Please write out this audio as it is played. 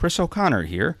Chris O'Connor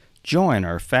here. Join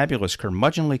our fabulous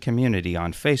curmudgeonly community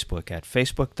on Facebook at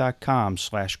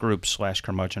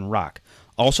facebook.com/group/curmudgeonrock.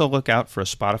 Also look out for a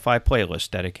Spotify playlist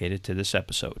dedicated to this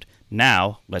episode.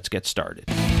 Now, let's get started.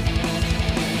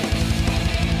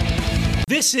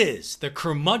 This is the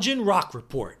Curmudgeon Rock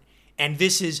Report, and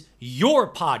this is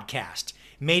your podcast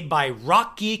made by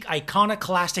Rock Geek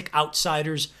Iconoclastic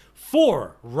Outsiders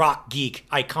for Rock Geek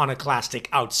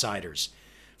Iconoclastic Outsiders.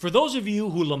 For those of you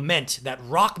who lament that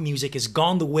rock music has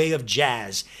gone the way of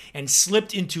jazz and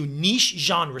slipped into niche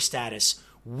genre status,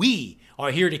 we are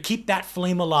here to keep that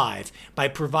flame alive by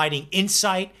providing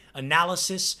insight,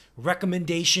 analysis,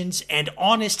 recommendations, and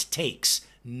honest takes,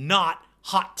 not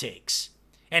hot takes.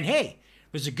 And hey,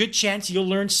 there's a good chance you'll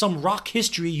learn some rock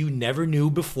history you never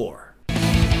knew before.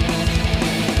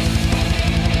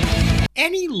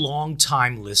 Any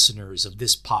longtime listeners of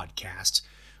this podcast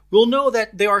will know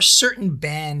that there are certain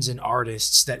bands and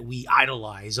artists that we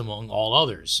idolize among all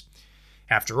others.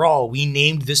 After all, we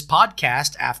named this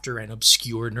podcast after an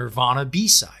obscure Nirvana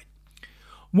B-side.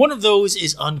 One of those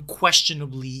is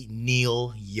unquestionably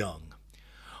Neil Young.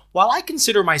 While I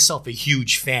consider myself a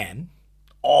huge fan,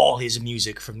 all his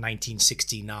music from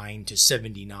 1969 to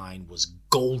 79 was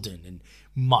golden and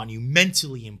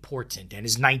monumentally important, and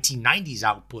his 1990s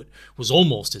output was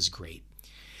almost as great.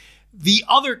 The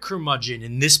other curmudgeon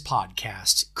in this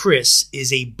podcast, Chris,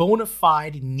 is a bona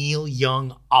fide Neil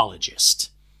Young-ologist.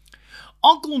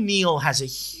 Uncle Neil has a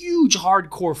huge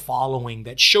hardcore following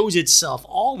that shows itself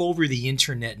all over the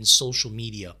internet and social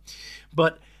media,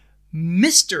 but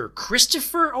Mr.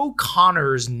 Christopher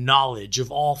O'Connor's knowledge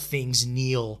of all things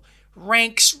Neil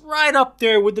ranks right up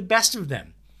there with the best of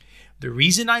them. The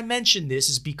reason I mention this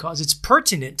is because it's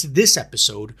pertinent to this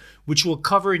episode, which will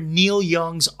cover Neil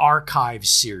Young's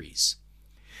Archives series.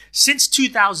 Since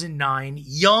 2009,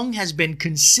 Young has been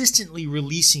consistently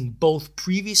releasing both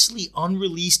previously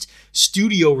unreleased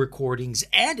studio recordings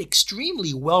and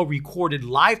extremely well-recorded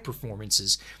live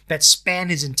performances that span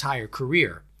his entire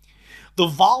career. The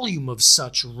volume of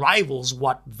such rivals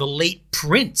what the late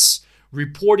Prince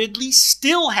reportedly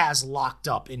still has locked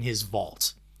up in his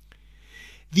vault.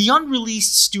 The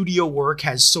unreleased studio work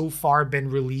has so far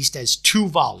been released as 2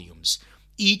 volumes,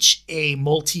 each a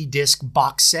multi-disc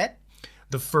box set,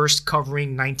 the first covering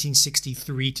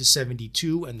 1963 to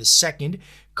 72 and the second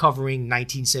covering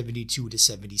 1972 to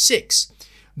 76.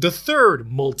 The third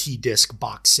multi-disc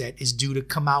box set is due to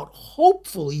come out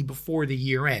hopefully before the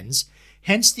year ends,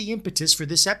 hence the impetus for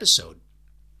this episode.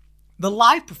 The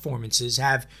live performances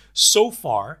have so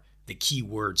far, the key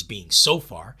words being so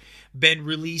far, been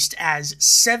released as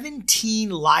 17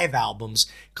 live albums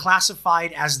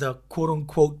classified as the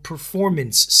quote-unquote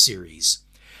performance series.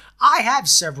 I have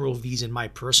several of these in my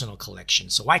personal collection,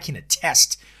 so I can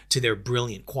attest to their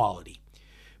brilliant quality.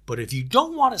 But if you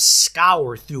don't want to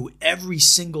scour through every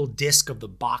single disc of the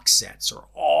box sets or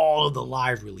all of the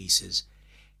live releases,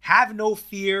 have no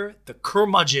fear, the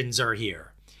curmudgeons are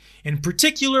here. In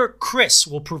particular, Chris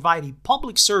will provide a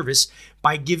public service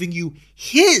by giving you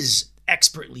his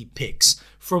expertly picks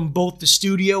from both the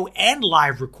studio and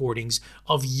live recordings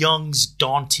of Young's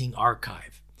daunting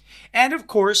archive. And of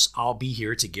course, I'll be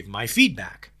here to give my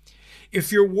feedback.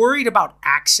 If you're worried about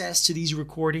access to these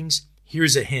recordings,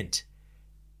 here's a hint.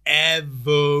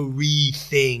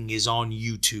 Everything is on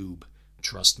YouTube.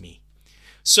 Trust me.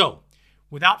 So,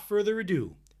 without further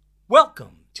ado,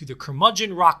 welcome to the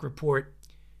Curmudgeon Rock Report,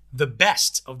 the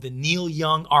best of the Neil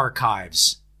Young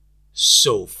archives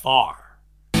so far.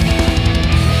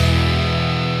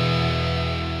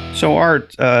 So,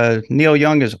 Art, Neil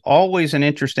Young is always an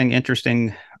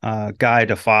interesting guy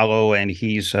to follow, and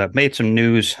he's made some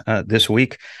news this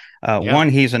week. One,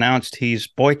 he's announced he's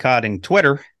boycotting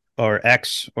Twitter, or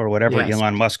X, or whatever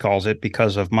Elon Musk calls it,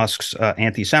 because of Musk's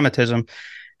anti-Semitism.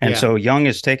 And so Young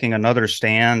is taking another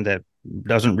stand that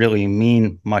doesn't really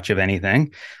mean much of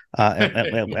anything,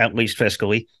 at least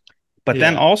fiscally. But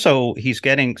then also he's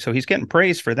getting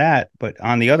praise for that. But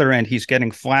on the other end, he's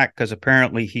getting flack because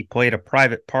apparently he played a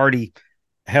private party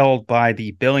held by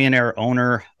the billionaire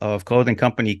owner of clothing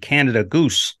company Canada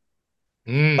Goose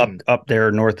up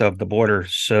there north of the border.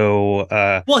 So,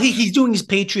 well, he's doing his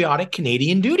patriotic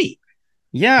Canadian duty.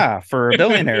 Yeah, for a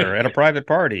billionaire at a private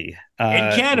party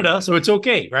in Canada, so it's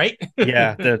okay, right?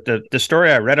 Yeah, the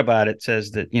story I read about it says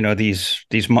that these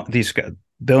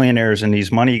billionaires and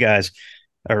these money guys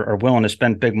are willing to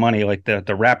spend big money, like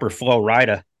the rapper Flo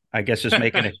Rida, I guess,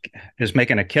 is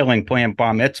making a killing playing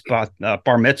bar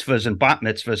mitzvahs and bat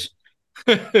mitzvahs.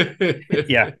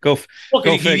 Yeah, go. Well,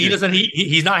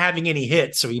 he's not having any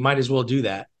hits, so he might as well do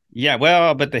that. Yeah,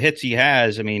 well, but the hits he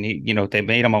has, I mean, they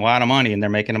made him a lot of money and they're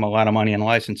making him a lot of money in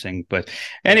licensing. But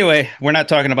Right. anyway, we're not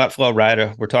talking about Flo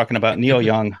Rida. We're talking about Neil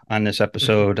Young on this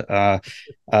episode. Uh,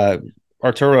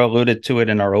 Arturo alluded to it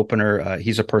in our opener.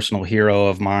 He's a personal hero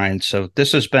of mine. So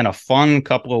this has been a fun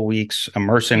couple of weeks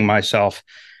immersing myself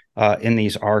in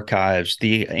these archives.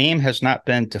 The aim has not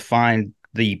been to find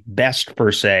the best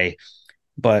per se,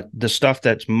 but the stuff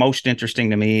that's most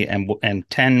interesting to me, and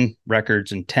 10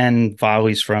 records and 10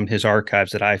 volleys from his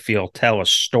archives that I feel tell a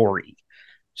story.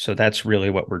 So that's really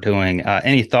what we're doing.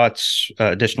 Any thoughts,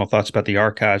 additional thoughts about the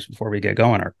archives before we get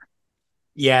going?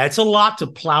 Yeah, it's a lot to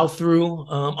plow through.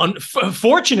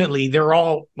 Unfortunately, they're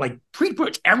all like pretty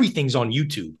much everything's on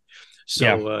YouTube.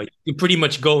 Yeah, So you pretty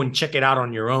much go and check it out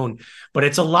on your own. But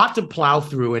it's a lot to plow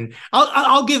through, and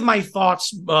I'll give my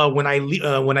thoughts when I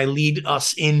lead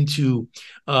us into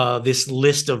this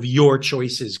list of your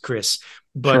choices, Chris.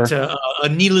 But sure.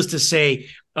 needless to say,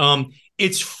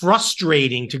 it's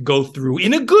frustrating to go through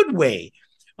in a good way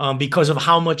because of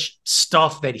how much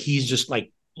stuff that he's just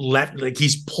like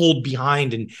he's pulled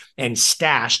behind and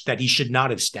stashed that he should not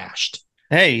have stashed.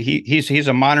 Hey, he's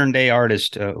a modern day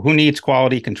artist. Who needs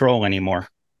quality control anymore?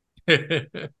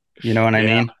 You know what I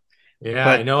Yeah. mean? Yeah,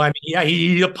 I But know. I mean, yeah,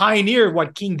 he's a pioneer of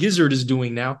what King Gizzard is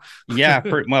doing now. yeah,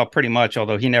 pretty much.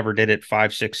 Although he never did it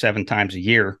five, six, seven times a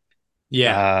year.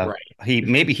 Yeah, Uh, right.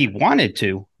 he wanted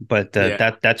to, but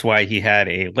Yeah, that's why he had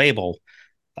a label.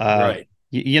 Uh, right.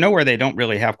 you know where they don't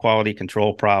really have quality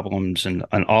control problems, and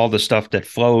all the stuff that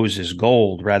flows is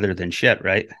gold rather than shit,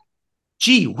 right?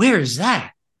 Gee, where is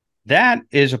that? That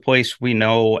is a place we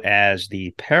know as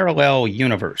the parallel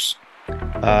universe.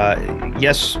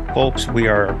 Yes, folks, we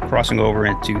are crossing over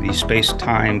into the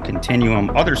space-time continuum,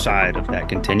 other side of that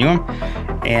continuum,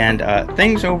 and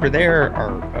things over there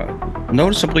are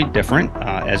noticeably different,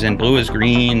 as in blue is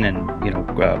green and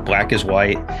black is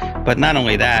white. But not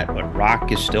only that, but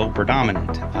rock is still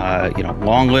predominant.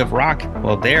 Long live rock.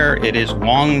 Well, there it is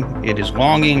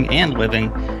longing and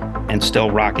living and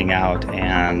still rocking out,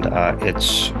 and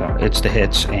it's the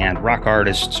hits, and rock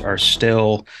artists are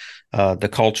still the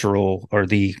cultural, or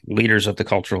the leaders of the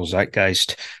cultural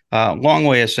zeitgeist. Long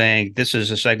way of saying this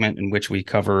is a segment in which we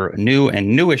cover new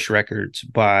and newish records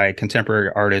by contemporary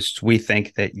artists we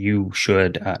think that you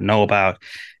should know about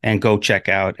and go check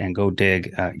out and go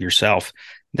dig yourself.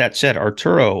 That said,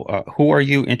 Arturo, who are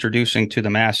you introducing to the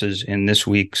masses in this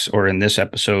week's, or in this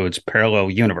episode's,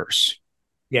 Parallel Universe?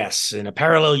 Yes, in a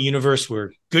parallel universe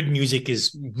where good music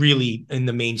is really in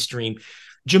the mainstream,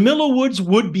 Jamila Woods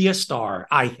would be a star,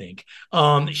 I think.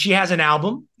 She has an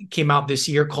album, came out this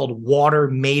year, called Water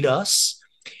Made Us.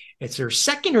 It's her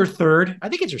second or third, I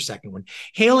think it's her second one.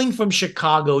 Hailing from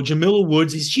Chicago, Jamila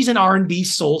Woods, she's an R&B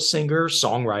soul singer,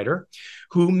 songwriter,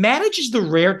 who manages the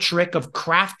rare trick of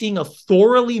crafting a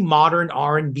thoroughly modern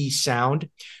R&B sound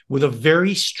with a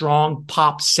very strong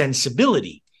pop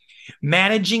sensibility.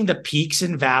 Managing the peaks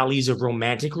and valleys of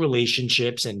romantic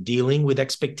relationships and dealing with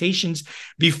expectations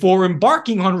before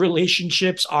embarking on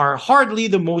relationships are hardly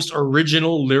the most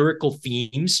original lyrical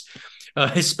themes,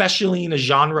 especially in a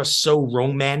genre so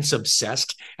romance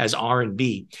obsessed as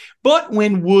R&B. But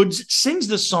when Woods sings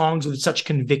the songs with such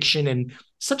conviction and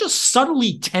such a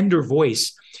subtly tender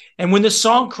voice, and when the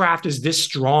songcraft is this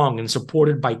strong and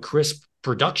supported by crisp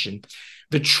production,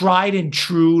 the tried and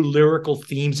true lyrical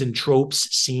themes and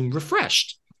tropes seem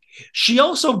refreshed. She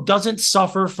also doesn't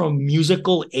suffer from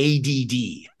musical ADD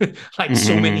like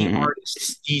so many Mm-hmm.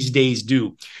 artists these days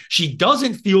do. She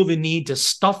doesn't feel the need to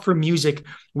stuff her music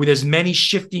with as many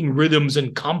shifting rhythms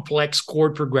and complex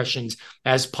chord progressions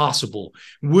as possible.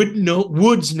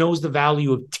 Woods knows the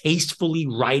value of tastefully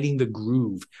writing the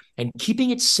groove and keeping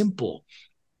it simple.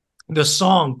 The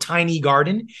song Tiny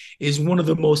Garden is one of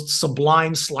the most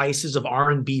sublime slices of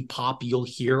R&B pop you'll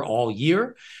hear all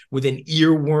year, with an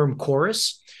earworm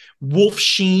chorus. Wolf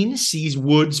Sheen sees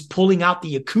Woods pulling out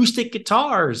the acoustic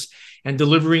guitars and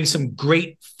delivering some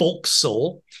great folk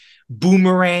soul.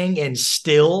 Boomerang and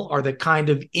Still are the kind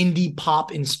of indie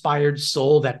pop inspired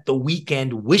soul that The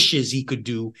Weeknd wishes he could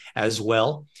do as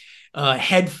well.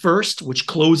 Head First, which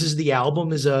closes the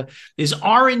album, is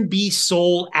R&B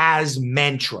soul as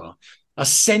mantra, a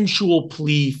sensual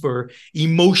plea for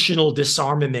emotional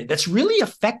disarmament that's really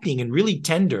affecting and really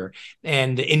tender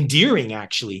and endearing,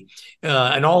 actually.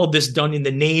 And all of this done in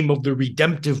the name of the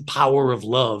redemptive power of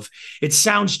love. It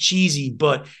sounds cheesy,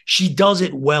 but she does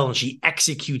it well and she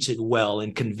executes it well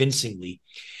and convincingly.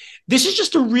 This is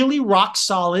just a really rock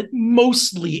solid,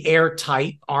 mostly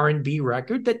airtight R&B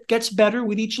record that gets better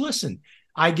with each listen.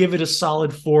 I give it a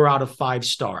solid 4 out of 5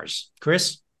 stars.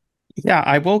 Chris? Yeah,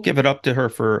 I will give it up to her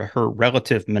for her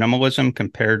relative minimalism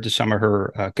compared to some of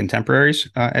her contemporaries,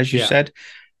 as you Yeah. said.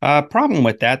 Problem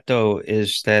with that, though,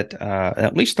 is that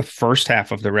at least the first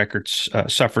half of the record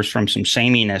suffers from some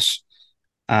sameness.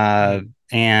 Uh, Mm.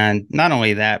 and not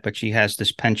only that, but she has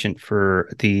this penchant for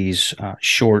these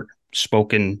short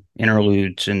spoken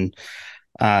interludes and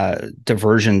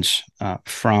diversions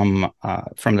from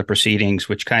the proceedings,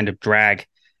 which kind of drag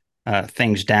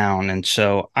things down. And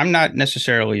so I'm not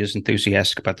necessarily as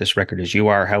enthusiastic about this record as you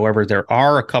are. However, there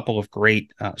are a couple of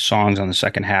great songs on the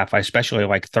second half. I especially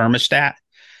like Thermostat,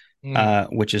 Mm.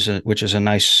 which is a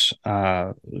nice,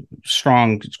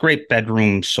 strong, it's great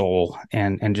bedroom soul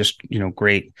and just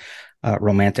great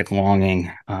romantic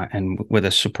longing and with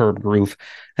a superb groove.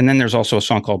 And then there's also a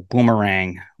song called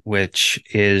Boomerang, which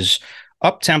is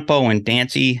up tempo and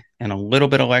dancey and a little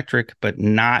bit electric, but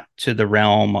not to the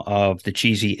realm of the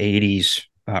cheesy '80s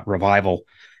revival.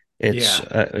 It's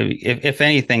Yeah. if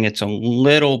anything, it's a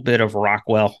little bit of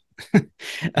Rockwell.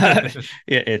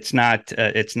 It's not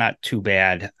too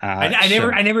bad.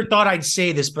 I never thought I'd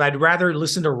say this, but I'd rather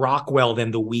listen to Rockwell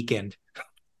than The Weeknd.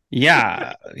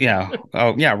 Yeah, yeah,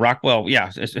 oh yeah, Rockwell, yeah,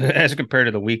 as compared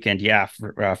to the Weekend, yeah,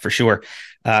 for sure.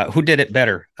 Who did it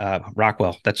better?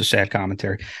 Rockwell. That's a sad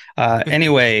commentary.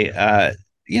 Anyway,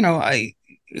 I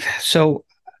so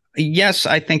yes,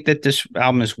 I think that this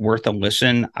album is worth a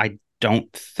listen. I don't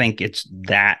think it's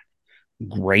that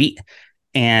great,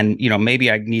 and maybe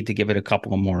I need to give it a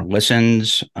couple of more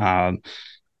listens.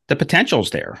 The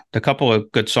potential's there. The couple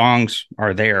of good songs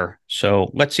are there.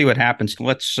 So let's see what happens.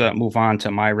 Let's move on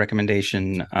to my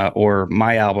recommendation or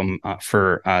my album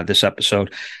for this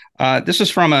episode. This is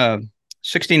from a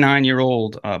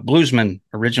 69-year-old bluesman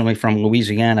originally from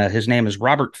Louisiana. His name is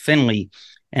Robert Finley,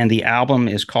 and the album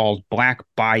is called Black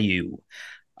Bayou.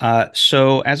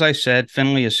 So, as I said,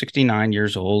 Finley is 69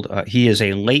 years old. He is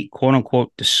a late, quote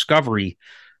unquote, discovery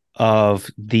of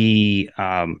the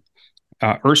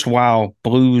erstwhile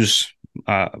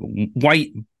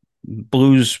white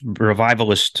blues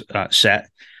revivalist set,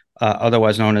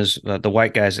 otherwise known as the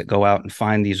white guys that go out and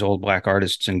find these old black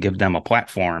artists and give them a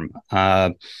platform.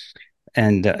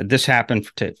 And this happened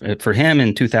for him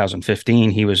in 2015.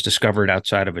 He was discovered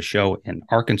outside of a show in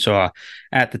Arkansas.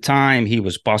 At the time, he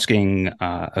was busking.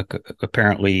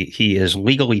 Apparently, he is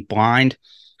legally blind.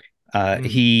 Mm.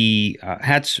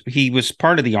 He was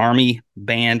part of the army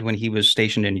band when he was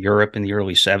stationed in Europe in the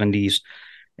early '70s,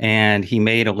 and he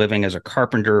made a living as a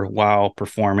carpenter while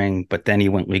performing. But then he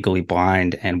went legally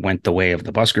blind and went the way of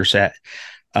the busker set.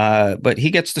 But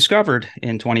he gets discovered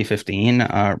in 2015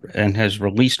 and has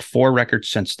released 4 records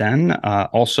since then.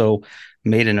 Also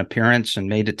made an appearance and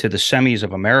made it to the semis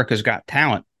of America's Got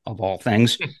Talent, of all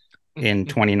things, in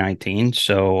 2019.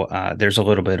 So there's a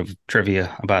little bit of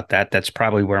trivia about that. That's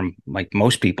probably where like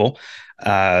most people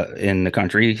in the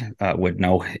country would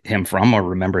know him from or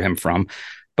remember him from.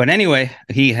 But anyway,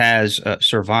 he has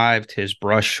survived his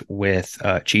brush with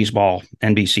Cheeseball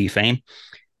NBC fame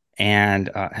and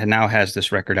now has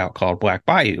this record out called Black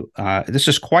Bayou. This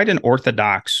is quite an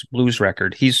orthodox blues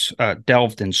record. He's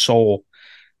delved in soul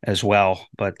as well.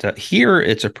 But here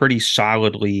it's a pretty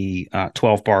solidly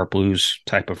 12-bar blues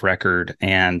type of record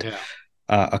and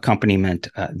Yeah. accompaniment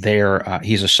there.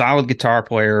 He's a solid guitar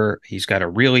player. He's got a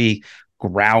really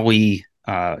growly,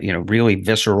 really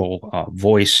visceral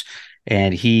voice.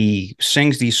 And he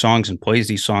sings these songs and plays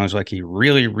these songs like he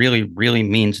really, really, really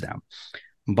means them.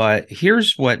 But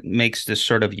here's what makes this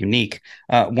sort of unique.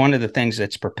 One of the things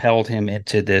that's propelled him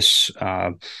into this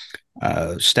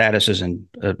status as an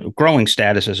growing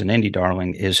status as an indie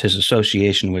darling is his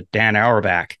association with Dan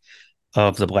Auerbach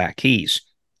of the Black Keys.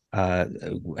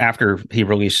 After he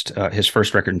released his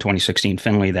first record in 2016,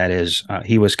 Finley, that is,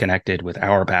 he was connected with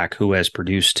Auerbach, who has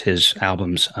produced his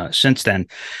albums since then.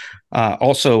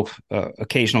 Also,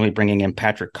 occasionally bringing in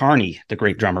Patrick Carney, the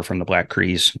great drummer from the Black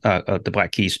Keys,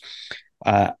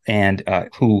 and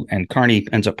Carney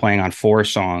ends up playing on 4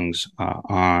 songs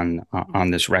on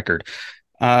this record.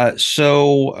 Highlights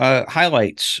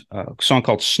a song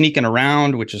called Sneaking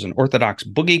Around, which is an orthodox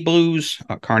boogie blues.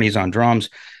 Carney's on drums,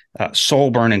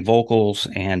 soul burning vocals,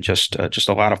 and just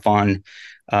a lot of fun.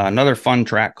 Another fun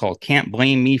track called Can't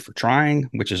Blame Me for Trying,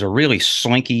 which is a really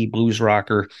slinky blues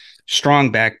rocker,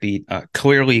 strong backbeat,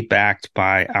 clearly backed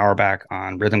by Auerbach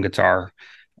on rhythm guitar.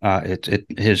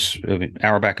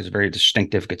 Auerbach is a very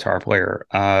distinctive guitar player,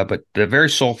 but the very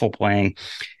soulful playing.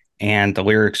 And the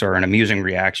lyrics are an amusing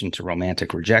reaction to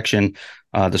romantic rejection.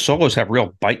 The solos have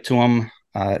real bite to him.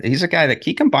 He's a guy that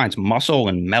he combines muscle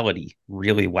and melody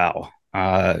really well.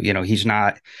 He's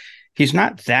not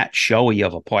that showy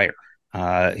of a player.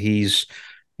 He's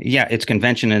Yeah, it's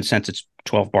convention in the sense it's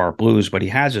 12 bar blues, but he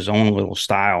has his own little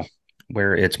style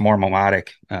where it's more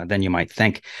melodic than you might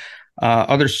think.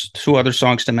 Two other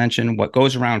songs to mention: "What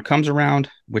Goes Around Comes Around,"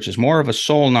 which is more of a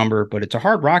soul number, but it's a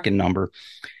hard rocking number,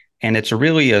 and it's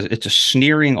a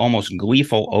sneering, almost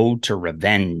gleeful ode to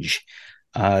revenge.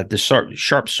 The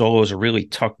sharp solos are really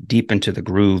tucked deep into the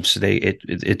grooves.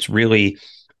 It's really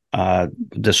a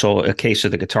case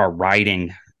of the guitar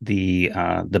riding the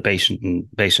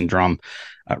bass and drum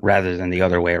rather than the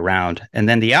other way around. And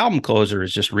then the album closer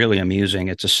is just really amusing.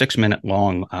 It's a 6 minute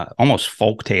long, almost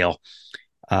folk tale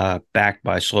backed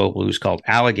by slow blues called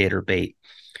Alligator Bait,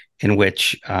 in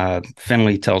which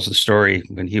Finley tells the story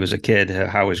when he was a kid,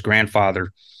 how his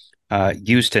grandfather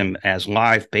used him as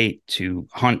live bait to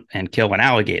hunt and kill an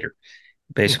alligator.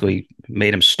 Basically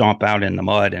made him stomp out in the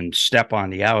mud and step on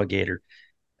the alligator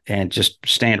and just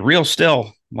stand real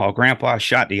still while Grandpa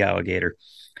shot the alligator.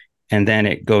 And then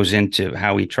it goes into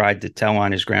how he tried to tell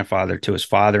on his grandfather to his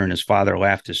father, and his father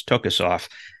laughed his tuchus off.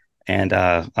 And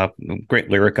a great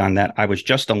lyric on that: "I was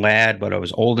just a lad, but I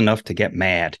was old enough to get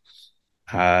mad."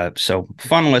 So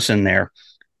fun listen there.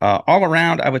 All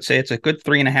around, I would say it's a good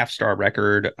 3.5 star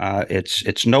record.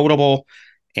 It's notable,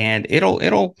 and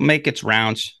it'll make its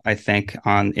rounds, I think,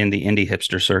 in the indie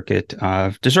hipster circuit,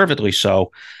 deservedly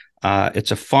so.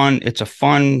 It's a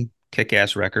fun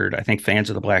kick-ass record. I think fans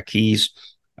of the Black Keys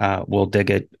will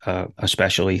dig it,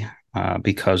 especially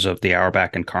because of the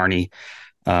Auerbach and Carney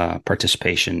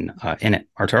participation in it.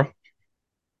 Arturo?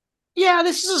 Yeah,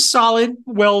 this is a solid,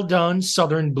 well-done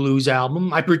Southern blues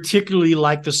album. I particularly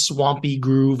like the swampy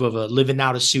groove of a Living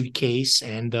Out a Suitcase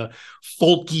and the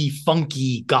folky,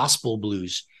 funky gospel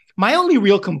blues. My only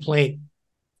real complaint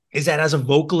is that as a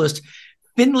vocalist,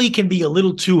 Finley can be a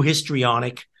little too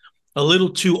histrionic, a little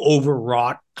too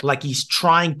overwrought, like he's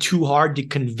trying too hard to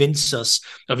convince us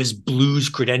of his blues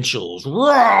credentials.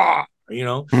 Raw!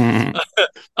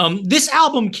 This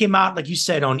album came out, like you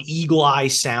said, on Eagle Eye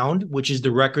Sound, which is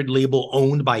the record label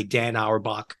owned by Dan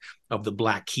Auerbach of the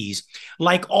Black Keys.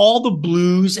 Like all the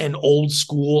blues and old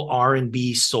school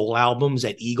R&B soul albums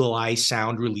that Eagle Eye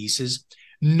Sound releases,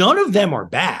 none of them are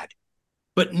bad,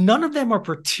 but none of them are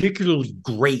particularly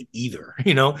great either.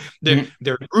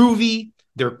 They're groovy,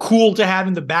 they're cool to have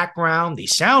in the background, they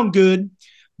sound good,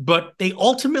 but they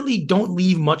ultimately don't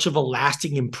leave much of a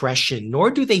lasting impression, nor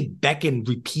do they beckon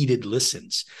repeated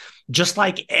listens. Just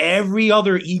like every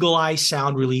other Eagle Eye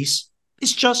Sound release,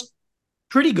 it's just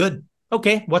pretty good.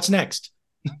 Okay, what's next?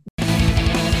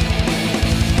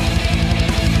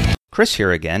 Chris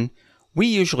here again. We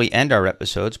usually end our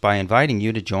episodes by inviting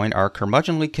you to join our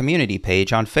Curmudgeonly community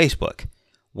page on Facebook.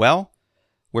 Well,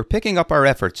 we're picking up our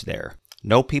efforts there.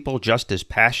 Know people just as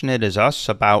passionate as us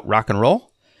about rock and roll?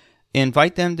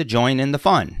 Invite them to join in the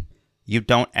fun. You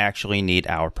don't actually need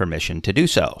our permission to do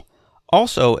so.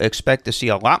 Also, expect to see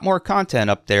a lot more content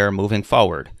up there moving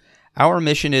forward. Our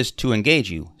mission is to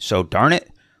engage you, so darn it,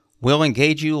 we'll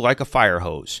engage you like a fire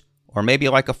hose, or maybe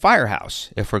like a firehouse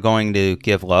if we're going to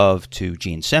give love to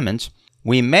Gene Simmons.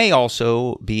 We may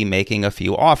also be making a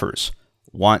few offers.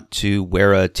 Want to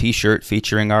wear a t-shirt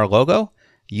featuring our logo?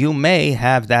 You may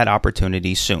have that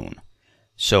opportunity soon.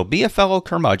 So be a fellow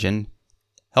curmudgeon,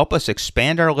 help us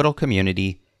expand our little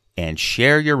community, and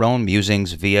share your own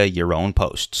musings via your own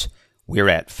posts. We're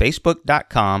at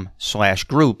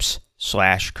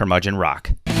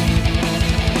facebook.com/groups/curmudgeonrock.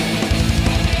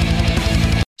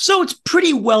 So it's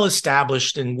pretty well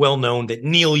established and well known that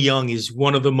Neil Young is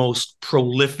one of the most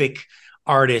prolific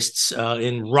artists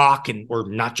in rock, or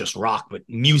not just rock, but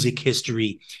music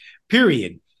history,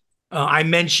 period. I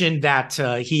mentioned that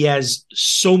he has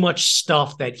so much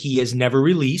stuff that he has never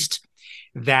released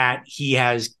that he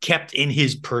has kept in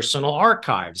his personal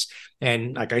archives.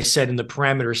 And like I said in the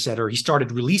parameter setter, he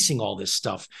started releasing all this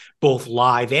stuff, both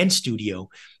live and studio,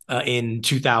 in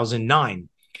 2009.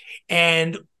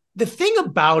 And the thing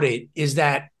about it is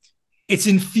that it's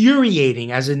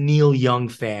infuriating as a Neil Young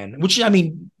fan, which, I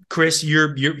mean, Chris,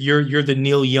 you're the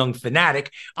Neil Young fanatic.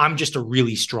 I'm just a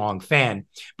really strong fan.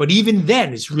 But even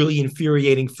then, it's really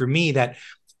infuriating for me that,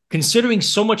 considering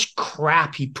so much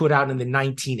crap he put out in the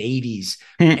 1980s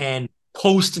and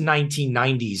post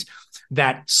 1990s,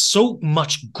 that so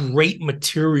much great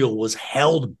material was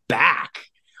held back.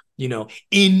 Instead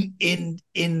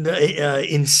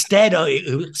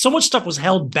of so much stuff was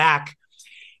held back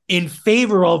in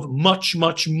favor of much,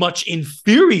 much, much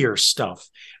inferior stuff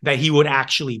that he would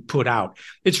actually put out.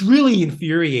 It's really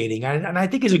infuriating. And I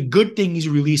think it's a good thing he's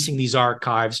releasing these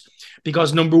archives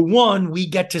because, number one, we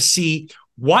get to see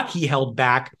what he held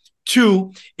back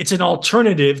Two, it's an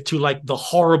alternative to like the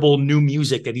horrible new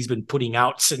music that he's been putting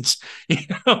out since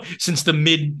since the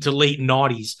mid to late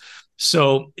noughties.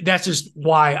 So that's just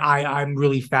why I'm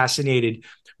really fascinated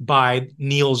by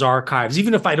Neil's archives,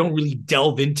 even if I don't really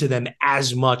delve into them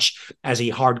as much as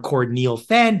a hardcore Neil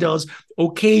fan does.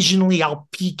 Occasionally, I'll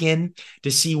peek in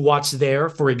to see what's there.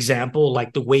 For example,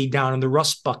 like the Way Down in the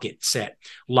Rust Bucket set,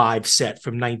 live set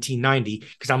from 1990,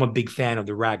 because I'm a big fan of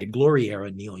the Ragged Glory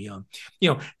era Neil Young,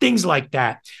 things like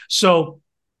that. So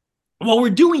what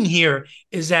we're doing here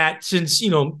is that since,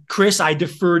 Chris, I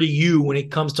defer to you when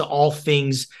it comes to all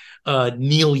things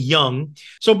Neil Young.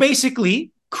 So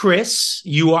basically, Chris,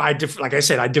 like I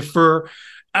said, I defer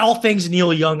all things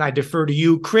Neil Young. I defer to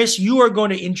you. Chris, you are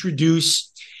going to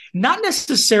introduce not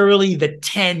necessarily the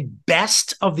 10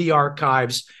 best of the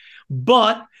archives,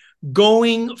 but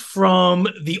going from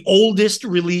the oldest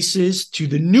releases to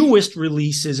the newest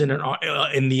releases in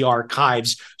the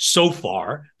archives so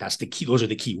far. That's the key. Those are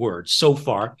the key words. So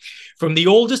far, from the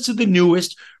oldest to the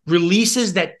newest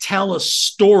releases that tell a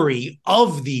story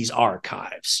of these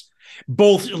archives,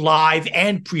 both live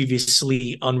and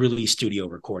previously unreleased studio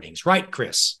recordings. Right,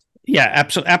 Chris? Yeah,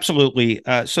 absolutely.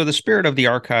 So the spirit of the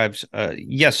archives,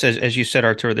 yes, as you said,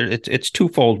 Arturo, it's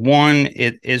twofold. One,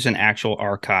 it is an actual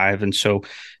archive, and so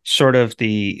sort of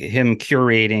him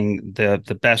curating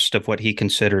the best of what he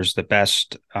considers the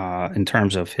best in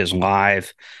terms of his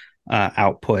live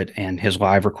output and his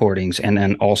live recordings, and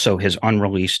then also his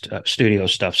unreleased studio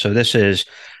stuff. So this is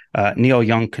Neil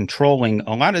Young controlling.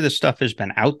 A lot of this stuff has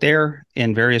been out there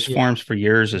in various forms for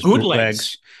years as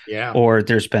bootlegs, or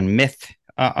there's been myth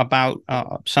about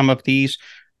some of these,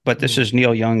 but this is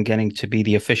Neil Young getting to be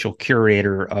the official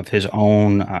curator of his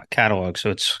own catalog. So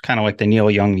it's kind of like the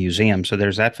Neil Young Museum. So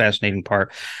there's that fascinating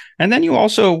part. And then you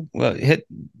also hit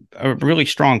a really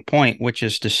strong point, which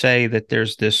is to say that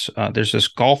there's this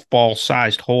golf ball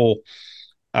sized hole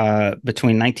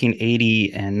between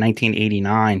 1980 and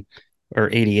 1989 or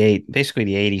 88, basically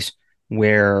the 80s,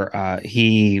 where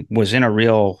he was in a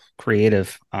real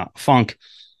creative funk.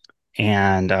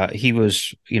 And he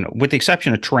was, with the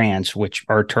exception of Trance, which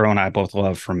Arturo and I both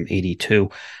love from '82.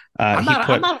 I'm not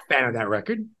a fan of that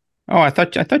record. Oh, I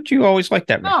thought you always liked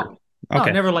that record. Okay.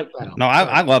 No, never liked that. No,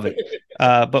 I love it.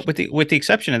 But with the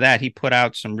exception of that, he put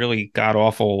out some really god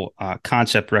awful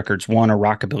concept records. One a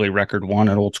rockabilly record, one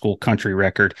an old school country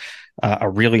record, a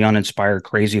really uninspired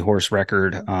Crazy Horse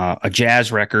record, a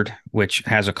jazz record which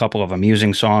has a couple of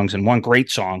amusing songs, and one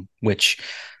great song which.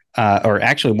 Or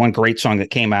actually one great song that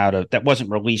came out of that wasn't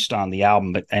released on the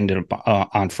album, but ended up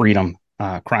on Freedom,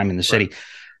 Crime in the City.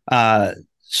 Right.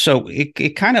 So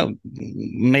it kind of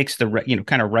makes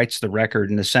kind of writes the record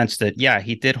in the sense that, yeah,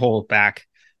 he did hold back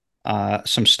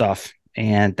some stuff,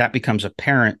 and that becomes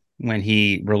apparent when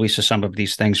he releases some of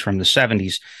these things from the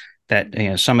 70s,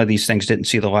 that some of these things didn't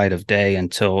see the light of day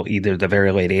until either the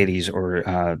very late 80s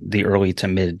or the early to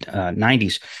mid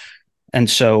 90s. And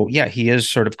so, yeah, he is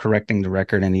sort of correcting the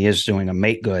record, and he is doing a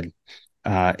make good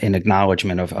in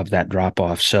acknowledgement of that drop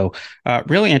off. So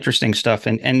really interesting stuff.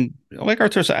 And like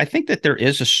Arturo said, I think that there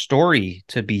is a story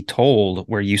to be told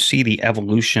where you see the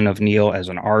evolution of Neil as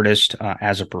an artist,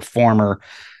 as a performer,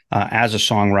 as a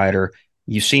songwriter.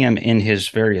 You see him in his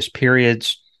various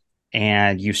periods,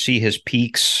 and you see his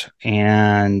peaks,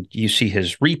 and you see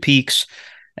his re-peaks,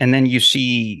 and then you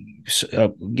see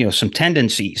some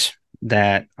tendencies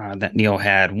that Neil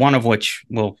had, one of which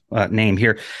we'll name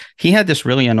here. He had this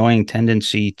really annoying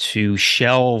tendency to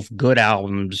shelve good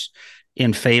albums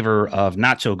in favor of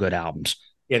not so good albums.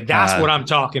 Yeah, that's what I'm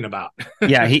talking about.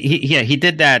 Yeah, he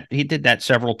did that. He did that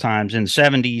several times in the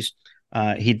 70s.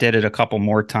 He did it a couple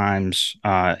more times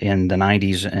in the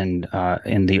 90s and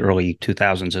in the early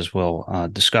 2000s, as we'll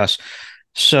discuss.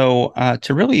 So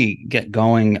to really get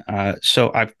going,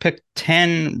 so I've picked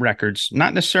 10 records,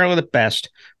 not necessarily the best,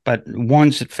 but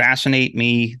ones that fascinate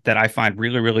me, that I find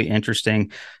really, really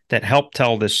interesting, that help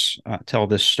tell this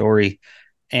story.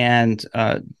 And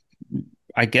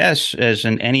I guess, as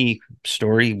in any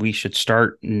story, we should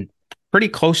start pretty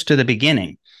close to the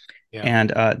beginning. Yeah.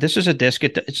 And this is a disc.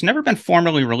 It's never been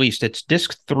formally released. It's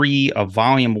disc 3 of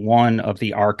volume 1 of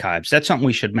the archives. That's something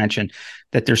we should mention,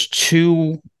 that there's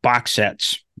 2 box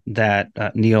sets that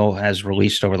Neil has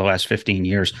released over the last 15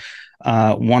 years.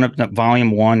 One of the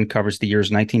volume 1 covers the years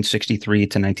 1963 to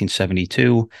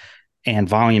 1972, and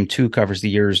volume 2 covers the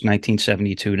years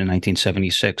 1972 to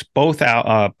 1976.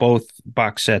 Both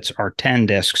box sets are 10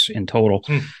 discs in total.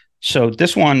 So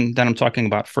this one that I'm talking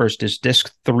about first is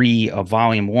disc 3 of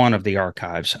volume 1 of the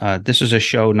archives. This is a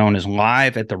show known as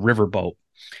Live at the Riverboat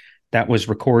that was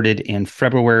recorded in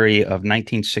February of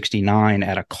 1969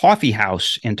 at a coffee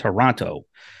house in Toronto.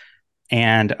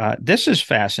 And this is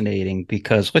fascinating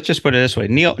because let's just put it this way: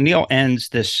 Neil ends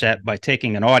this set by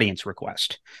taking an audience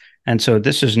request, and so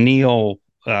this is Neil.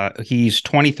 He's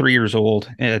 23 years old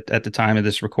at the time of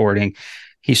this recording.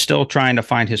 He's still trying to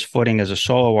find his footing as a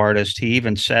solo artist. He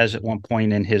even says at one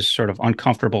point in his sort of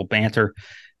uncomfortable banter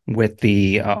with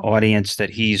the audience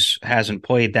that he's hasn't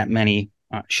played that many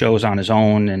shows on his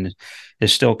own and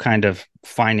is still kind of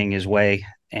finding his way.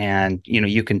 And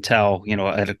you can tell,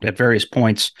 at various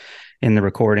points in the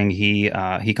recording, he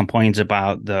complains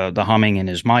about the humming in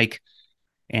his mic,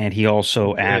 and he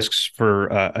also asks for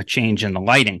a change in the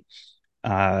lighting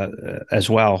as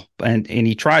well. And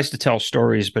he tries to tell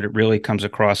stories, but it really comes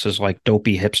across as like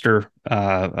dopey hipster,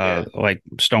 like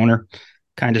stoner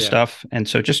kind of stuff. And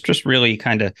so just really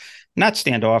kind of not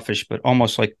standoffish, but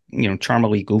almost like,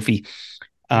 charmily goofy.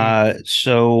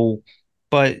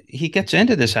 But he gets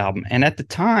into this album, and at the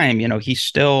time, he's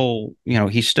still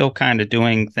kind of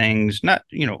doing things not,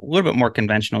 a little bit more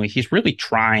conventionally. He's really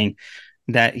trying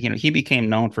that, he became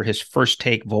known for his first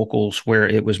take vocals where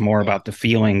it was more about the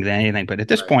feeling than anything. But at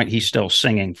this point, he's still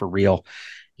singing for real.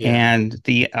 Yeah. And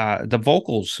the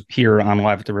vocals here on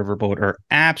Live at the Riverboat are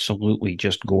absolutely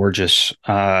just gorgeous.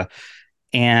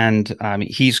 And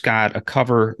he's got a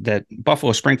cover that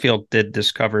Buffalo Springfield did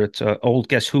this cover. It's an old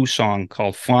Guess Who song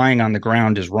called Flying on the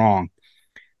Ground is Wrong,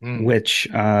 which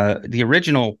the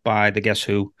original by the Guess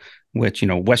Who, which,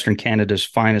 Western Canada's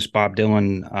finest Bob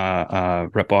Dylan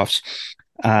ripoffs.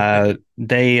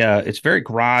 It's very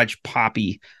garage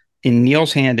poppy. In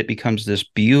Neil's hand, it becomes this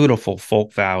beautiful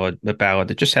folk ballad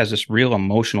that just has this real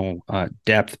emotional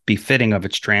depth befitting of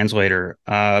its translator.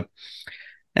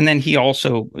 And then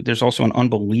there's also an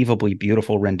unbelievably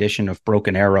beautiful rendition of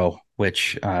Broken Arrow,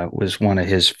 which was one of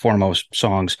his foremost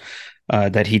songs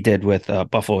that he did with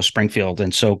Buffalo Springfield.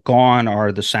 And so gone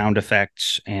are the sound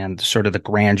effects and sort of the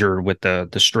grandeur with the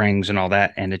strings and all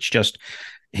that. And it's just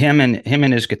him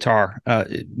and his guitar.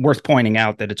 Worth pointing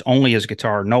out that it's only his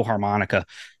guitar, no harmonica.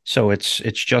 So it's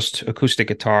just acoustic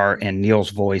guitar and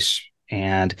Neil's voice,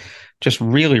 and just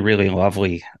really, really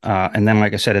lovely. And then,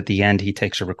 like I said, at the end, he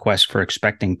takes a request for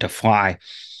Expecting to Fly,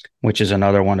 which is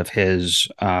another one of his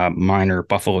minor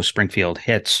Buffalo Springfield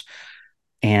hits.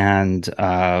 And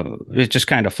it's just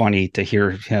kind of funny to hear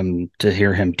him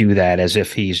do that as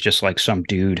if he's just like some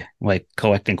dude like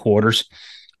collecting quarters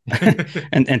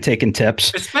and taking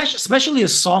tips. Especially a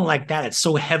song like that. It's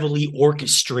so heavily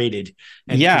orchestrated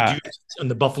and produced on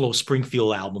the Buffalo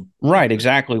Springfield album. Right,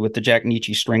 exactly, with the Jack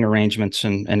Nitzsche string arrangements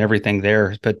and everything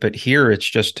there. But here it's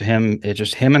just him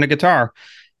and a guitar.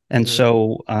 And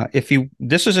so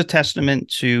this is a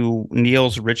testament to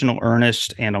Neil's original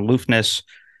earnest and aloofness,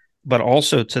 but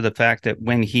also to the fact that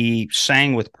when he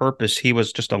sang with purpose, he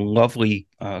was just a lovely,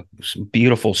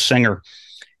 beautiful singer.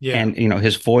 Yeah. And,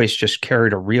 his voice just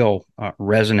carried a real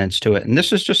resonance to it. And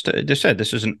this is just, this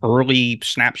is an early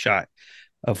snapshot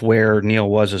of where Neil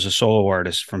was as a solo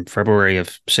artist from February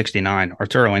of '69.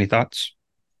 Arturo, any thoughts?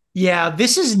 Yeah,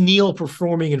 this is Neil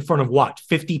performing in front of what,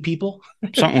 50 people?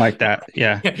 Something like that,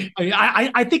 yeah.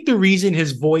 I think the reason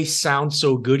his voice sounds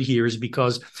so good here is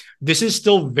because this is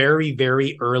still very,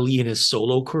 very early in his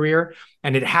solo career,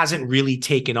 and it hasn't really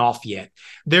taken off yet.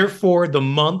 Therefore, the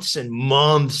months and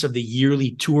months of the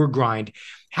yearly tour grind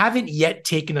haven't yet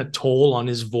taken a toll on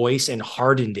his voice and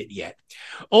hardened it yet.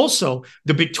 Also,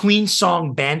 the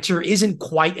between-song banter isn't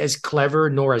quite as clever,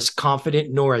 nor as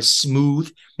confident, nor as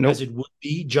smooth as it would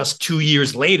be just 2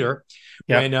 years later,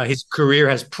 when his career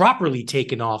has properly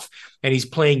taken off and he's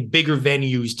playing bigger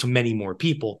venues to many more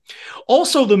people.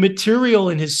 Also, the material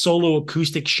in his solo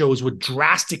acoustic shows would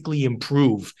drastically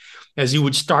improve as he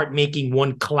would start making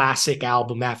one classic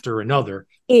album after another,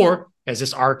 or, as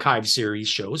this archive series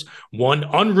shows, one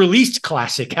unreleased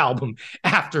classic album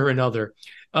after another.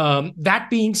 That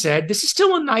being said, this is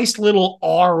still a nice little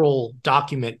oral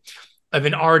document of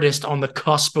an artist on the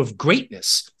cusp of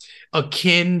greatness,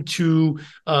 akin to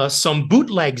some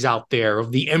bootlegs out there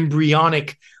of the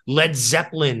embryonic Led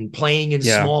Zeppelin playing in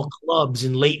small clubs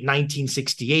in late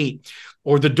 1968,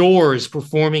 or the Doors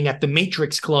performing at the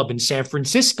Matrix Club in San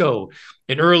Francisco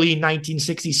in early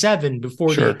 1967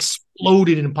 before they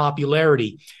exploded in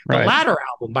popularity. The latter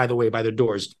album, by the way, by the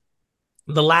Doors,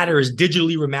 the latter is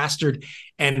digitally remastered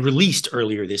and released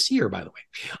earlier this year, by the way.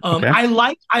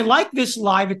 I like this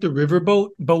Live at the Riverboat,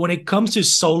 but when it comes to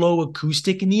solo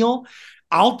acoustic Neil,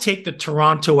 I'll take the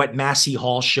Toronto at Massey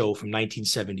Hall show from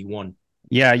 1971.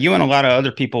 Yeah, you and a lot of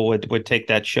other people would take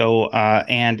that show,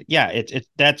 and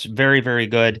that's very, very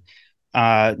good.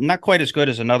 Not quite as good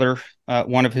as another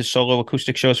one of his solo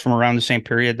acoustic shows from around the same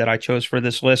period that I chose for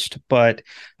this list, but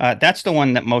that's the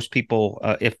one that most people,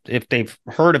 if they've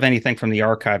heard of anything from the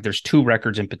archive, there's two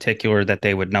records in particular that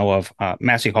they would know of.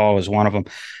 Massey Hall is one of them.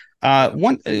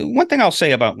 One thing I'll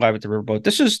say about Live at the Riverboat,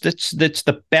 that's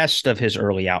the best of his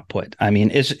early output. I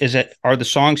mean, are the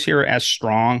songs here as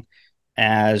strong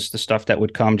as the stuff that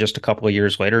would come just a couple of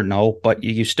years later? No, but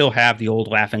you still have the Old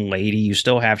Laughing Lady, you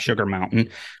still have Sugar Mountain,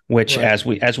 which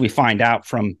Right. as we find out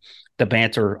from the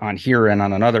banter on here and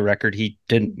on another record, he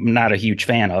didn't not a huge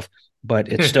fan of, but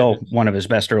it's still one of his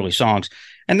best early songs.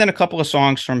 And then a couple of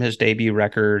songs from his debut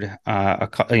record,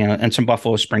 and some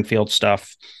Buffalo Springfield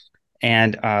stuff.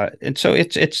 And so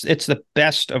it's the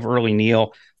best of early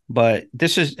Neil, but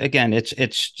this is again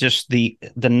it's just the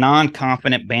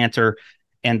non-confident banter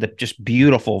and the just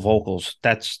beautiful vocals.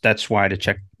 That's why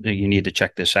you need to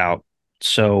check this out.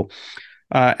 So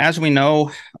as we know,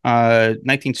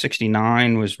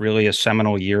 1969 was really a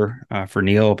seminal year for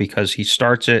Neil because he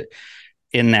starts it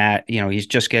in that, he's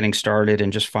just getting started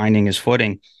and just finding his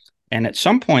footing. And at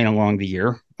some point along the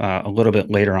year, a little bit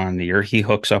later on in the year, he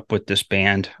hooks up with this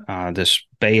band, this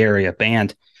Bay Area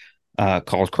band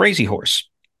called Crazy Horse,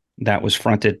 that was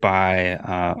fronted by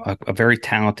a very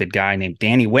talented guy named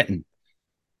Danny Whitten,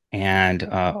 and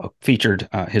featured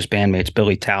his bandmates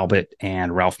Billy Talbot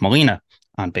and Ralph Molina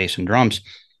on bass and drums.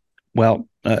 Well,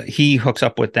 he hooks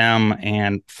up with them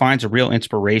and finds a real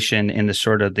inspiration in the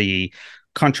sort of the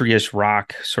countryish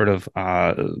rock, sort of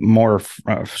more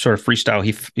sort of freestyle.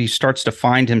 He starts to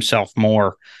find himself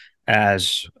more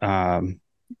as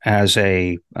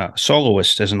a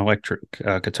soloist, as an electric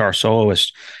guitar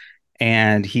soloist,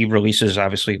 and he releases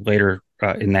obviously later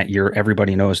in that year,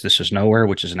 Everybody Knows This Is Nowhere,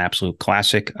 which is an absolute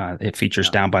classic. It features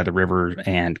Down by the River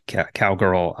and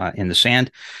Cowgirl in the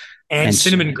Sand, and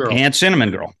Cinnamon Girl. And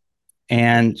Cinnamon Girl.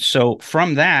 And so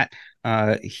from that,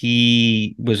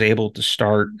 he was able to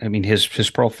start. I mean, his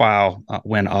profile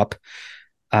went up,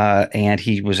 and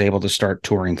he was able to start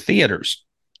touring theaters.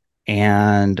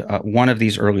 And one of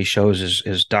these early shows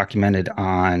is documented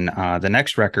on the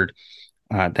next record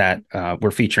that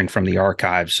we're featuring from the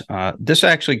archives. This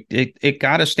actually it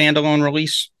got a standalone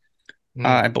release.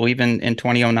 I believe in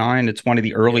 2009. It's one of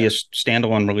the earliest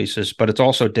standalone releases, but it's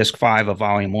also disc 5 of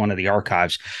volume 1 of the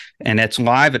archives. And it's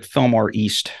live at Fillmore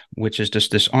East, which is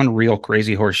just this unreal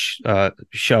Crazy Horse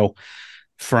show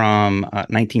from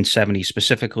 1970,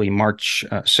 specifically March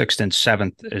 6th and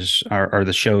 7th are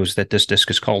the shows that this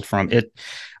disc is called from.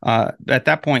 At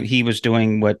that point, he was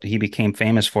doing what he became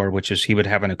famous for, which is he would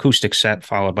have an acoustic set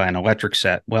followed by an electric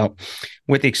set. Well,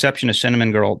 with the exception of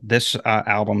Cinnamon Girl, this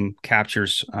album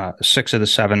captures 6 of the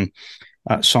 7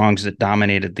 songs that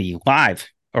dominated the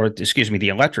the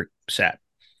electric set.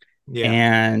 Yeah.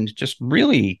 And just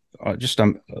really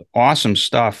awesome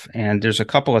stuff. And there's a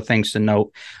couple of things to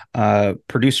note.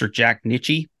 Producer Jack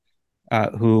Nitzsche,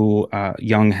 who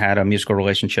Young had a musical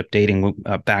relationship dating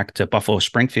back to Buffalo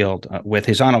Springfield with,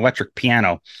 his on electric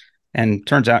piano. And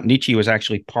turns out Nitzsche was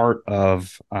actually part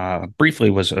of, briefly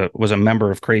was a member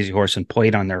of Crazy Horse and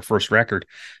played on their first record,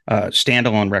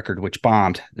 standalone record, which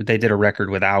bombed. They did a record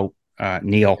without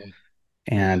Neil.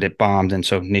 And it bombed, and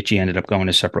so Nitzsche ended up going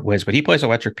his separate ways. But he plays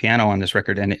electric piano on this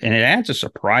record, and it adds a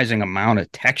surprising amount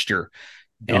of texture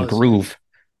and groove,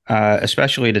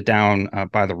 especially to Down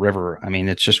by the River. I mean,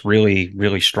 it's just really,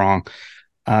 really strong.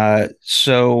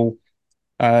 So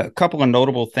a couple of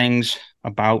notable things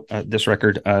about this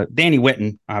record. Danny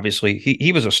Whitten, obviously,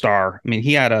 he was a star. I mean,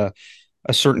 he had a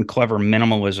certain clever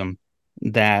minimalism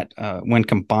that, when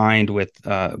combined with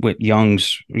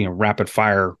Young's rapid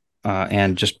fire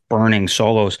and just burning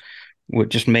solos,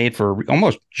 just made for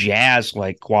almost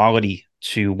jazz-like quality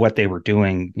to what they were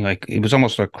doing. Like, it was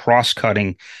almost a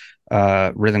cross-cutting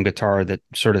rhythm guitar that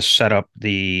sort of set up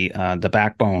the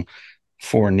backbone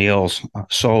for Neil's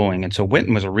soloing. And so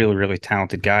Whitten was a really, really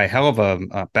talented guy, hell of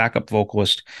a backup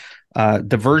vocalist.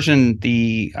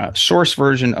 The source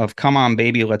version of Come On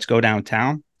Baby, Let's Go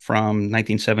Downtown from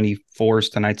 1974's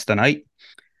Tonight's the Night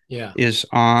is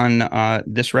on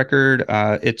this record.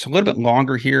 It's a little bit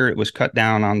longer here. It was cut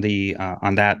down on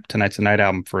that Tonight's the Night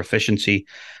album for efficiency,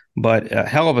 but a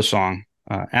hell of a song.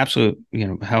 Absolute,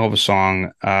 hell of a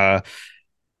song. The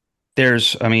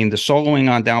soloing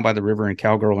on Down by the River and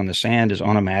Cowgirl in the Sand is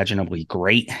unimaginably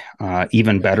great,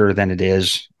 even better than it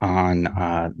is on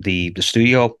the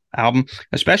studio album,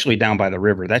 especially Down by the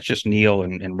River. That's just Neil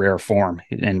in rare form,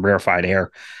 in rarefied air,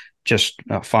 just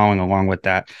following along with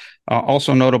that.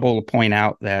 Also notable to point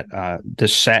out that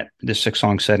this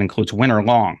 6-song set includes Winter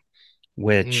Long, Mm.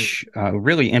 which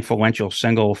really influential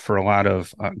single for a lot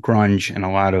of grunge and a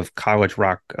lot of college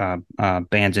rock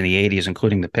bands in the 80s,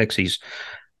 including the Pixies,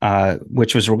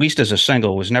 which was released as a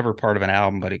single, was never part of an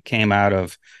album, but it came out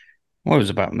of what was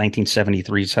about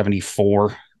 1973,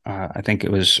 74. I think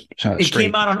it was straight.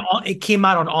 It came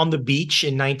out on the Beach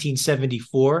in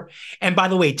 1974. And by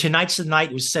the way, Tonight's the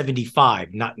Night was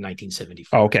 75, not Oh,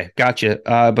 1974. okay, gotcha.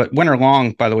 But Winter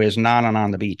Long, by the way, is not on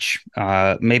the Beach.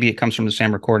 Maybe it comes from the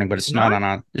same recording, but It's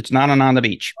not? it's not on the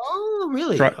Beach. Oh,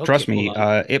 really? Okay, Trust hold me.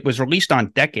 on. It was released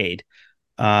on Decade.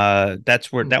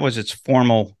 That's where that was its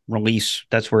formal release.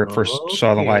 That's where it first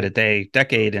saw the light Okay. of day.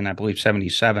 Decade in I believe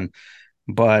 77.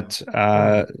 But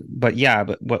Oh, yeah,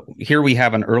 but here we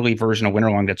have an early version of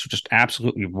Winterlong that's just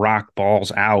absolutely rock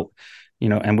balls out,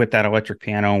 and with that electric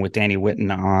piano and with Danny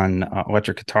Whitten on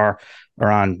electric guitar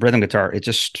or on rhythm guitar, it's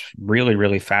just really,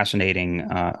 really fascinating,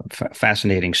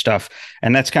 fascinating stuff.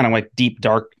 And that's kind of like deep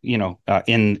dark,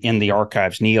 in the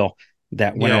archives, Neil,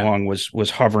 that yeah. Winterlong was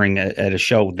hovering at a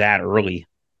show that early.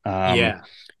 Um, Yeah.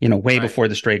 way Right. before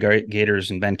the Stray Gators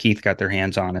and Ben Keith got their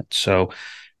hands on it. So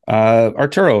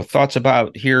Arturo, thoughts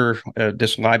about here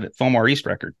this live at Fillmore East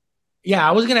record? Yeah,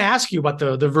 I was going to ask you about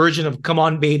the version of "Come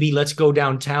On, Baby, Let's Go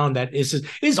Downtown" that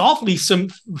is awfully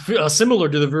similar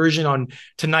to the version on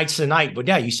 "Tonight's the Night." But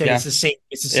yeah, you said Yeah, it's the same.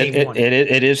 It's the it same it one. it,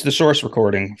 it is the source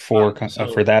recording Wow. for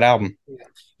So that album.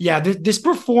 yeah, this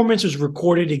performance was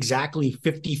recorded exactly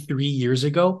 53 years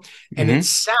ago, and it Hmm.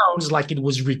 sounds like it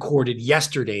was recorded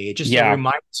yesterday. It just Yeah,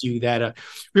 reminds you that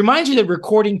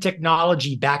recording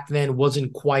technology back then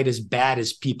wasn't quite as bad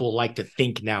as people like to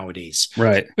think nowadays.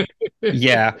 right.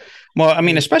 Yeah. Well, I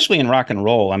mean, especially in rock and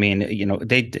roll. I mean,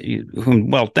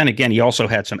 well, then again, he also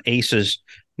had some aces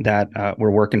that were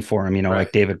working for him, like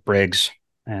Right. David Briggs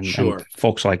and Sure.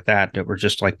 folks like that were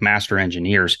just like master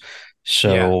engineers. Yeah.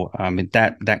 So, I mean,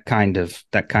 that kind of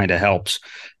helps.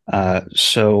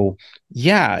 So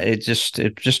yeah, it's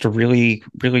just a really,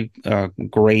 really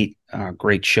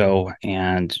great show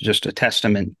and just a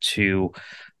testament to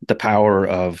the power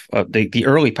of the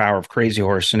early power of Crazy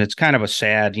Horse. And it's kind of a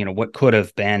sad, what could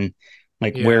have been,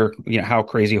 like Yeah. where, how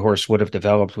Crazy Horse would have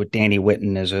developed with Danny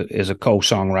Whitten as a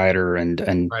co-songwriter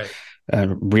and Right. a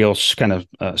real kind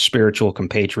of spiritual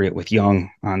compatriot with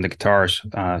Young on the guitars.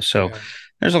 So Yeah.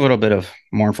 there's a little bit of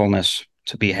mournfulness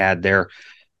to be had there,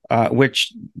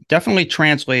 which definitely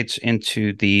translates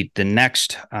into the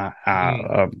next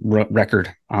Mm. record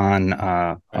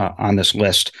Right. on this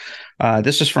list.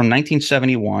 This is from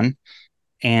 1971,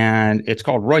 and it's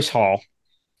called Royce Hall.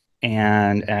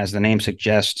 And as the name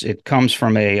suggests, it comes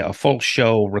from a full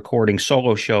show recording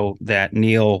solo show that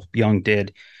Neil Young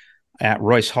did at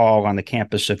Royce Hall on the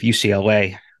campus of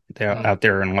UCLA, Mm. out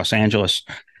there in Los Angeles.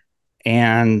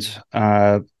 And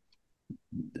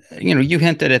you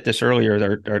hinted at this earlier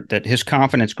that his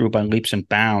confidence grew by leaps and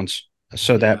bounds.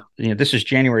 So that Yeah. this is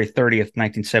January 30th,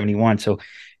 1971. So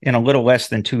in a little less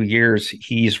than 2 years,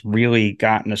 he's really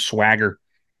gotten a swagger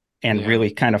and Yeah. really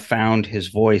kind of found his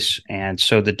voice. And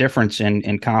so the difference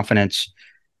in confidence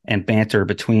and banter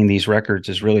between these records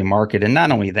is really marked. And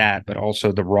not only that, but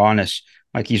also the rawness.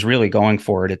 Like he's really going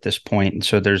for it at this point. And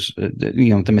so there's,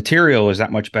 the material is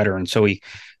that much better. And so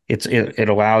it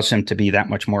allows him to be that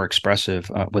much more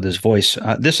expressive with his voice.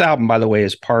 This album, by the way,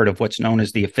 is part of what's known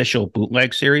as the official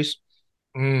bootleg series.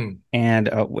 Mm.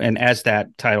 And as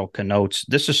that title connotes,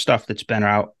 this is stuff that's been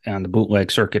out on the bootleg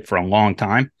circuit for a long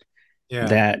time Yeah.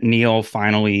 that Neil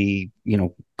finally,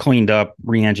 cleaned up,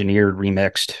 re-engineered,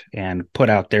 remixed, and put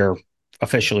out there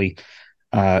officially.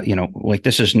 Like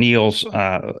this is Neil's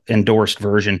endorsed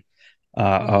version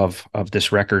Mm. of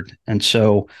this record. And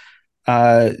so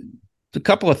a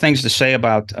couple of things to say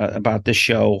about this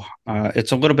show.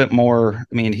 It's a little bit more.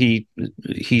 I mean,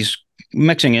 he's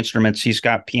mixing instruments. He's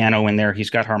got piano in there. He's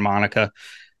got harmonica,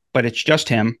 but it's just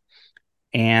him.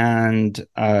 And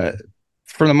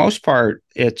for the most part,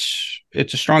 it's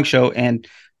a strong show. And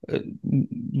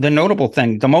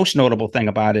the most notable thing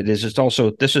about it is it's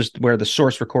also this is where the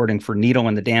source recording for Needle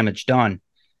and the Damage Done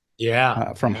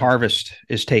Yeah. from Yeah. Harvest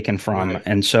is taken from. Right.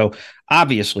 And so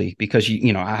obviously, because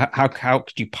how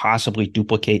could you possibly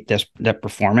duplicate that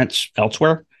performance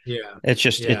elsewhere? Yeah. It's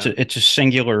just Yeah. it's a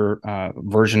singular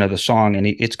version of the song, and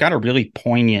it's got a really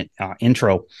poignant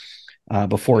intro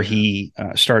before Yeah. he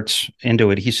starts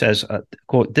into it. He says,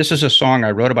 "quote This is a song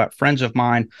I wrote about friends of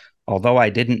mine, although I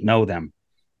didn't know them."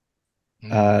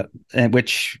 Mm. Uh, and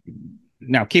which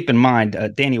now keep in mind,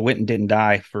 Danny Whitten didn't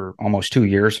die for almost 2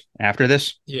 years after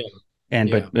this. Yeah. And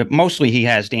Yeah. but mostly he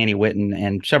has Danny Whitten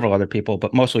and several other people,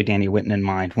 but mostly Danny Whitten in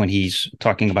mind when he's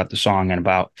talking about the song and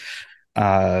about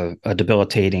a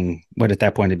debilitating, what at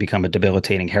that point had become a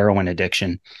debilitating heroin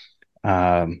addiction.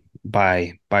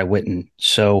 by Witten.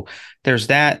 So there's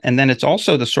that, and then it's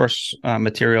also the source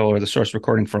material or the source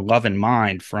recording for Love in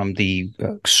Mind from the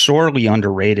sorely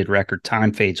underrated record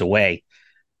Time Fades Away,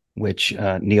 which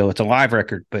Neil, it's a live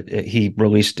record, but he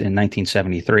released in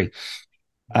 1973.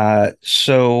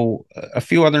 So a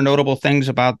few other notable things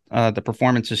about the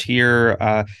performances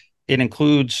here. It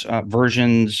includes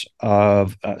versions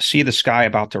of See the Sky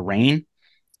About to Rain,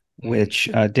 which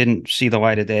didn't see the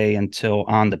light of day until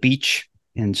On the Beach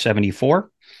in 74.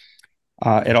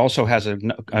 It also has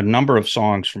a number of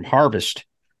songs from Harvest,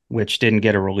 which didn't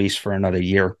get a release for another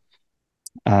year.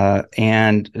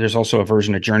 And there's also a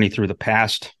version of Journey Through the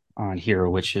Past on here,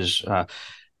 which is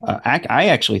I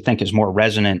actually think is more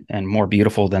resonant and more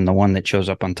beautiful than the one that shows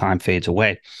up on Time Fades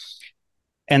Away.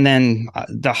 And then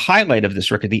the highlight of this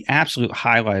record, the absolute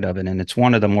highlight of it, and it's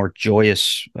one of the more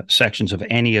joyous sections of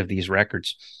any of these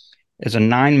records, is a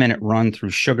 9-minute run through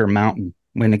Sugar Mountain.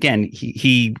 When again,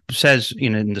 he says,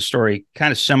 in the story,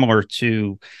 kind of similar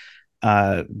to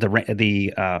the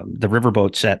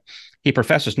Riverboat set, he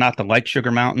professes not to like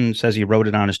Sugar Mountain, says he wrote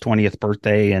it on his 20th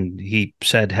birthday, and he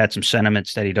said had some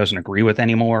sentiments that he doesn't agree with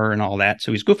anymore and all that.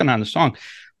 So he's goofing on the song.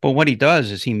 But what he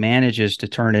does is he manages to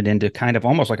turn it into kind of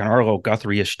almost like an Arlo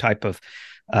Guthrie-ish type of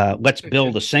let's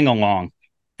build a sing-along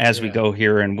as we go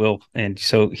here. And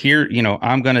so here,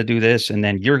 I'm going to do this, and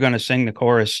then you're going to sing the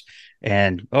chorus,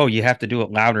 and, oh, you have to do it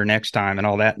louder next time and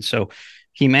all that. And so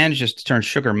he manages to turn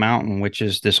Sugar Mountain, which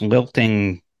is this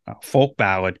lilting folk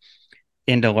ballad,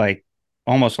 into like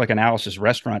almost like an Alice's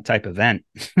Restaurant type event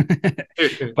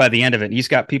by the end of it. He's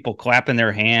got people clapping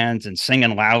their hands and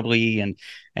singing loudly, and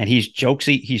he's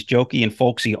jokey and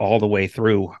folksy all the way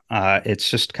through.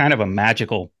 It's just kind of a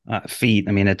magical feat.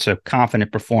 I mean, it's a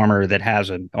confident performer that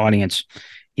has an audience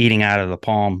eating out of the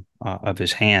palm of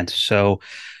his hand. So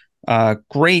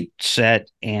great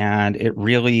set, and it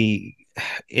really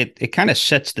it kind of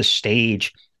sets the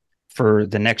stage for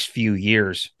the next few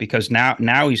years, because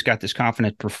now he's got this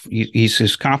he's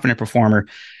this confident performer.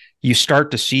 You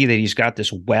start to see that he's got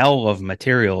this well of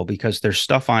material, because there's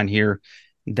stuff on here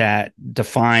that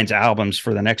defines albums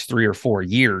for the next 3 or 4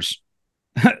 years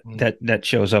that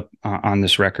shows up on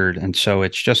this record. And so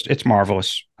it's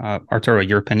marvelous. Arturo,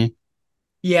 your opinion?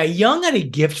 Yeah, Young had a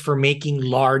gift for making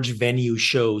large venue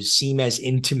shows seem as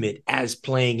intimate as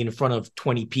playing in front of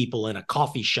 20 people in a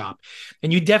coffee shop.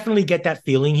 And you definitely get that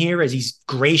feeling here, as he's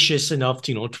gracious enough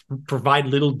to, to provide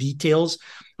little details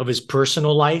of his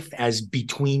personal life as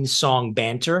between song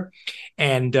banter.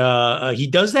 And he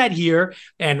does that here.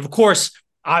 And of course,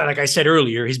 like I said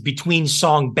earlier, his between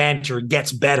song banter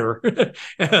gets better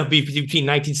between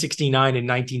 1969 and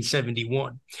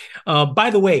 1971.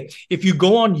 By the way, if you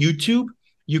go on YouTube,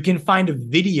 you can find a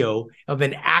video of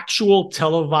an actual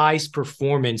televised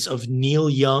performance of Neil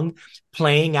Young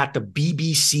playing at the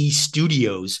BBC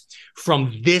studios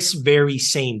from this very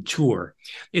same tour.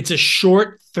 It's a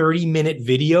short 30-minute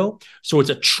video, so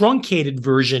it's a truncated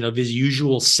version of his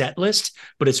usual set list,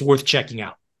 but it's worth checking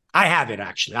out. I have it,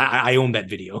 actually. I own that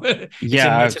video.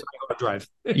 Yeah, it's in my hard drive.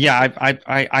 Yeah,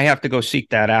 I have to go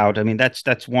seek that out. I mean,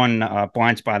 that's one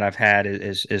blind spot I've had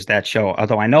is that show.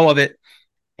 Although I know of it,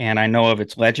 and I know of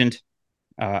its legend.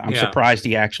 I'm surprised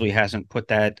he actually hasn't put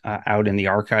that out in the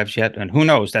archives yet. And who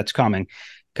knows, that's coming,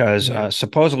 because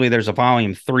supposedly there's a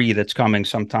volume 3 that's coming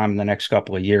sometime in the next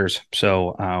couple of years.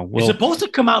 So it's supposed to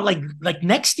come out like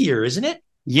next year, isn't it?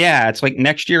 Yeah, it's like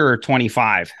next year or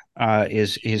 25.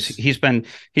 He's been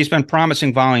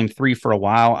promising volume 3 for a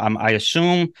while. I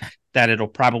assume that it'll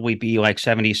probably be like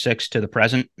 76 to the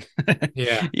present. That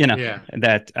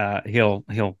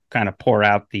he'll kind of pour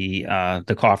out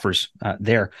the coffers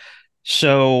there.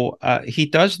 So he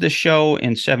does the show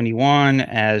in 71,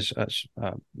 as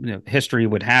history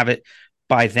would have it.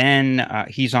 By then,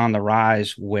 he's on the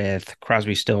rise with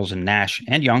Crosby, Stills, and Nash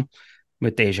and Young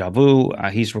with Deja Vu.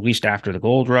 He's released after the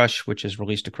Gold Rush, which has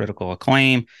released to critical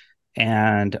acclaim.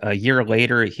 And a year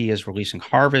later, he is releasing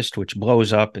Harvest, which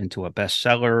blows up into a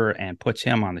bestseller and puts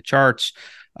him on the charts.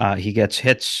 He gets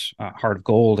hits, Heart of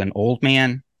Gold and Old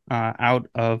Man out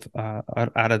of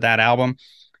that album.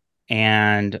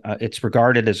 And it's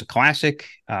regarded as a classic.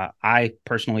 I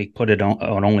personally put it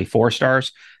on only 4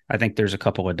 stars. I think there's a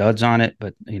couple of duds on it,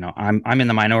 but I'm in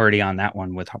the minority on that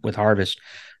one with Harvest.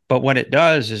 But what it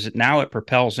does is now it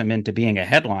propels him into being a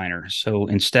headliner. So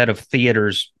instead of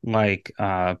theaters like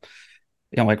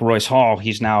Royce Hall,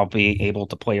 he's now being able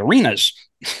to play arenas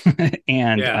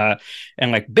and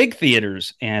like big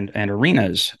theaters and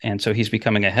arenas. And so he's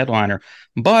becoming a headliner.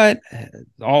 But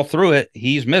all through it,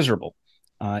 he's miserable.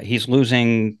 He's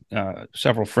losing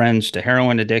several friends to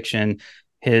heroin addiction.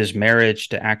 His marriage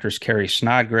to actress Carrie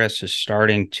Snodgrass is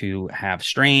starting to have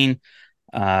strain.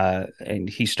 And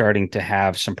he's starting to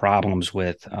have some problems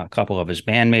with a couple of his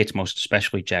bandmates, most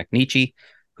especially Jack Nitzsche,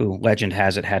 who legend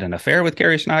has it had an affair with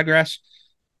Carrie Snodgrass.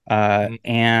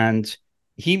 And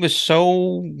he was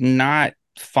so not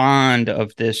fond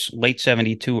of this late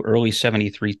 72, early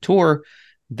 73 tour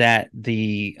that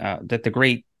the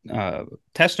great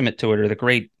testament to it, or the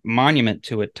great monument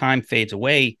to it, Time Fades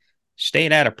Away,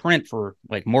 stayed out of print for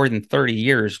like more than 30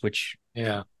 years, which,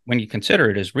 when you consider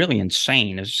it, is really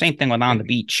insane. It's the same thing with On the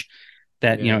Beach,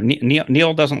 that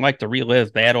Neil doesn't like to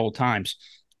relive bad old times.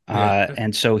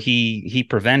 And so he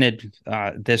prevented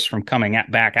this from coming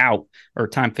back out, or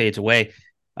Time Fades Away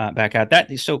back out.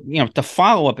 That so to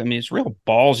follow up, I mean, it's real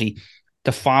ballsy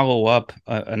to follow up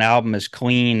an album as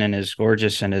clean and as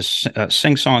gorgeous and as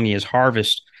sing-songy as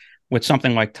Harvest with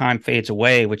something like Time Fades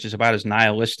Away, which is about as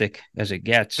nihilistic as it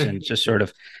gets, and just sort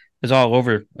of is all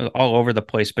over the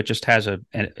place, but just has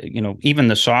even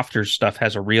the softer stuff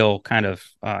has a real kind of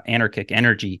anarchic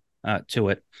energy to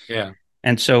it. Yeah.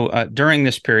 And so during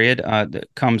this period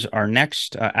comes our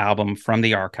next album from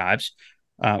the archives,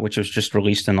 which was just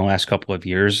released in the last couple of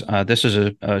years. This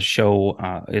is a show.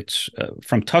 It's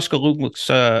from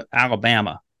Tuscaloosa,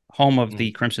 Alabama, home of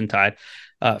the Crimson Tide,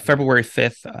 February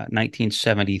 5th,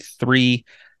 1973.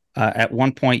 At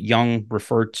one point, Young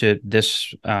referred to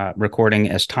this recording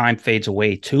as Time Fades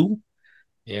Away 2.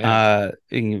 Yeah.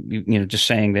 Just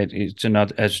saying that it's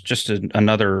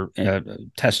another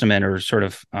testament, or sort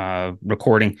of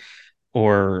recording,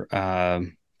 or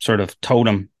sort of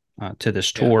totem to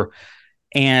this tour.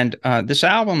 And this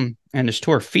album and this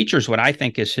tour features what I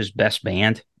think is his best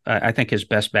band. I think his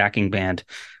best backing band,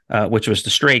 which was the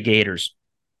Stray Gators,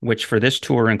 which for this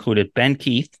tour included Ben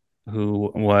Keith,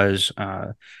 who was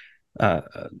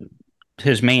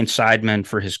his main sideman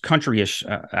for his country-ish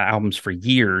albums for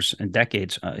years and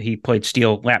decades. He played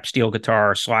lap steel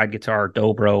guitar, slide guitar,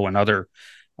 dobro, and other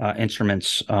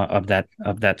instruments of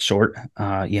that sort.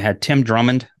 You had Tim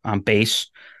Drummond on bass,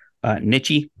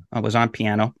 Nitzsche was on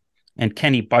piano, and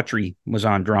Kenny Buttrey was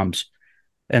on drums.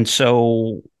 And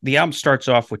so the album starts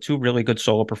off with two really good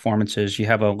solo performances. You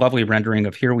have a lovely rendering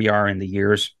of Here We Are in the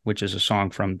Years, which is a song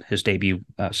from his debut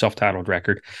self-titled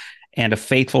record, and a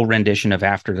faithful rendition of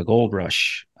After the Gold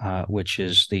Rush, which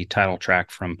is the title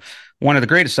track from one of the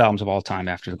greatest albums of all time,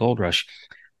 After the Gold Rush.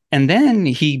 And then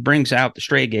he brings out the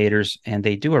Stray Gators, and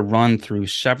they do a run through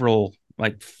several,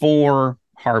 like 4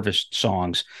 Harvest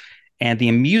songs. And the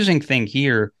amusing thing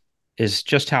here is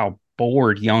just how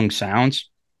bored Young sounds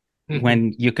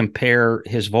when you compare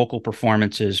his vocal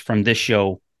performances from this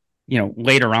show,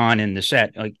 later on in the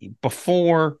set. Like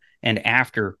before and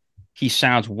after, he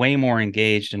sounds way more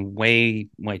engaged and way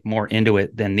more into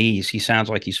it than these. He sounds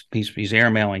like he's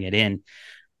airmailing it in.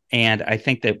 And I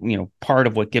think that, part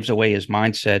of what gives away his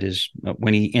mindset is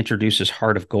when he introduces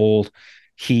Heart of Gold,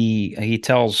 he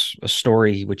tells a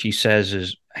story which he says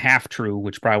is half true,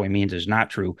 which probably means is not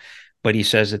true. But he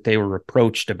says that they were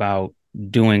approached about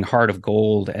doing Heart of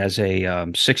Gold as a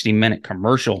 60-minute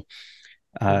commercial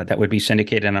that would be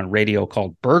syndicated on radio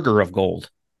called Burger of Gold,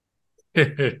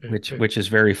 which is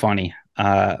very funny.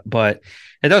 But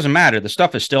it doesn't matter. The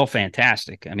stuff is still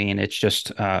fantastic. I mean, it's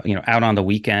just, Out on the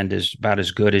Weekend is about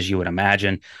as good as you would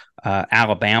imagine.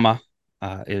 Alabama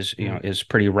is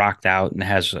pretty rocked out and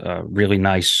has a really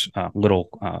nice little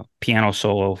piano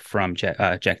solo from Jack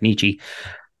Nitzsche.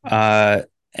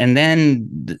 And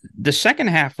then the second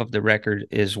half of the record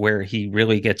is where he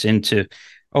really gets into,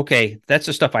 okay, that's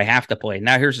the stuff I have to play.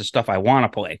 Now here's the stuff I want to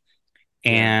play.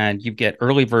 And you get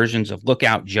early versions of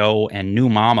Lookout Joe and New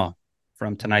Mama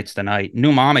from Tonight's the Night.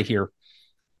 New Mama here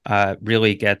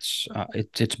really gets,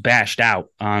 it's bashed out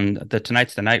on the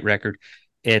Tonight's the Night record.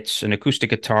 It's an acoustic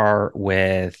guitar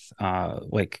with 5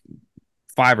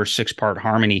 or 6 part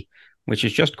harmony, which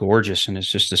is just gorgeous, and it's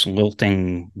just this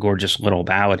lilting, gorgeous little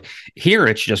ballad. Here,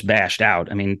 it's just bashed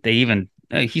out. I mean, they even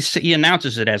he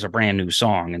announces it as a brand new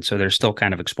song, and so they're still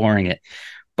kind of exploring it,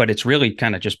 but it's really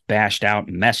kind of just bashed out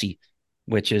and messy,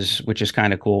 which is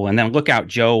kind of cool. And then Lookout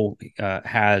Joe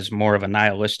has more of a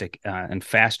nihilistic and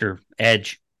faster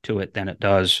edge to it than it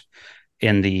does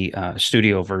in the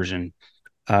studio version.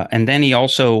 And then he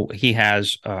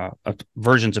has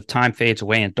versions of Time Fades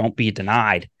Away and Don't Be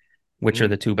Denied, which are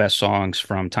the 2 best songs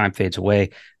from Time Fades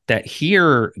Away, that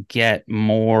here get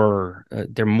more,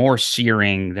 they're more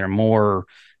searing. They're a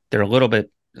little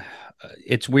bit,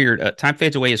 it's weird. Time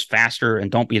Fades Away is faster and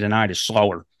Don't Be Denied is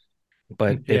slower,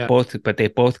 but they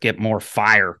both get more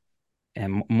fire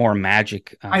and more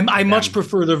magic. I much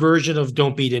prefer the version of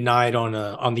Don't Be Denied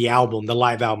on the album, the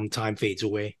live album, Time Fades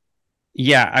Away.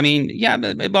 Yeah, I mean, yeah,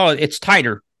 well, it's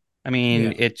tighter. I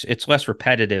mean, Yeah. it's less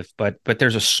repetitive, but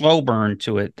there's a slow burn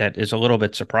to it that is a little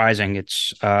bit surprising.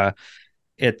 It's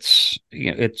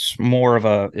more of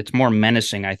a it's more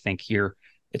menacing, I think, here.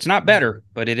 It's not better,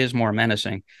 but it is more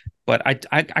menacing. But I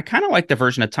kind of like the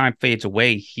version of Time Fades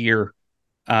Away here,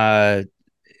 uh,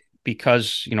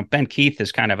 because Ben Keith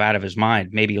is kind of out of his mind,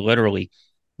 maybe literally,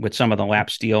 with some of the lap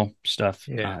steel stuff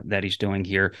Yeah. that he's doing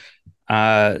here.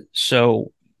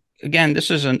 So again, this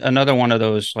is another one of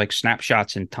those like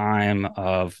snapshots in time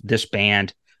of this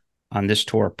band on this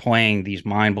tour playing these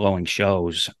mind blowing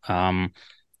shows.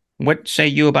 What say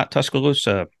you about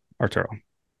Tuscaloosa, Arturo?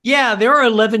 Yeah, there are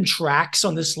 11 tracks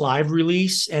on this live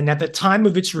release. And at the time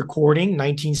of its recording,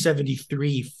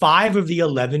 1973, five of the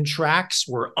 11 tracks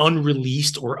were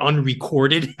unreleased or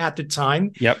unrecorded at the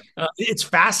time. Yep. It's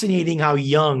fascinating how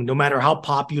Young, no matter how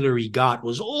popular he got,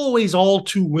 was always all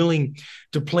too willing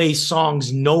to play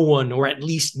songs no one, or at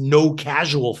least no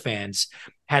casual fans,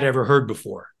 had ever heard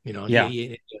before. Yeah.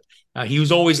 He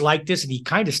was always like this, and he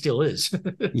kind of still is.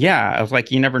 Yeah. I was like,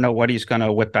 you never know what he's going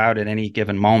to whip out at any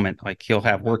given moment. Like he'll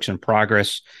have works in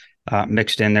progress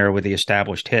mixed in there with the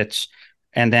established hits.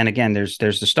 And then again, there's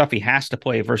the stuff he has to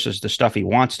play versus the stuff he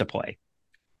wants to play,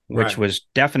 which Right. was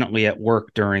definitely at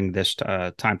work during this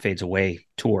Time Fades Away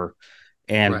tour.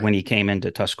 And Right. when he came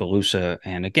into Tuscaloosa,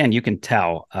 and again, you can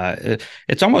tell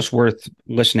it's almost worth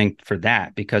listening for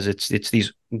that because it's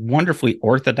these wonderfully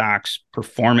orthodox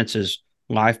performances,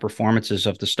 live performances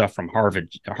of the stuff from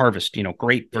Harvest.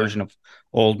 Great Yeah. version of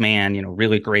Old Man.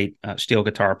 Really great steel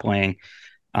guitar playing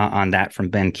on that from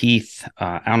Ben Keith.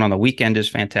 Out on the Weekend is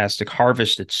fantastic.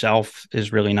 Harvest itself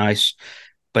is really nice.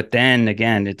 But then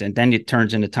again, it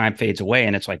turns into Time Fades Away,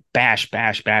 and it's like bash,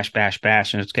 bash, bash, bash,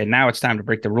 bash, and it's okay. Now it's time to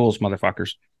break the rules,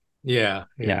 motherfuckers. Yeah.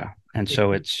 Yeah. Yeah, and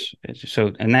so it's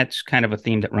so, and that's kind of a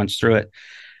theme that runs through it.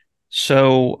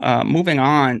 So moving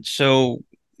on, so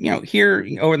here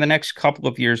over the next couple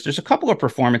of years, there's a couple of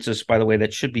performances, by the way,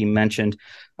 that should be mentioned.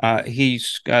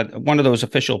 He's got one of those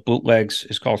official bootlegs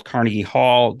is called Carnegie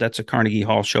Hall. That's a Carnegie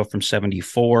Hall show from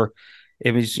 '74.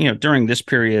 It was during this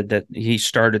period that he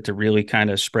started to really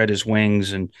kind of spread his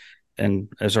wings and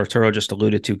as Arturo just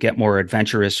alluded to, get more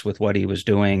adventurous with what he was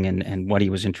doing and what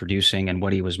he was introducing and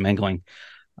what he was mingling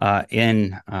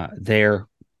in there.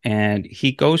 And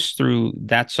he goes through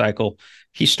that cycle.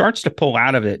 He starts to pull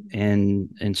out of it in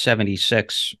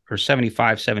 76 or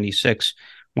 75, 76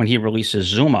 when he releases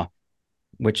Zuma,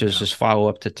 which is his follow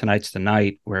up to Tonight's the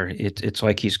Night, where it's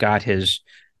like he's got his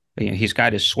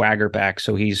swagger back.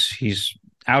 So he's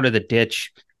out of the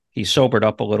ditch. He's sobered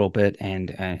up a little bit,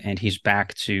 and he's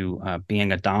back to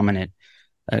being a dominant,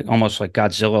 almost like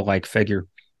Godzilla like figure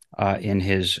in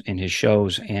his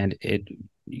shows. And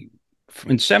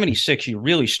in '76, you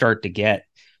really start to get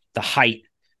the height.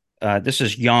 This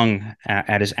is Young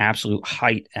at his absolute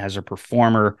height as a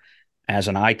performer, as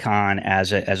an icon,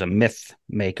 as a myth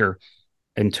maker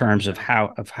in terms of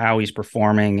how he's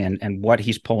performing and what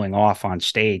he's pulling off on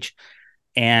stage.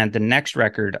 And the next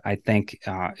record, I think,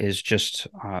 is just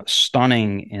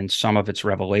stunning in some of its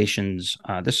revelations.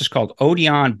 This is called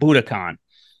Odeon Budokan.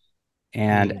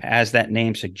 And as that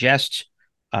name suggests,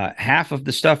 half of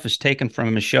the stuff is taken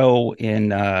from a show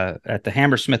at the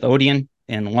Hammersmith Odeon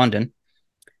in London.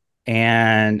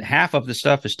 And half of the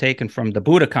stuff is taken from the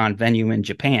Budokan venue in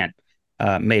Japan,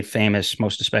 made famous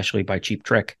most especially by Cheap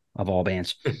Trick of all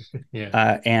bands.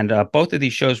 Yeah. And both of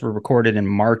these shows were recorded in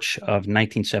March of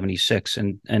 1976,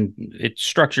 and it's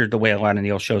structured the way a lot of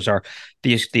Neil shows are.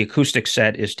 The acoustic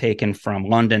set is taken from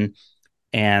London,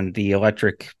 and the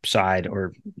electric side,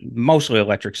 or mostly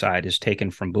electric side, is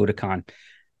taken from Budokan.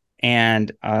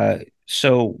 And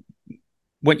so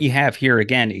what you have here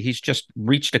again, he's just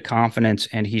reached a confidence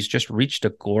and he's just reached a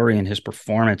glory in his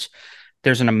performance.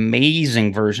 There's an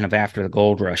amazing version of After the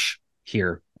Gold Rush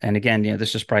here. And again,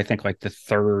 this is probably, I think, like the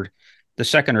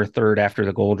second or third After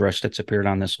the Gold Rush that's appeared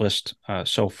on this list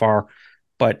so far.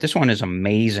 But this one is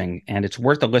amazing, and it's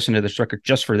worth a listen to this record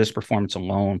just for this performance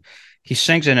alone. He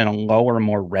sings it in a lower,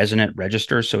 more resonant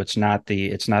register, so it's not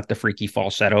the freaky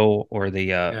falsetto or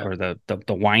the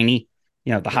whiny,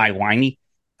 the high whiny.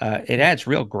 It adds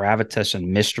real gravitas and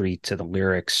mystery to the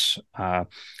lyrics.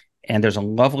 And there's a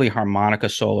lovely harmonica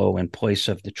solo in place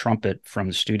of the trumpet from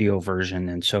the studio version.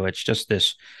 And so it's just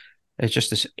this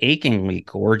achingly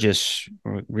gorgeous,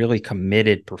 really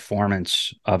committed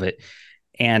performance of it.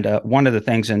 And one of the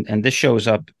things, and this shows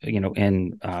up,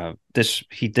 in this,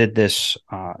 he did this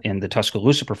in the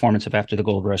Tuscaloosa performance of After the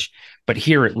Gold Rush, but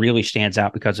here it really stands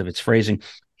out because of its phrasing.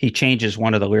 He changes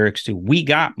one of the lyrics to "We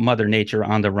got Mother Nature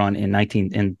on the run in the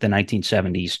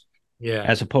 1970s," Yeah.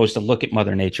 as opposed to Look at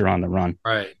Mother Nature on the Run.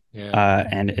 Right. Yeah.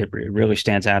 And it really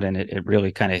stands out, and it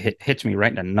really kind of hits me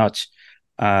right in the nuts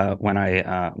when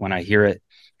I hear it.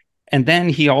 And then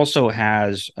he also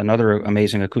has another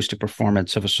amazing acoustic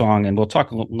performance of a song, and we'll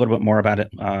talk a little bit more about it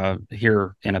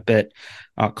here in a bit,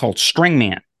 called String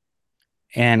Man,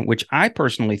 and which I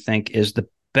personally think is the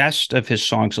best of his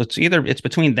songs. It's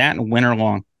between that and Winter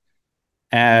Long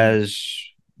as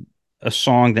a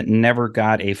song that never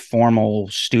got a formal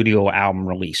studio album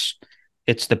release.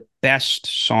 It's the best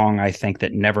song, I think,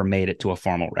 that never made it to a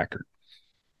formal record.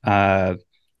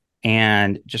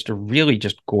 And just a really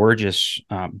just gorgeous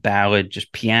ballad,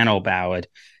 just piano ballad.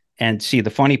 And see, the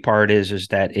funny part is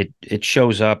that it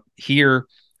shows up here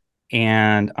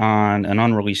and on an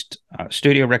unreleased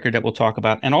studio record that we'll talk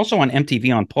about, and also on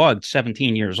MTV Unplugged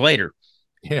 17 years later,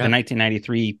 the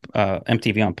 1993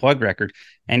 MTV Unplugged record.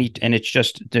 And it's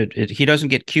just he doesn't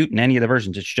get cute in any of the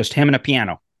versions. It's just him and a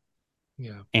piano.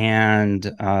 Yeah. And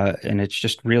it's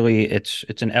just really it's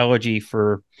an elegy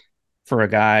for a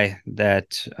guy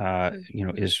that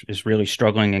is really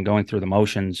struggling and going through the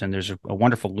motions. And there's a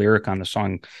wonderful lyric on the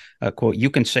song, quote, "You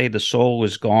can say the soul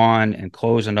is gone and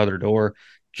close another door.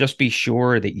 Just be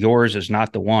sure that yours is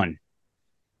not the one."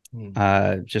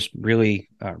 Just really,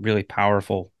 really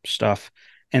powerful stuff.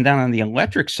 And then on the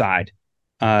electric side,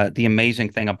 the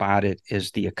amazing thing about it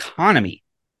is the economy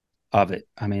of it.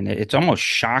 I mean, it's almost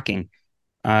shocking.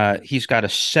 He's got a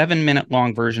 7-minute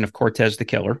long version of Cortez the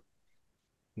Killer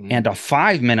and a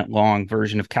 5-minute long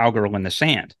version of Cowgirl in the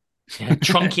Sand.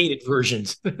 Truncated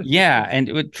versions. Yeah, and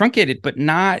it truncated, but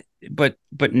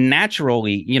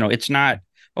naturally, it's not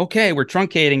okay. We're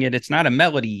truncating it. It's not a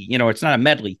melody, it's not a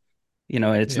medley,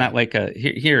 it's not like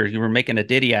here you were making a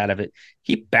ditty out of it.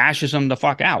 He bashes them the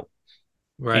fuck out.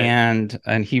 Right. And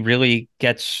he really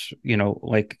gets,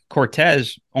 like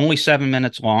Cortez, only 7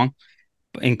 minutes long,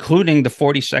 including the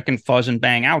 40-second fuzz and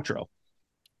bang outro.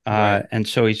 Right. And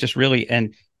so he's just really,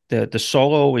 and the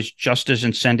solo is just as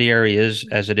incendiary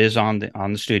as it is on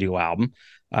the studio album.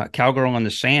 Cowgirl in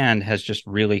the Sand has just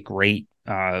really great,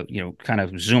 kind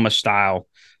of Zuma style.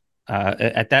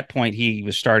 At that point, he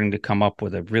was starting to come up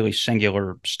with a really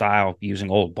singular style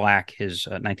using Old Black, his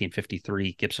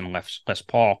 1953 Gibson Les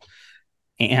Paul,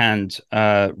 and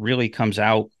really comes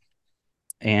out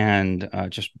and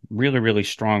just really, really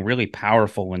strong, really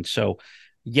powerful. And so,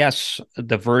 yes,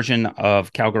 the version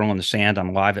of Cowgirl in the Sand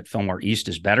on Live at Fillmore East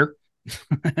is better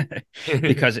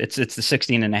because it's the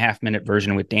 16.5-minute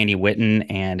version with Danny Whitten,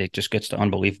 and it just gets to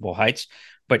unbelievable heights.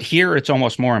 But here it's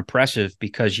almost more impressive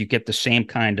because you get the same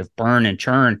kind of burn and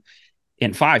churn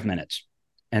in 5 minutes.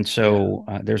 And so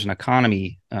there's an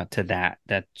economy to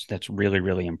that's really,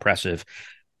 really impressive.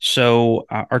 So,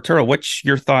 Arturo, what's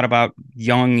your thought about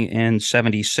Young in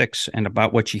 76 and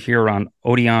about what you hear on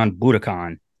Odeon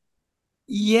Budokan?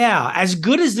 Yeah, as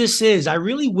good as this is, I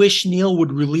really wish Neil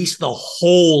would release the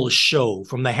whole show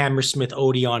from the Hammersmith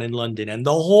Odeon in London and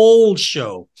the whole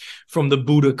show from the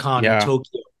Budokan in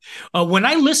Tokyo. When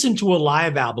I listen to a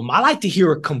live album, I like to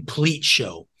hear a complete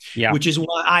show, which is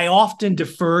why I often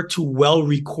defer to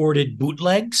well-recorded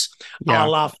bootlegs, a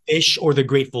la Fish or the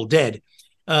Grateful Dead.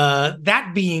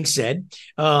 That being said,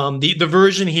 the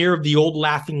version here of The Old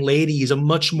Laughing Lady is a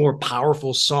much more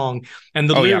powerful song, and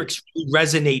the lyrics really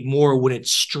resonate more when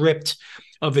it's stripped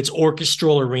of its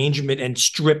orchestral arrangement and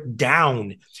stripped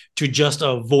down to just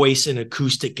a voice and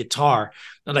acoustic guitar.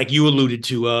 Like you alluded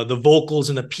to, the vocals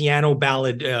and the piano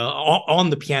ballad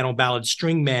on the piano ballad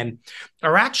String Man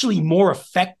are actually more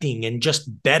affecting and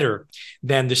just better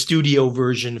than the studio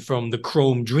version from the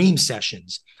Chrome Dream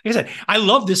sessions. Like I said, I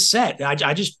love this set.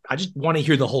 I just want to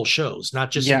hear the whole shows,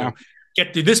 not just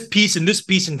get to this piece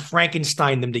and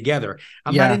Frankenstein them together.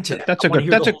 I'm not into that.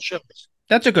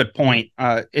 That's a good point.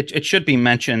 It should be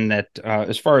mentioned that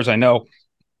as far as I know,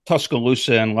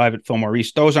 Tuscaloosa and Live at Fillmore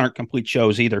East, those aren't complete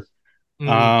shows either.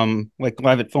 Like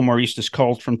Live at Fillmore East is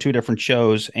culled from 2 different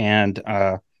shows, and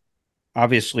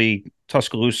obviously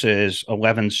Tuscaloosa is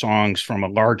 11 songs from a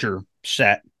larger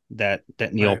set that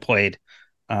Neil played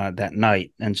that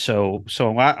night. And so a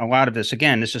lot of this,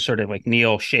 again, this is sort of like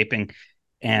Neil shaping,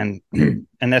 and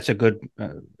that's a good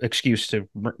excuse to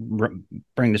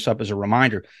bring this up as a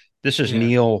reminder. This is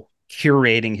Neil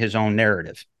curating his own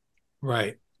narrative.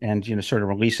 Right. And, sort of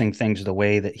releasing things the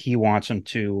way that he wants them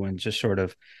to, and just sort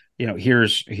of,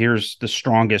 here's the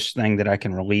strongest thing that I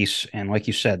can release. And like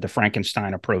you said, the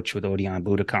Frankenstein approach with Odeon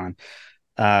Budokan.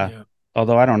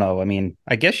 Although I don't know. I mean,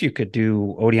 I guess you could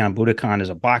do Odeon Budokan as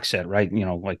a box set, right?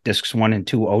 Like discs 1 and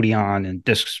 2 Odeon and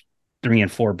discs 3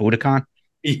 and 4 Budokan.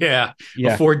 Yeah.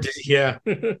 Yeah.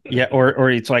 Or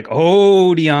it's like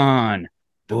Odeon,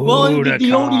 Well, the Odeon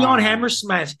Budokan.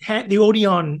 Hammersmith, the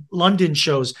Odeon London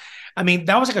shows, I mean,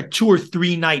 that was like a 2 or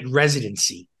 3 night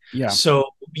residency. Yeah.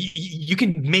 So you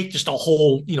can make just a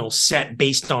whole, set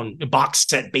based on a box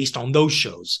set based on those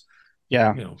shows.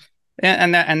 Yeah. You know,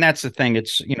 And that's the thing.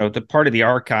 It's, the part of the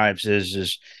archives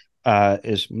is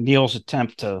Neil's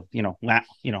attempt to,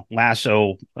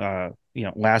 lasso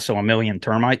a million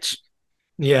termites.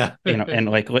 yeah. And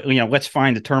like, let's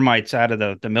find the termites out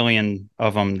of the million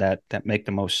of them that make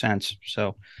the most sense.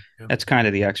 So Yeah. that's kind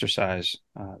of the exercise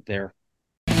there.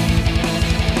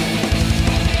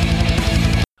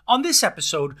 On this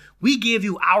episode, we gave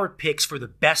you our picks for the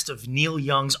best of Neil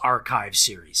Young's archive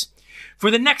series.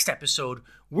 For the next episode,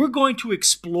 we're going to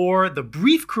explore the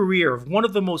brief career of one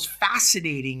of the most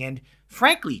fascinating and,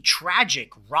 frankly,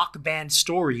 tragic rock band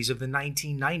stories of the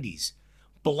 1990s,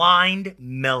 Blind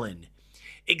Melon.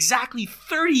 Exactly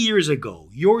 30 years ago,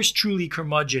 yours truly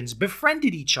curmudgeons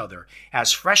befriended each other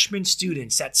as freshman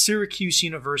students at Syracuse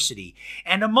University,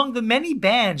 and among the many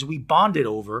bands we bonded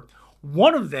over,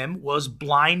 one of them was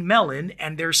Blind Melon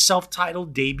and their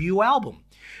self-titled debut album,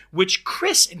 which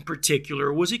Chris in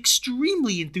particular was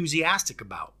extremely enthusiastic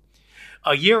about.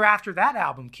 A year after that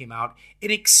album came out, it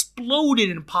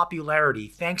exploded in popularity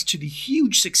thanks to the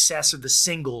huge success of the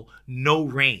single No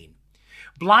Rain.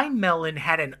 Blind Melon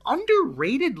had an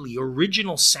underratedly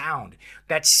original sound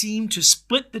that seemed to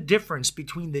split the difference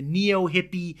between the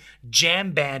neo-hippie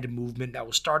jam band movement that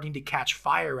was starting to catch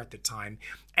fire at the time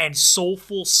and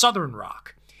soulful southern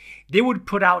rock. They would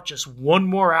put out just one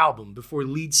more album before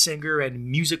lead singer and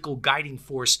musical guiding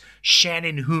force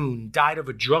Shannon Hoon died of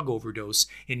a drug overdose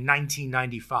in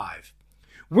 1995.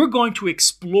 We're going to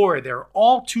explore their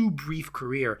all too brief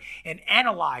career and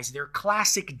analyze their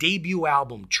classic debut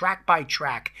album track by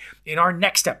track in our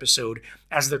next episode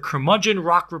as the Curmudgeon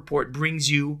Rock Report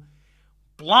brings you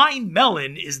Blind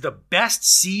Melon is the best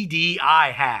CD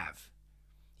I have.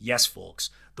 Yes, folks,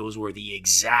 those were the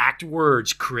exact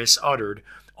words Chris uttered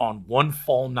on one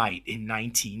fall night in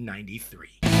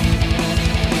 1993.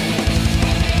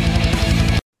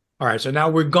 All right, so now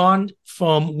we're gone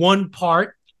from one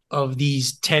part of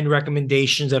these 10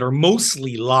 recommendations that are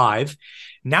mostly live.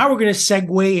 Now we're going to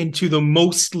segue into the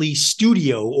mostly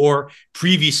studio or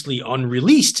previously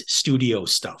unreleased studio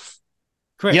stuff.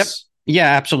 Chris. Yep. Yeah,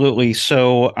 absolutely.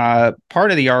 So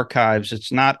part of the archives,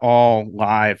 it's not all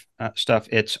live stuff.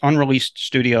 It's unreleased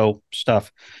studio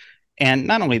stuff. And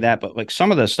not only that, but like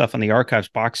some of the stuff in the archives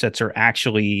box sets are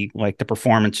actually like the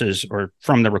performances or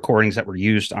from the recordings that were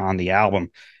used on the album.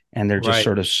 And they're just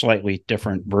sort of slightly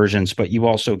different versions, but you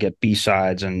also get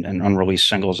B-sides and unreleased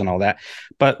singles and all that.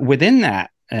 But within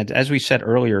that, and as we said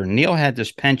earlier, Neil had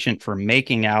this penchant for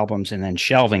making albums and then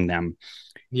shelving them.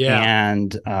 Yeah.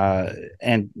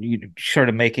 And you sort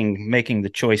of making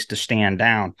the choice to stand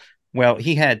down. Well,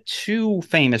 he had two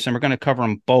famous, and we're going to cover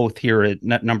them both here at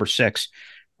number 6.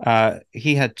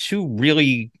 He had two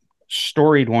really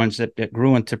storied ones that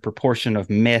grew into proportion of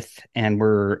myth and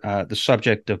were the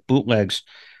subject of bootlegs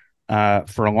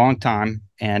for a long time,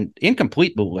 and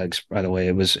incomplete bootlegs, by the way.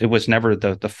 It was never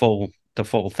the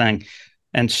full thing.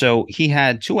 And so he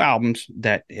had two albums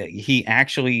that he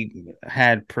actually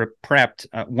had prepped.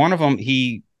 One of them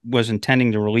he was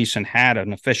intending to release and had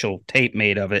an official tape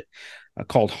made of it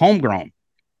called Homegrown.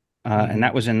 And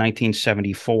that was in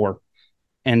 1974.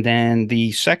 And then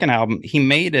the second album he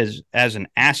made as an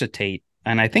acetate,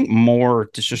 and I think more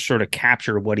to just sort of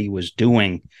capture what he was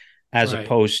doing, as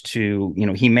opposed to,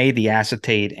 he made the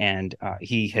acetate and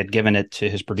he had given it to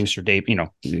his producer Dave.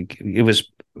 It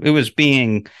was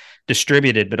being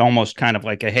distributed, but almost kind of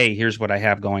like a, hey, here's what I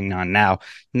have going on now.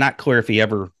 Not clear if he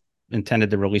ever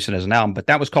intended to release it as an album, but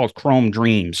that was called Chrome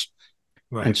Dreams.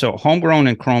 Right. And so Homegrown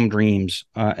and Chrome Dreams,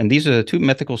 and these are the two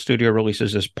mythical studio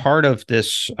releases as part of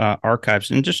this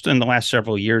archives. And just in the last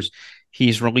several years,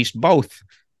 he's released both,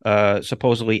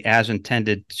 supposedly as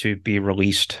intended to be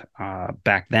released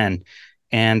back then.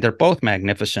 And they're both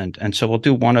magnificent. And so we'll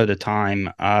do one at a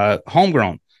time.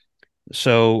 Homegrown.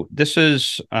 So this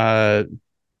is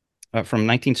from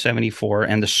 1974.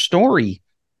 And the story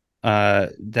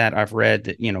that I've read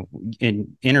that,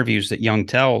 in interviews that Young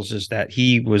tells is that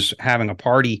he was having a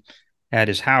party at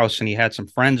his house and he had some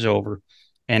friends over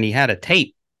and he had a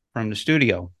tape from the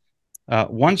studio.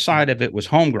 One side of it was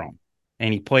Homegrown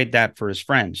and he played that for his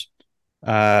friends.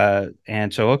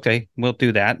 And so, okay, we'll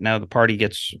do that. Now the party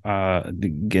gets a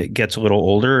little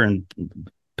older and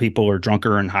people are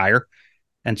drunker and higher.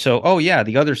 And so, oh yeah,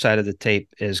 the other side of the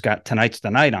tape is got Tonight's the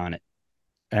Night on it.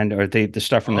 Or the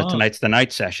stuff from the Tonight's the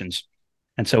Night sessions.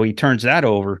 And so he turns that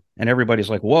over and everybody's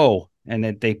like, whoa. And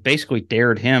they basically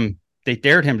dared him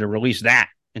to release that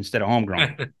instead of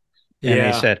Homegrown. And they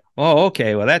Yeah. said, "Oh,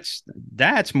 okay, well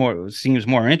that's more seems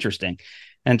more interesting."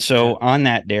 And Yeah. so on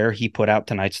that dare, he put out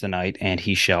Tonight's the Night, and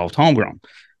he shelved Homegrown.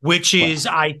 Which Well, is,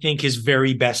 I think, his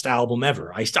very best album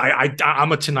ever.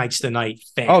 I'm a Tonight's the Night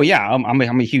oh fan. yeah,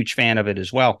 I'm a huge fan of it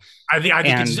as well. And I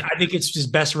think it's his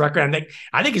best record.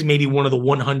 I think it's maybe one of the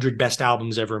 100 best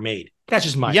albums ever made. That's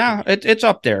just my yeah, opinion. it's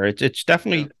up there. It's Yeah.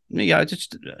 definitely yeah.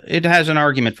 It has an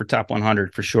argument for top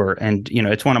 100 for sure. And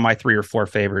it's one of my 3 or 4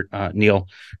 favorite Neil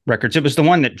records. It was the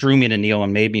one that drew me to Neil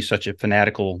and made me such a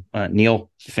fanatical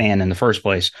Neil fan in the first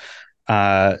place.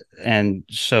 And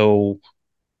so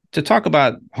to talk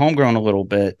about Homegrown a little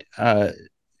bit,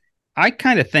 I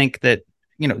kind of think that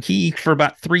he for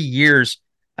about 3 years,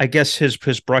 I guess his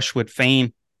brush with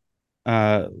fame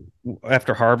uh,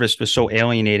 after Harvest was so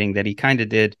alienating that he kind of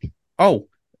did. Oh,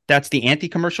 that's the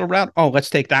anti-commercial route. Oh, let's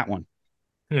take that one.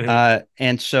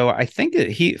 And so I think that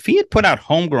if he had put out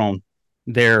Homegrown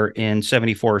there in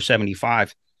 74 or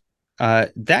 75,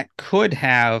 that could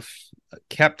have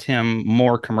kept him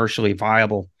more commercially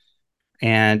viable.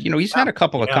 And he's had a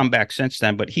couple of Yeah. comebacks since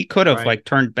then, but he could have Right. like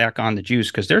turned back on the juice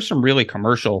because there's some really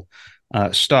commercial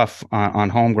stuff on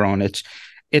Homegrown. It's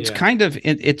Yeah. kind of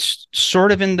it's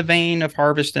sort of in the vein of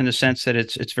Harvest in the sense that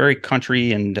it's very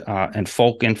country and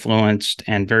folk influenced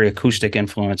and very acoustic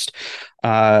influenced.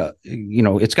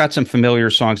 It's got some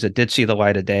familiar songs that did see the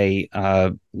light of day.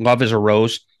 Love Is a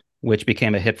Rose, which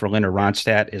became a hit for Linda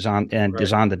Ronstadt, is on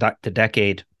the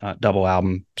Decade double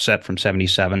album set from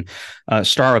 '77.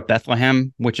 Star of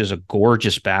Bethlehem, which is a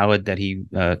gorgeous ballad that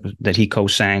he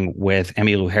co-sang with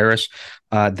Emmylou Harris.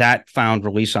 That found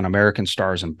release on American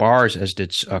Stars and Bars, as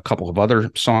did a couple of other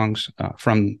songs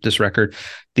from this record.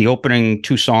 The opening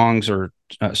 2 songs are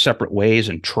Separate Ways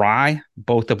and Try,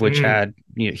 both of which had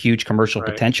huge commercial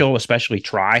potential, especially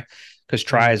Try, because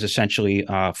Try is essentially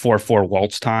 4/4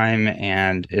 waltz time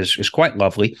and is quite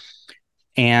lovely.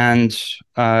 And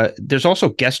there's also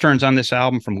guest turns on this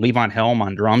album from Levon Helm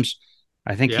on drums.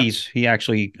 I think he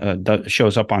actually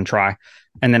shows up on Try.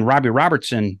 And then Robbie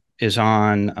Robertson is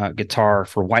on guitar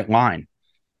for White Line,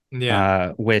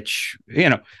 which,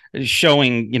 is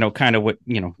showing, kind of what,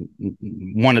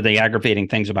 one of the aggravating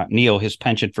things about Neil, his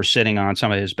penchant for sitting on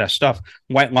some of his best stuff.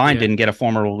 White Line didn't get a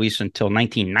formal release until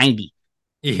 1990.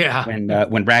 Yeah.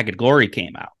 When Ragged Glory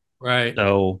came out. Right.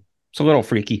 So it's a little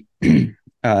freaky to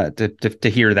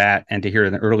hear that and to hear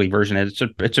the early version. It's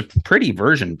a pretty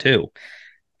version too.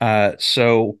 And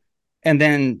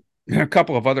then a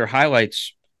couple of other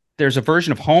highlights. There's a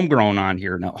version of Homegrown on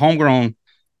here. Now, Homegrown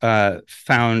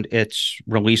found its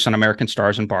release on American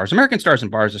Stars and Bars. American Stars and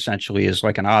Bars essentially is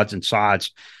like an odds and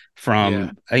sods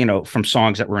from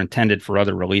songs that were intended for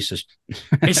other releases.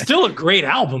 It's still a great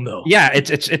album though. Yeah,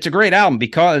 it's a great album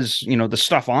because the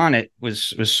stuff on it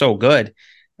was so good,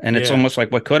 and it's almost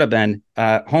like what could have been.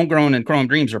 Homegrown and Chrome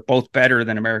Dreams are both better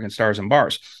than American Stars and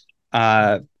Bars.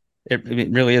 It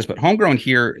really is. But Homegrown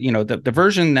here, the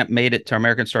version that made it to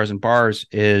American Stars and Bars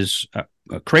is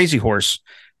a Crazy Horse,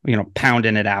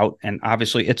 pounding it out, and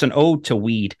obviously it's an ode to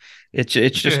weed. It's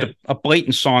just a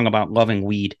blatant song about loving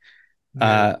weed.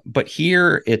 But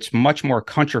here it's much more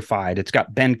countrified. It's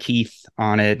got Ben Keith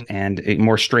on it and a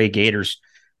more Stray Gators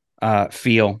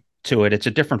feel to it. It's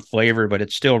a different flavor, but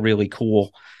it's still really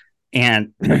cool.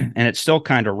 And it still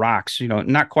kind of rocks,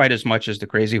 not quite as much as the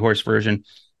Crazy Horse version.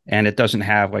 And it doesn't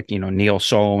have like, Neil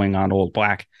soloing on Old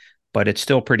Black, but it's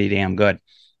still pretty damn good.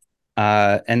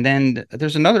 And then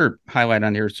there's another highlight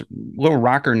on here. It's a little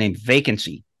rocker named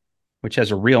Vacancy, which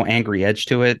has a real angry edge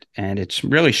to it. And it's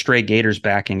really Stray Gators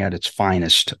backing at its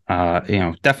finest.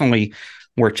 Definitely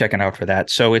worth checking out for that.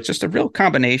 So it's just a real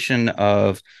combination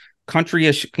of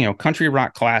country-ish, country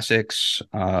rock classics,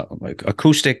 like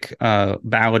acoustic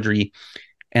balladry,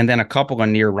 and then a couple of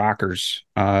near rockers.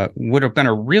 Would have been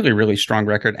a really, really strong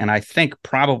record. And I think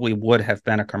probably would have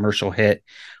been a commercial hit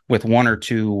with 1 or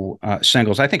 2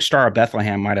 singles. I think Star of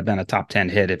Bethlehem might have been a top 10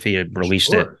 hit if he had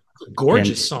released it.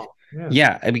 Gorgeous song.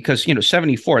 Yeah, because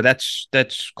 74, that's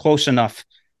close enough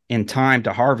in time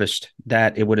to Harvest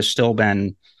that it would have still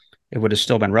been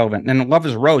relevant. And Love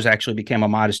Is a Rose actually became a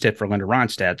modest hit for Linda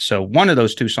Ronstadt. So one of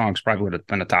those 2 songs probably would have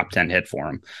been a top 10 hit for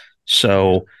him.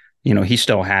 So, he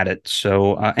still had it.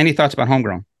 So any thoughts about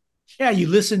Homegrown? Yeah, you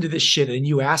listen to this shit and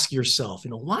you ask yourself,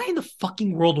 why in the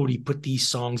fucking world would he put these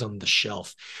songs on the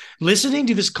shelf? Listening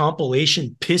to this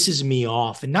compilation pisses me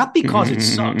off, and not because it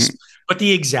sucks, but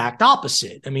the exact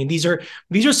opposite. I mean, these are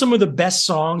some of the best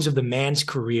songs of the man's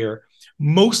career.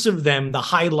 Most of them, the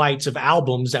highlights of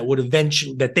albums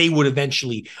that they would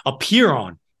eventually appear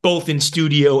on, both in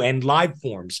studio and live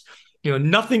forms.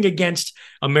 Nothing against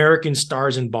American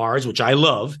Stars and Bars, which I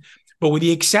love, but with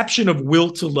the exception of Will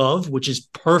to Love, which is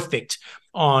perfect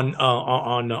on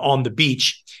the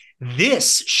beach,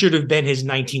 this should have been his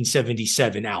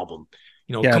 1977 album.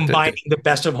 Yeah, Combining the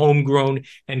best of Homegrown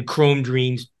and Chrome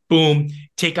Dreams. Boom.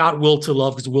 Take out Will to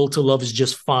Love, because Will to Love is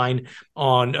just fine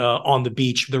on the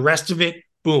beach. The rest of it,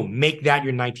 boom, make that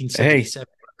your 1977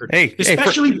 record.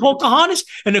 Especially Pocahontas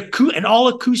and all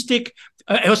acoustic.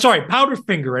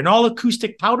 Powderfinger and all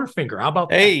acoustic Powderfinger. How about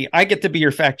that? Hey, I get to be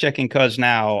your fact checking cuz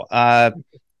now.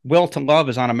 Will to Love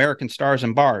is on American Stars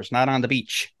and Bars, not on the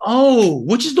beach. Oh,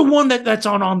 which is the one that's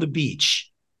on the beach?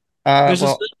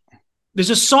 There's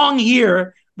a song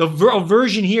here, the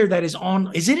version here that is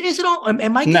on. Is it on?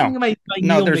 Am I getting my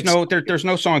no? There's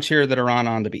no songs here that are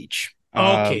on the beach.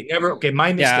 Okay, never. Okay,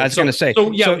 my mistake. Yeah, I was going to say.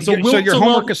 So your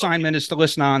homework assignment is to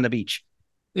listen on the beach.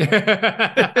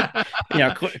 Yeah,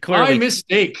 clearly. My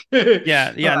mistake.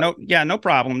 No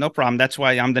problem. That's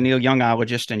why I'm the Neil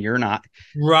Youngologist and you're not.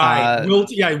 Right.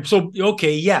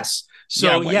 Yes.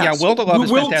 So Will to Love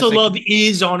is fantastic. Will to Love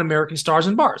is on American Stars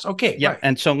and Bars. Okay. Yeah. Right.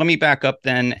 And so let me back up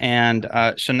then. And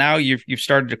so now you've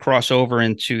started to cross over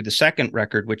into the second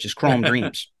record, which is Chrome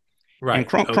Dreams. Right. And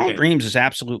Chrome Dreams is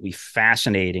absolutely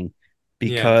fascinating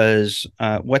because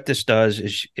what this does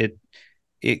is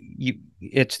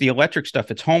it's the electric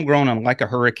stuff. It's Homegrown and Like a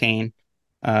Hurricane.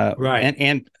 Right.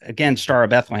 And again, Star of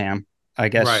Bethlehem. I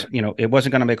guess, right. It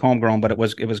wasn't going to make Homegrown, but it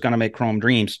was going to make Chrome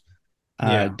Dreams.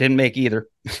 Didn't make either,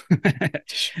 but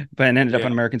it ended up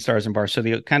on American Stars and Bars. So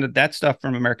the kind of that stuff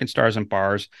from American Stars and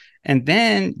Bars. And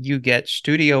then you get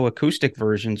studio acoustic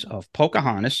versions of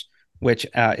Pocahontas, which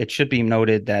it should be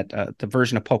noted that the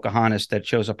version of Pocahontas that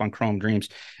shows up on Chrome Dreams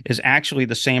is actually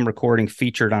the same recording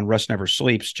featured on Rust Never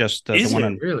Sleeps. Just the one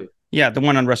on really? Yeah, the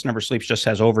one on Rust Never Sleeps just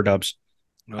has overdubs.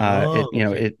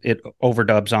 It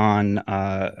overdubs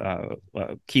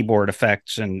on keyboard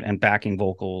effects and backing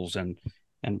vocals and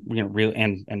real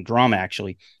and drum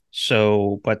actually.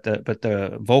 So, but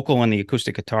the vocal and the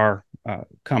acoustic guitar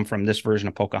come from this version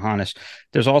of Pocahontas.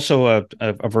 There's also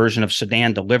a version of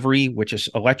Sedan Delivery, which is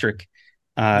electric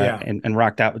and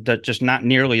rocked out, that just not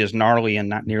nearly as gnarly and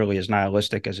not nearly as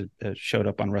nihilistic as it showed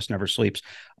up on Rust Never Sleeps.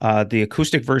 The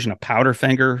acoustic version of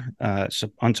Powderfinger,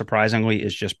 unsurprisingly,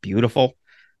 is just beautiful.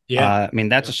 I mean,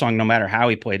 that's a song, no matter how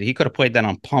he played it, he could have played that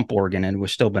on pump organ and it would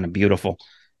still been a beautiful.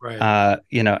 Right.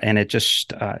 And it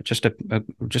just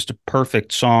a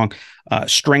perfect song.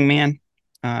 String Man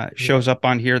shows up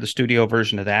on here, the studio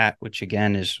version of that, which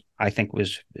again I think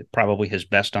was probably his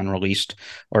best unreleased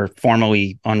or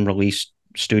formerly unreleased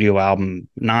non-studio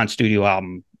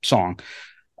album song.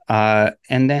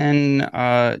 And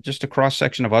then just a cross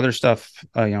section of other stuff,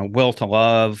 Will to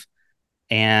Love,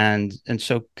 and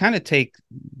so kind of take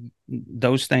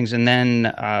those things, and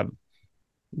then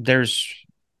there's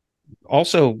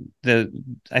also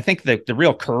I think the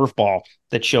real curveball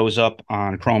that shows up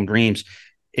on Chrome Dreams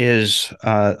is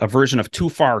a version of Too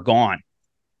Far Gone,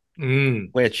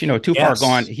 which, Too Far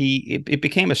Gone, it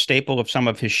became a staple of some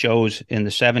of his shows in the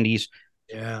 70s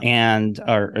and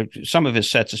or some of his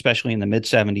sets, especially in the mid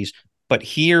 70s. But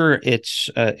here it's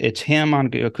him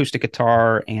on acoustic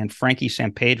guitar and Frankie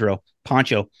San Pedro,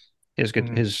 Pancho, his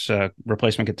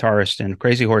replacement guitarist in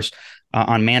Crazy Horse,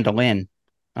 on mandolin.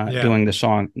 Doing the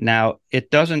song. Now, it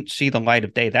doesn't see the light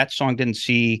of day. That song didn't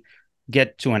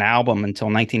get to an album until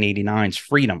 1989's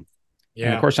Freedom.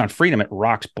 And of course, on Freedom, it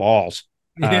rocks balls.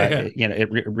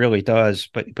 It really does.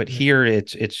 But here,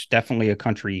 it's definitely a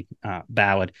country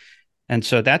ballad. And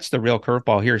so that's the real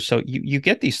curveball here. So you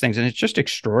get these things, and it's just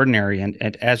extraordinary. And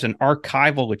as an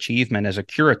archival achievement, as a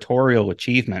curatorial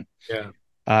achievement,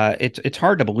 it's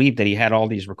hard to believe that he had all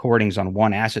these recordings on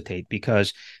one acetate,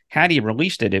 because had he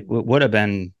released it, it would have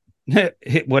been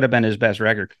his best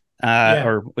record.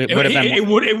 Or it would have been. It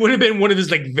would have been one of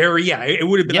his it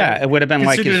would have been. It would have been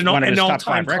like one of his top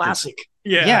 5 classic.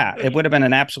 Records. It would have been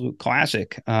an absolute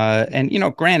classic.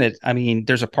 And granted, I mean,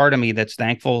 there's a part of me that's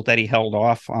thankful that he held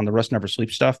off on the Rust Never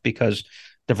Sleep stuff, because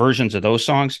the versions of those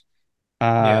songs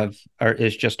are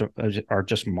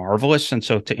just marvelous. And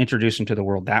so to introduce him to the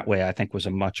world that way, I think was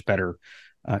a much better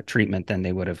treatment than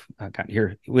they would have gotten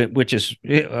here, which is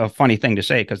a funny thing to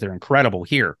say because they're incredible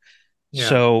here.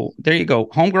 So there you go.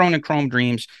 Homegrown and Chrome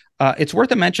Dreams. It's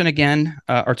worth a mention again.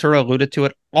 Arturo alluded to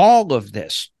it. All of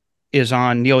this is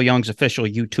on Neil Young's official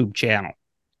YouTube channel.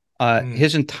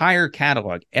 His entire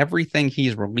catalog, everything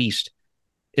he's released,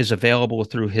 is available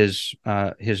through his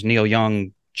Neil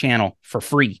Young channel for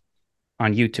free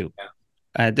on YouTube.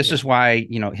 This is why,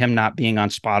 him not being on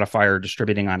Spotify or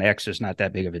distributing on X is not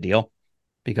that big of a deal,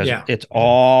 because it's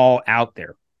all out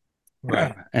there.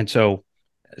 Right. And so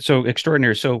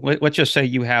extraordinary. So let's just say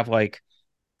you have like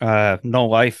no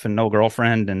life and no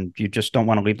girlfriend, and you just don't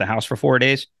want to leave the house for 4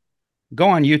 days, go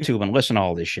on YouTube and listen to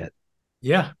all this shit.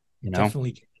 Yeah, You know,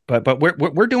 definitely. but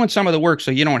we're doing some of the work,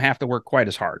 so you don't have to work quite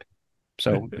as hard.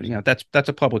 So that's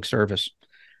a public service.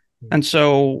 And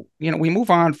so we move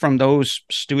on from those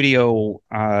studio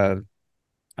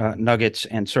nuggets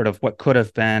and sort of what could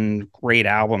have been great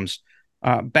albums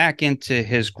back into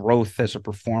his growth as a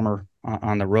performer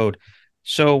on the road.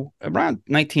 So around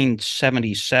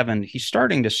 1977, he's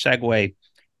starting to segue.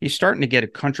 He's starting to get a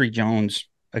Country Jones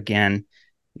again,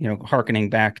 harkening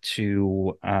back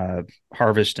to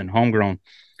Harvest and Homegrown.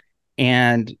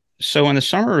 And so in the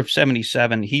summer of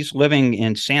 77, he's living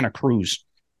in Santa Cruz,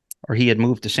 or he had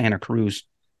moved to Santa Cruz.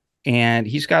 And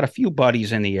he's got a few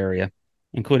buddies in the area,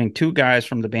 including two guys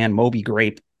from the band Moby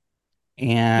Grape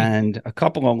and a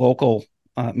couple of local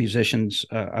musicians,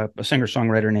 a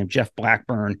singer-songwriter named Jeff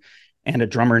Blackburn and a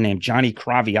drummer named Johnny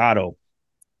Craviotto.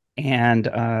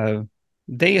 And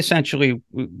they essentially,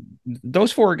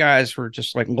 those four guys were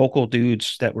just like local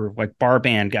dudes that were like bar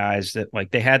band guys that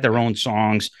like they had their own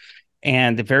songs,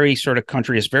 and the very sort of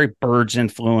country is very Byrds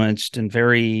influenced and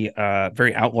very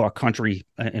outlaw country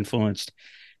influenced.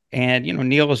 And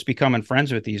Neil is becoming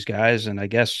friends with these guys, and I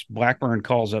guess Blackburn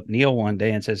calls up Neil one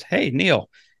day and says, "Hey,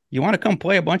 Neil, you want to come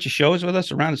play a bunch of shows with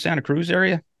us around the Santa Cruz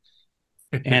area?"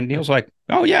 And Neil's like,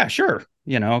 "Oh yeah, sure."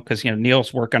 Because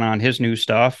Neil's working on his new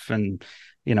stuff, and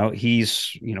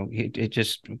he's it's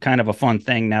just kind of a fun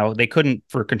thing. Now they couldn't,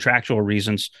 for contractual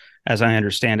reasons, as I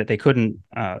understand it, they couldn't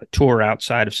tour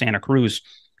outside of Santa Cruz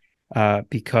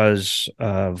because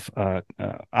of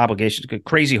obligations.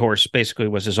 Crazy Horse basically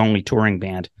was his only touring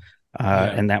band,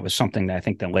 and that was something that I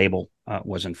think the label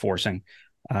was enforcing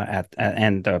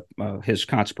and his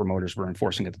concert promoters were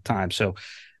enforcing at the time. So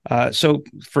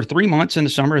for 3 months in the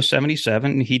summer of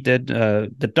 77, he did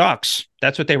the Ducks.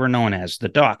 That's what they were known as, the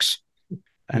Ducks.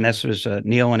 And this was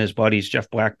Neil and his buddies, Jeff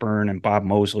Blackburn and Bob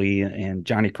Mosley and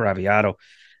Johnny Craviotto.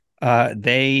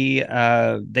 They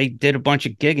did a bunch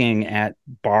of gigging at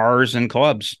bars and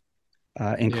clubs,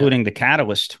 including the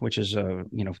Catalyst, which is a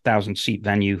 1,000-seat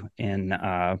venue in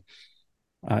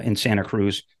Santa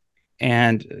Cruz.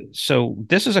 And so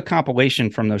this is a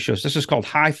compilation from those shows. This is called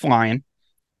High Flying,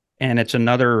 and it's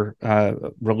another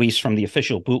release from the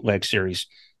official bootleg series.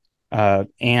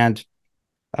 And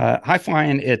High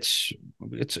Flying, it's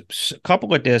a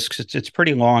couple of discs. It's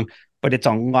pretty long, but it's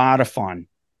a lot of fun.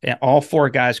 All four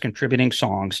guys contributing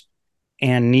songs,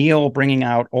 and Neil bringing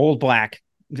out Old Black,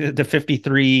 the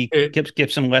 53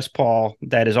 Gibson Les Paul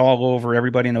that is all over.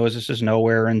 Everybody knows this is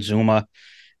Nowhere and Zuma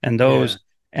and those. Yeah.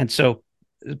 And so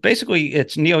basically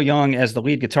it's Neil Young as the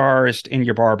lead guitarist in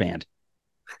your bar band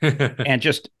and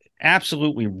just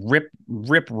absolutely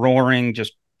rip roaring,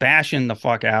 just bashing the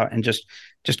fuck out and just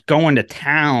going to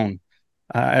town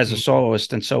as a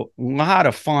soloist. And so a lot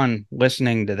of fun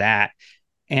listening to that.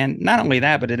 And not only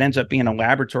that, but it ends up being a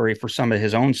laboratory for some of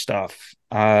his own stuff.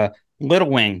 Little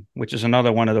Wing, which is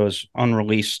another one of those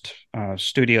unreleased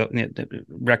studio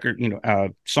record,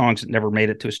 songs that never made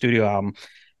it to a studio album.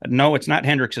 No, it's not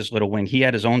Hendrix's Little Wing. He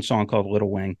had his own song called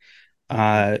Little Wing.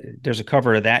 There's a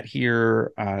cover of that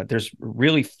here. There's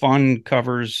really fun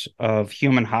covers of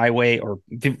Human Highway, or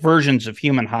versions of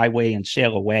Human Highway and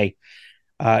Sail Away.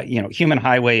 Human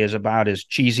Highway is about as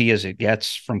cheesy as it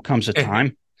gets from Comes a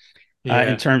Time.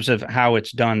 In terms of how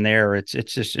it's done there. It's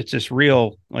this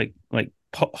real like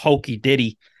hokey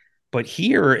ditty, but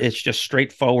here it's just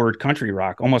straightforward country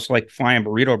rock, almost like Flying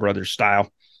Burrito Brothers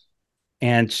style.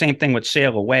 And same thing with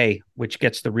Sail Away, which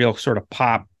gets the real sort of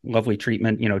pop, lovely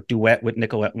treatment, duet with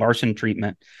Nicolette Larson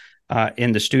treatment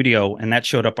in the studio. And that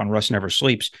showed up on Rust Never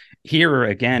Sleeps. Here,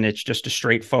 again, it's just a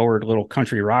straightforward little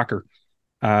country rocker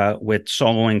with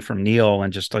soloing from Neil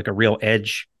and just like a real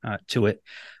edge to it.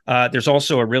 There's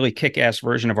also a really kick-ass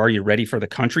version of Are You Ready for the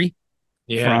Country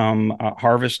from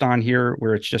Harvest on here,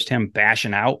 where it's just him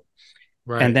bashing out.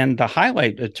 Right. And then the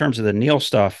highlight in terms of the Neil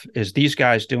stuff is these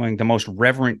guys doing the most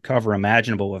reverent cover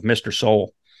imaginable of Mr.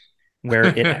 Soul, where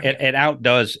it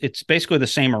outdoes. It's basically the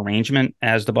same arrangement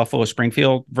as the Buffalo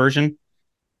Springfield version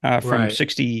from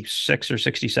 66 or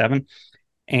 67.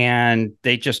 And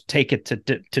they just take it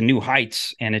to new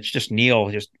heights. And it's just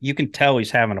Neil. You can tell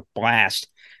he's having a blast.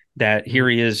 That here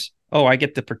he is. Oh, I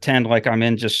get to pretend like I'm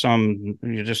in just some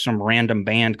random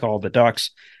band called the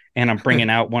Ducks, and I'm bringing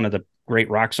out one of the great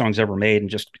rock songs ever made, and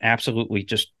just absolutely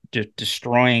just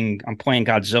destroying. I'm playing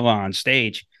Godzilla on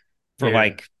stage for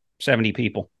like 70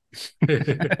 people,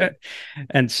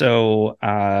 and so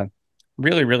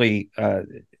really,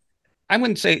 I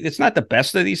wouldn't say it's not the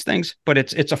best of these things, but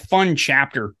it's a fun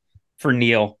chapter for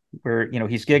Neil, where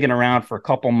he's gigging around for a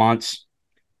couple months,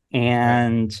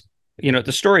 and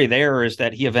the story there is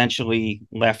that he eventually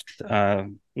left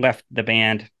the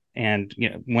band and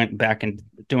went back and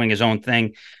doing his own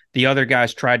thing. The other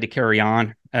guys tried to carry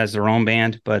on as their own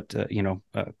band, but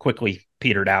quickly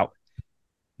petered out.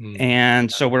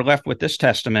 And so we're left with this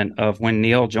testament of when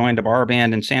Neil joined a bar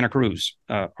band in Santa Cruz.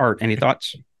 Art, any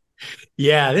thoughts?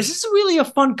 Yeah, this is really a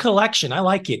fun collection. I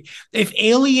like it. If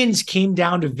aliens came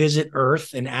down to visit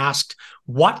Earth and asked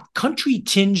what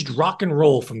country-tinged rock and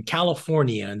roll from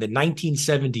California in the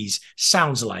 1970s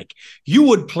sounds like, you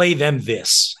would play them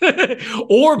this.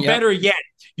 Or better yet,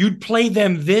 you'd play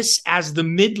them this as the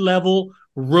mid-level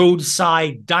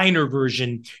roadside diner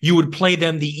version. You would play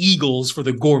them the Eagles for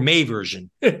the gourmet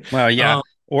version. Well, yeah.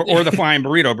 Or the Flying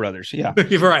Burrito Brothers. Yeah.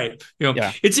 Right.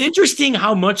 It's interesting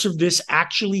how much of this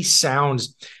actually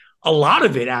sounds, a lot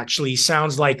of it actually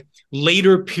sounds like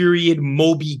later period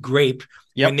Moby Grape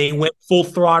when they went full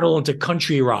throttle into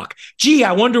country rock. Gee,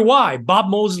 I wonder why. Bob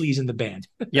Mosley's in the band.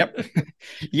 Yep.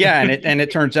 Yeah. And it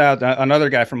turns out another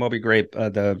guy from Moby Grape,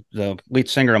 the lead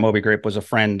singer of Moby Grape, was a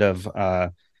friend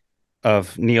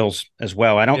of Neil's as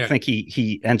well. I don't think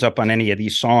he ends up on any of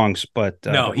these songs, but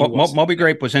Moby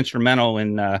Grape was instrumental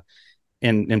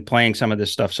in playing some of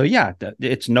this stuff. So yeah,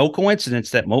 it's no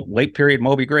coincidence that late period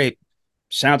Moby Grape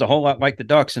sounds a whole lot like the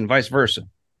Ducks and vice versa.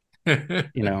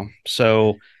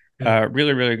 So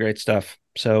really, really great stuff.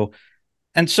 So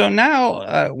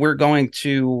now we're going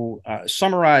to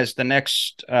summarize the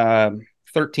next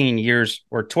 13 years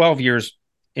or 12 years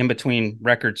in between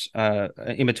records,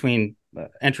 in between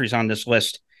entries on this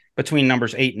list, between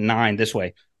numbers 8 and 9 this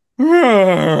way.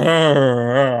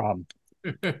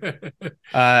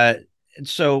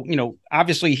 So,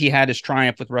 obviously he had his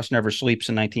triumph with Rust Never Sleeps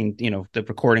in the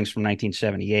recordings from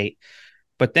 1978.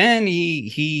 But then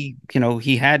he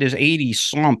had his 80s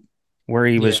slump where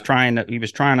he was trying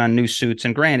on new suits.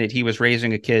 And granted, he was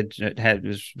raising a kid that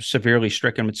was severely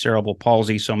stricken with cerebral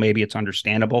palsy. So maybe it's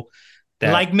understandable.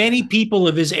 Like many people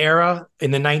of his era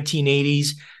in the 1980s,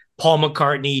 Paul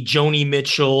McCartney, Joni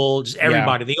Mitchell, just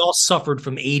everybody, they all suffered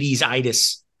from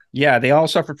 80s-itis. Yeah, they all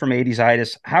suffered from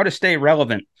 80s-itis. How to stay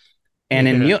relevant. And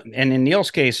in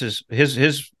Neil's case,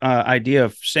 his idea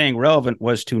of staying relevant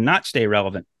was to not stay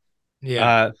relevant.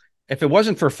 Yeah. If it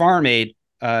wasn't for Farm Aid,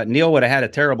 Neil would have had a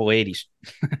terrible 80s.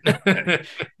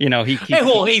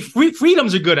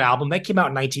 Freedom's a good album. That came out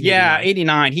in 1989. Yeah,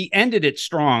 89. He ended it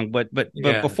strong, but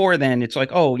before then, it's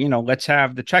like, let's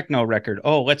have the techno record.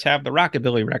 Oh, let's have the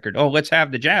rockabilly record. Oh, let's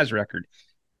have the jazz record.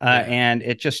 And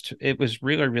it was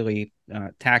really, really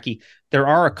tacky. There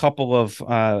are a couple of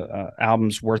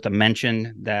albums worth a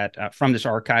mention that from this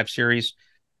archive series.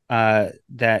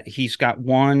 That he's got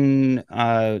one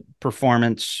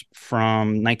performance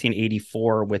from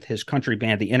 1984 with his country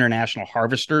band, the International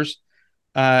Harvesters,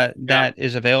 that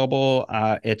is available.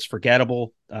 It's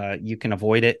forgettable. You can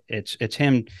avoid it. It's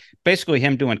him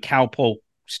doing cowpoke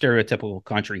stereotypical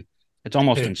country. It's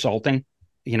almost insulting.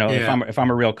 If I'm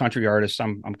a real country artist,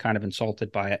 I'm kind of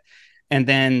insulted by it. And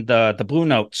then the Blue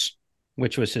Notes,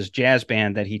 which was his jazz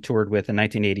band that he toured with in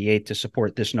 1988 to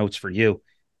support This Note's for You.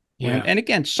 Yeah. And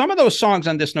again, some of those songs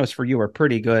on This Note's for You are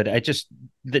pretty good. I just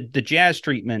the jazz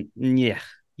treatment,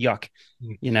 yuck.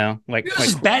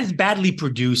 It's badly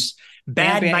produced.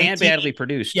 Badly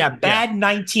produced. Yeah,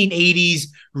 1980s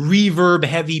reverb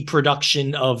heavy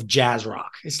production of jazz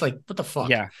rock. It's like, what the fuck?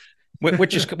 Yeah.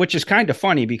 Which is kind of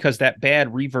funny because that bad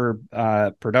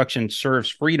reverb production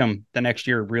serves Freedom the next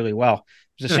year really well.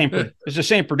 It's the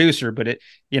same producer, but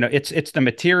it's the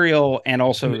material and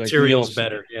also the material's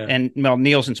better. Yeah. And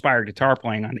Neil's inspired guitar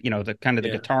playing on the kind of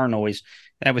the guitar noise.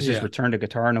 That was his return to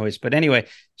guitar noise. But anyway,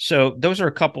 so those are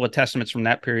a couple of testaments from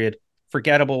that period.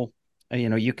 Forgettable.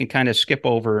 You can kind of skip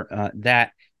over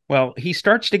that. Well, he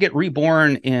starts to get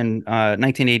reborn in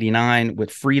 1989 with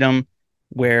Freedom,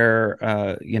 where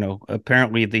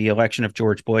apparently the election of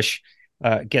George Bush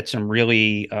gets him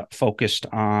really focused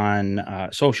on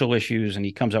social issues, and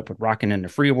he comes up with Rockin' in the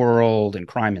Free World and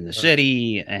Crime in the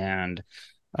City and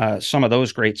some of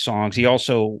those great songs. He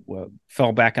also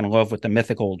fell back in love with the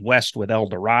mythic Old West with El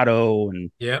Dorado and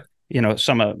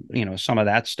some of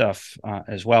that stuff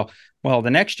as well. Well,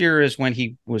 the next year is when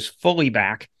he was fully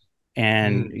back,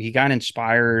 and he got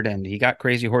inspired, and he got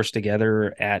Crazy Horse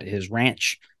together at his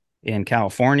ranch in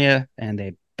California, and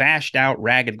they bashed out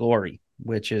Ragged Glory,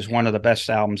 which is one of the best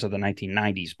albums of the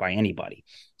 1990s by anybody.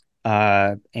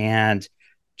 And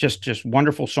just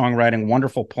wonderful songwriting,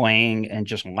 wonderful playing, and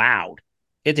just loud.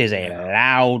 It is a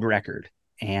loud record,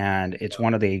 and it's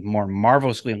one of the more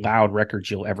marvelously loud records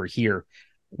you'll ever hear.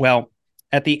 Well,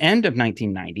 at the end of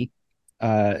 1990,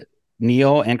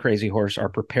 Neil and Crazy Horse are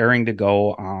preparing to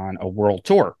go on a world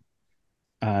tour.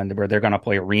 where they're going to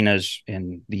play arenas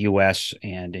in the U.S.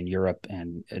 and in Europe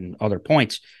and other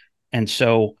points. And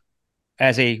so,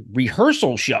 as a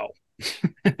rehearsal show,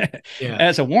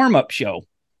 as a warm-up show,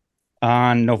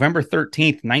 on November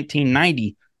 13th,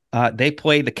 1990, they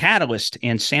play the Catalyst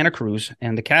in Santa Cruz.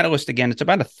 And the Catalyst, again, it's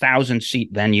about 1,000-seat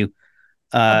venue.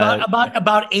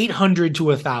 About 800 to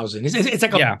 1,000. It's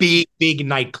like a big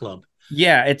nightclub.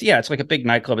 It's like a big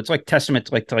nightclub. It's like testament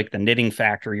to like the Knitting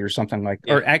Factory or something like,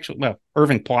 or actually, well,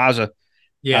 Irving Plaza.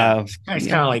 Yeah, it's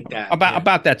kind of like that.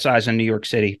 About that size in New York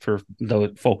City for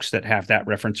the folks that have that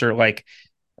reference, or like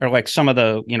some of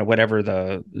the, whatever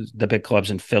the big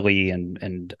clubs in Philly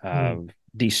and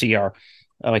DC are,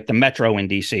 like the Metro in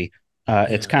DC.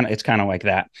 It's kind of like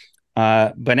that.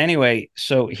 But anyway,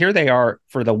 so here they are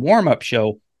for the warm-up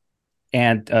show.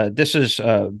 And this is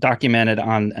documented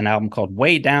on an album called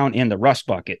Way Down in the Rust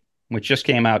Bucket, which just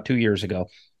came out 2 years ago.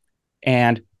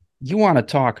 And you want to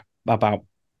talk about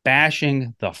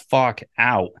bashing the fuck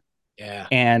out. Yeah.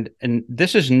 And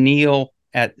this is Neil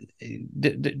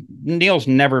Neil's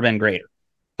never been greater.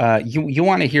 You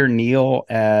want to hear Neil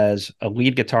as a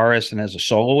lead guitarist and as a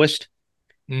soloist,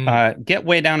 get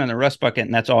Way Down in the Rust Bucket,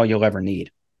 and that's all you'll ever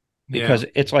need. Because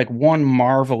it's like one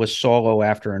marvelous solo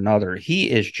after another. He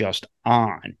is just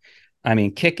on. I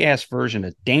mean, kick-ass version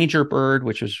of Danger Bird,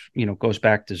 which was, goes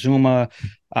back to Zuma.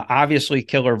 Obviously,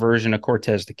 killer version of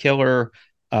Cortez the Killer.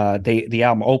 The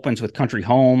album opens with Country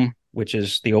Home, which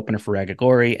is the opener for Ragged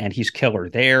Glory, and he's killer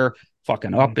there.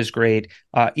 Fucking Up is great.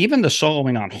 Even the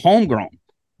soloing on Homegrown,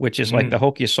 which is like the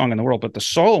hokiest song in the world, but the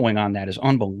soloing on that is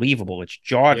unbelievable. It's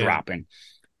jaw-dropping.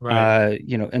 Right.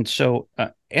 And so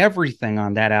everything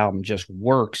on that album just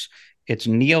works. It's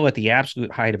Neil at the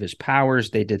absolute height of his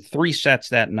powers. They did 3 sets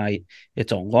that night.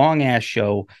 It's a long ass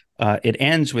show. It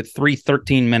ends with 3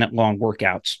 13-minute long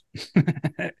workouts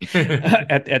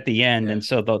at the end. And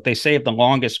so they saved the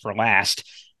longest for last.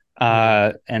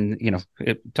 And,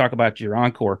 talk about your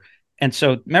encore. And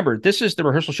so remember, this is the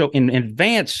rehearsal show in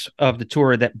advance of the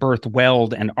tour that birthed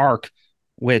Weld and Arc,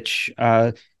 which,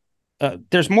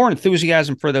 there's more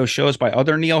enthusiasm for those shows by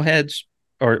other Neil heads,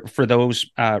 or for those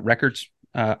records.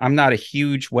 I'm not a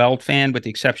huge Weld fan, with the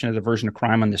exception of the version of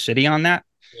Crime on the City on that.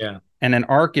 Yeah. And then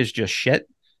Arc is just shit.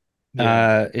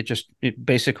 Yeah. It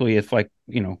basically, it's like,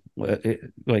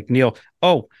 like Neil,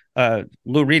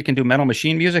 Lou Reed can do Metal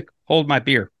Machine music. Hold my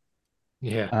beer.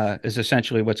 Yeah. Is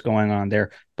essentially what's going on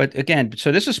there. But again,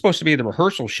 so this is supposed to be the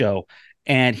rehearsal show,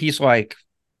 and he's like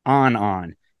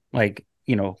on, like,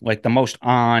 like the most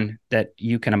on that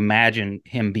you can imagine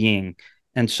him being.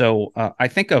 And so I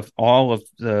think of all of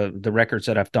the records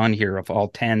that I've done here, of all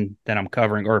 10 that I'm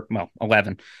covering, or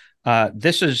 11,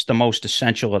 this is the most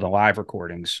essential of the live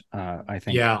recordings, I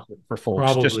think, for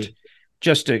folks. Probably.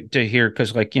 Just to hear,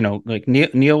 because like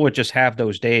Neil would just have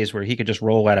those days where he could just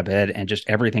roll out of bed and just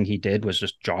everything he did was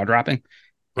just jaw dropping.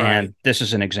 Right. And this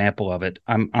is an example of it.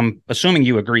 I'm assuming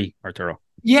you agree, Arturo.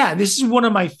 Yeah, this is one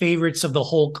of my favorites of the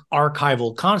whole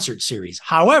archival concert series.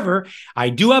 However, I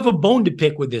do have a bone to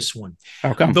pick with this one.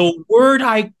 How come? The word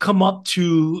I come up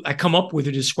with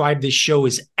to describe this show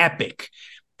is epic,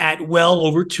 at well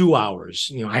over 2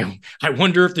 hours. I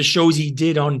wonder if the shows he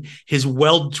did on his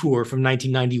Weld tour from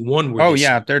 1991 were. Oh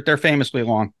yeah, they're famously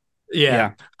long.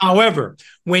 Yeah. However,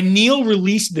 when Neil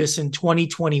released this in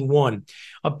 2021,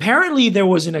 apparently there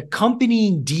was an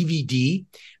accompanying DVD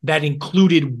that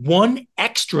included one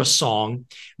extra song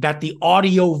that the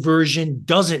audio version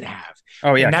doesn't have.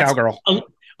 Oh yeah, Cowgirl.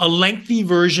 A lengthy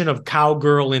version of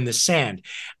Cowgirl in the Sand.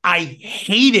 I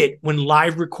hate it when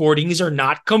live recordings are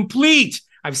not complete.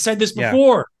 I've said this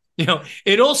before.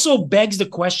 It also begs the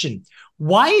question,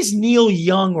 why is Neil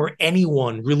Young or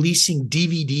anyone releasing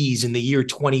DVDs in the year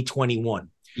 2021?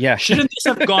 Yeah. Shouldn't this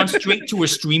have gone straight to a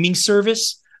streaming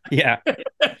service? Yeah.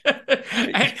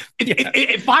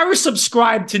 If I were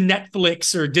subscribed to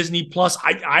Netflix or Disney Plus,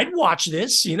 I'd watch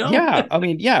this, Yeah. I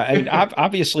mean,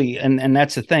 obviously. And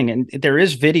that's the thing. And there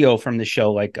is video from the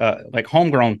show, like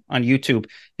Homegrown on YouTube.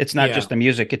 It's not just the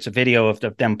music. It's a video of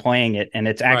them playing it. And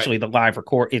it's actually the live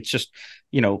record. It's just,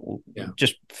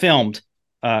 just filmed.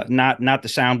 Not the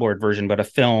soundboard version, but a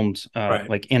filmed,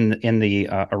 like in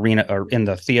the arena or in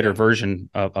the theater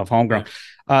version of Homegrown.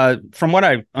 From what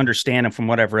I understand and from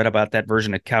what I've read about that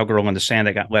version of Cowgirl in the Sand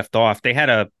that got left off, they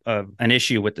had an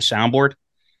issue with the soundboard.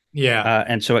 Yeah.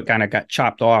 And so it kind of got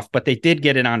chopped off, but they did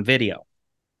get it on video.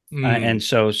 And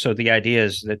so the idea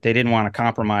is that they didn't want to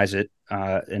compromise it.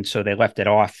 And so they left it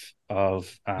off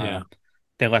of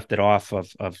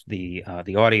the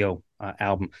audio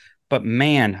album. But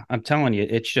man, I'm telling you,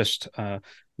 it's just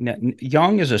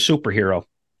Young is a superhero,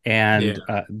 and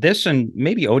this and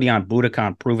maybe Odeon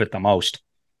Budokan prove it the most.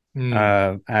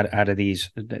 out of these.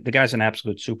 The guy's an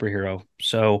absolute superhero.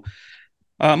 So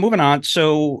moving on.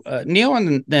 So Neil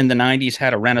in the 90s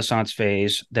had a renaissance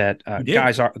phase that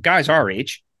guys our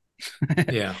age,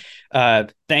 Yeah.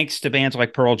 thanks to bands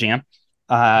like Pearl Jam,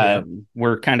 Yeah.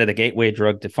 were kind of the gateway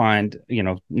drug to find,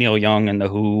 Neil Young and the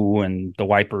Who and the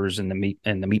Wipers and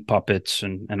the Meat Puppets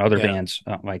and other bands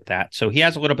like that. So he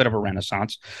has a little bit of a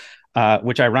renaissance,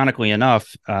 which ironically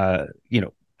enough,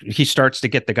 he starts to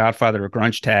get the Godfather of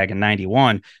Grunge tag in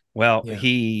 91. Well,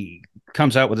 he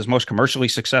comes out with his most commercially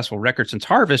successful record since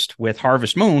Harvest with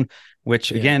Harvest Moon,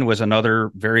 which again was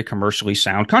another very commercially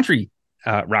sound country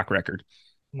rock record.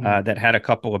 That had a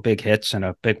couple of big hits and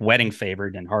a big wedding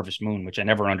favorite in Harvest Moon, which I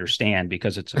never understand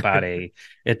because it's about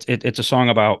it's a song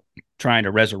about trying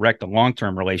to resurrect a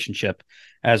long-term relationship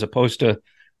as opposed to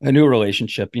a new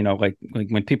relationship. Like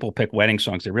when people pick wedding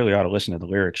songs, they really ought to listen to the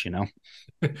lyrics, Like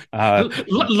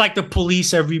the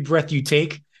Police, Every Breath You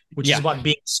Take, which is about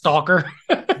being a stalker.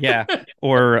 Yeah.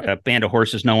 Or A Band of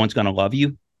Horses, No One's Gonna Love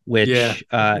You, which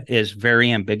is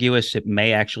very ambiguous. It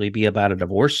may actually be about a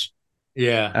divorce.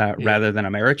 Rather than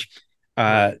a marriage.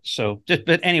 But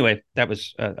anyway, that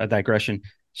was a digression.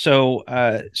 So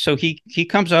he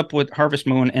comes up with Harvest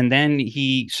Moon, and then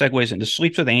he segues into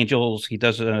Sleeps with Angels. He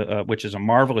does which is a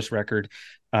marvelous record,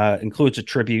 includes a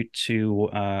tribute to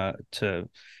Kurt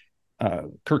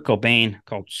Cobain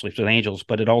called Sleeps with Angels,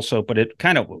 but it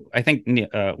kind of, I think,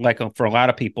 like for a lot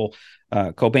of people,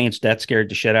 Cobain's death scared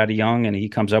the shit out of Young, and he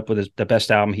comes up with the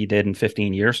best album he did in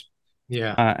 15 years.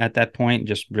 At that point,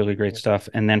 just really great stuff.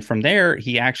 And then from there,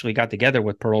 he actually got together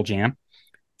with Pearl Jam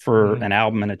for an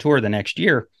album and a tour the next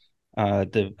year.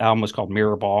 The album was called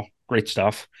Mirror Ball. Great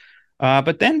stuff.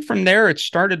 But then from there, it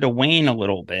started to wane a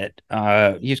little bit.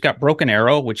 He's got Broken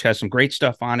Arrow, which has some great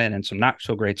stuff on it and some not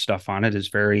so great stuff on it. Is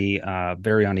very,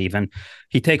 very uneven.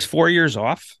 He takes 4 years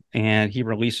off and he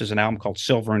releases an album called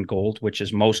Silver and Gold, which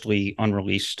is mostly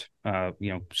unreleased,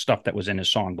 stuff that was in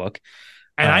his songbook.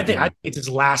 And I think it's his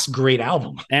last great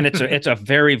album. And it's a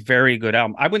very, very good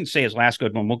album. I wouldn't say his last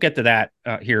good one. We'll get to that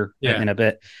here in a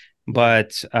bit.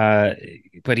 But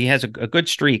he has a good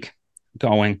streak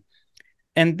going.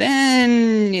 And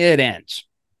then it ends.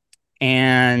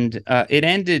 And it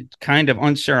ended kind of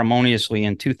unceremoniously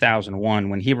in 2001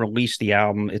 when he released the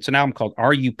album. It's an album called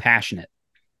Are You Passionate?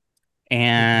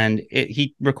 And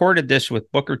he recorded this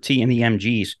with Booker T and the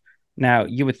MGs. Now,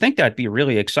 you would think that'd be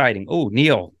really exciting. Oh,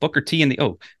 Neil, Booker T and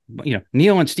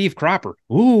Neil and Steve Cropper.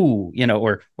 Ooh,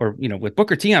 or with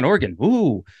Booker T on organ.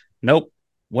 Ooh, nope.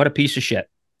 What a piece of shit.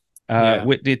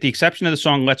 With the exception of the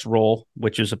song Let's Roll,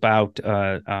 which is about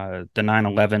the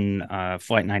 9/11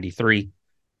 Flight 93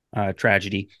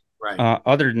 tragedy. Right.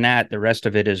 Other than that, the rest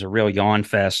of it is a real yawn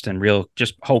fest and real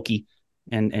just hokey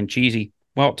and cheesy.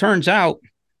 Well, it turns out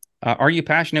Are You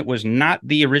Passionate was not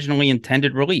the originally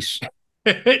intended release.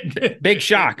 Big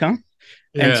shock, huh?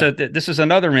 And so this is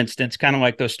another instance, kind of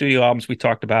like those studio albums we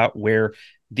talked about, where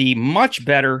the much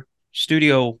better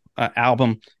studio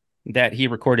album that he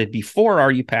recorded before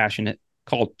Are You Passionate,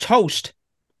 called Toast,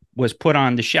 was put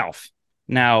on the shelf.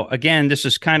 Now, again, this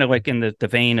is kind of like in the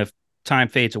vein of Time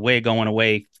Fades Away, going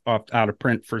away out of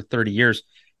print for 30 years.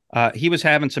 He was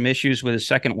having some issues with his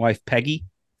second wife, Peggy,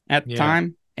 at the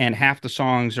time, and half the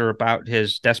songs are about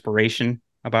his desperation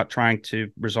about trying to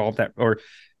resolve that, or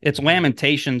it's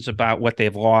lamentations about what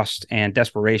they've lost and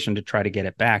desperation to try to get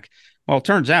it back. Well, it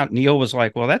turns out Neil was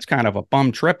like, well, that's kind of a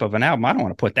bum trip of an album. I don't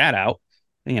want to put that out.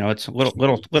 It's a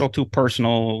little too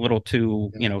personal, a little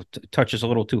too, touches a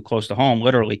little too close to home,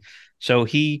 literally. So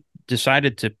he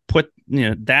decided to put,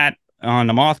 that on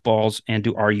the mothballs and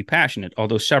do Are You Passionate?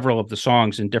 Although several of the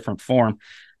songs in different form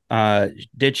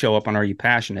did show up on Are You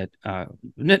Passionate?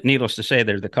 Needless to say,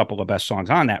 they're the couple of best songs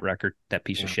on that record, that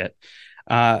piece of shit.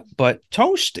 But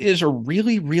Toast is a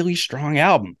really, really strong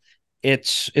album.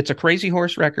 It's a Crazy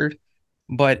Horse record,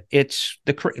 but it's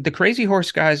the Crazy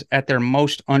Horse guys at their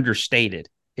most understated.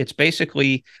 It's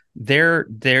basically they're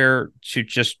there to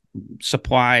just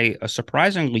supply a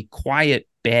surprisingly quiet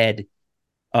bed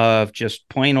of just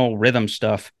plain old rhythm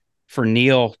stuff for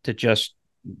Neil to just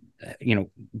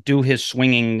do his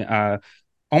swinging,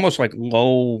 almost like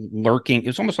low lurking. It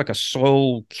was almost like a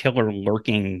slow killer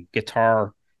lurking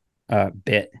guitar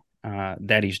bit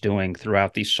that he's doing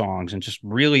throughout these songs, and just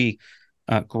really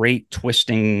great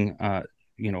twisting,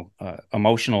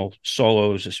 emotional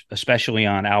solos, especially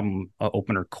on album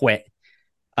opener Quit.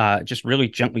 Just really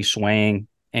gently swaying.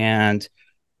 And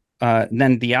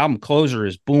then the album closer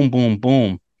is Boom, Boom,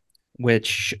 Boom,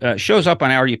 which shows up on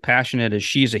Are You Passionate as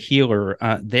She's a Healer.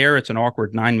 There, it's an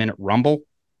awkward 9-minute rumble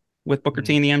with Booker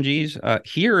T and the MGs.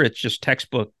 Here, it's just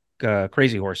textbook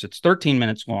Crazy Horse. It's 13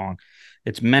 minutes long.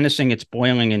 It's menacing. It's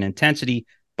boiling in intensity.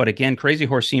 But again, Crazy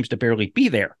Horse seems to barely be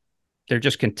there. They're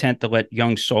just content to let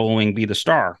Young soloing be the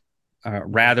star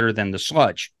rather than the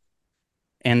sludge.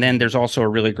 And then there's also a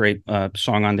really great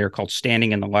song on there called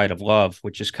 "Standing in the Light of Love,"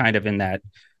 which is kind of in that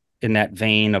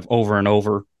vein of Over and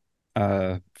Over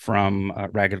from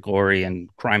Ragged Glory and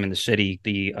Crime in the City,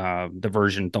 the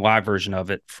live version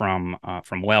of it from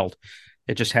Weld.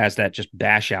 It just has that just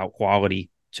bash out quality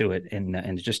to it, and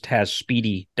it just has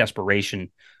speedy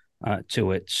desperation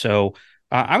to it. So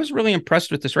I was really impressed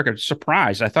with this record.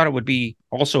 Surprised. I thought it would be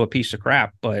also a piece of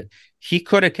crap, but he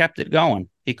could have kept it going.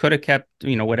 He could have kept,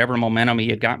 whatever momentum he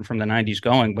had gotten from the 90s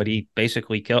going, but he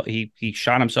basically he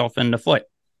shot himself in the foot.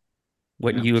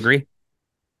 Wouldn't you agree?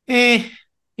 Yeah.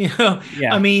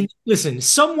 I mean, listen,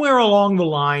 somewhere along the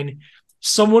line,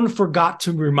 someone forgot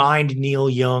to remind Neil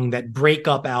Young that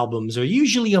breakup albums are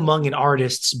usually among an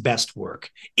artist's best work,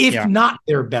 if not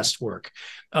their best work.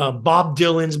 Bob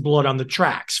Dylan's Blood on the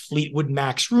Tracks, Fleetwood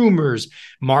Mac's Rumors,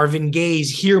 Marvin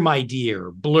Gaye's Here My Dear,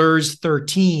 Blur's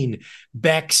 13,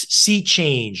 Beck's Sea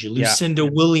Change, Lucinda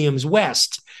Williams'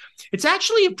 West. It's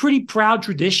actually a pretty proud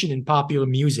tradition in popular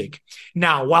music.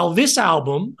 Now, while this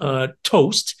album,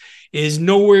 Toast, is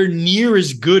nowhere near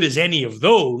as good as any of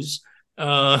those,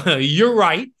 you're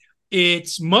right.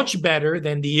 It's much better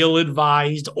than the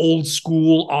ill-advised old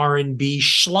school R&B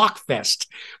schlockfest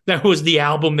that was the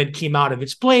album that came out of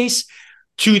its place.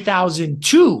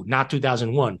 2002, not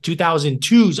 2001.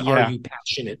 2002's Are You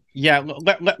Passionate? Yeah,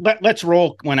 Let's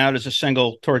Roll went out as a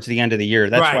single towards the end of the year.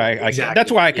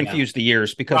 That's why I confused the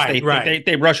years, because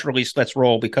they rush released Let's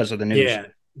Roll because of the news. Yeah,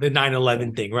 the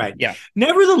 9/11 thing, right? Yeah.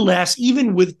 Nevertheless,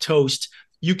 even with Toast,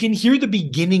 you can hear the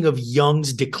beginning of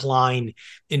Young's decline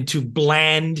into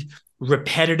bland,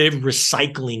 repetitive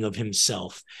recycling of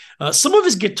himself. Some of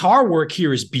his guitar work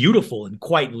here is beautiful and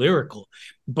quite lyrical,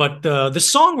 but the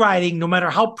songwriting, no matter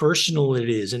how personal it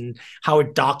is and how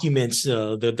it documents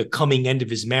the coming end of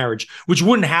his marriage, which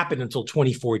wouldn't happen until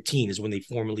 2014 is when they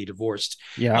formally divorced.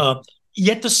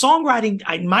 Yet the songwriting,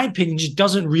 in my opinion, just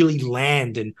doesn't really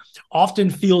land and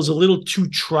often feels a little too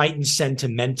trite and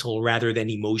sentimental rather than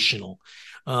emotional.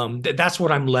 That's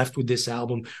what I'm left with this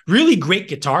album. Really great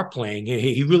guitar playing.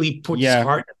 He really puts his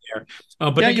heart in there.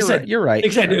 But like you're right.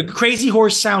 Like I said, Crazy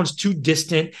Horse sounds too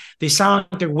distant. They sound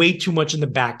like they're way too much in the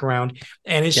background,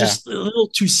 and it's just a little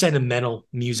too sentimental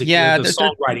music.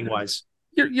 Songwriting wise.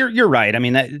 You're right. I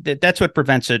mean, that's what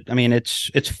prevents it. I mean,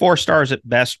 it's 4 stars at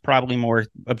best, probably more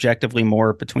objectively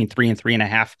more between 3 and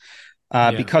 3.5.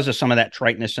 Because of some of that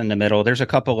triteness in the middle. There's a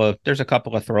couple of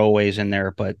throwaways in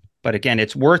there, but again,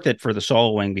 it's worth it for the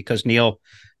soloing, because Neil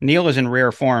is in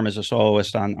rare form as a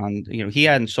soloist on he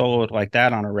hadn't soloed like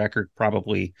that on a record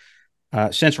probably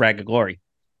since Ragged Glory.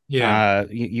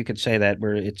 You could say that,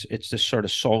 where it's this sort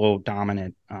of solo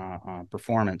dominant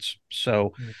performance.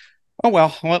 So oh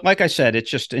well, like I said, it's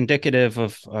just indicative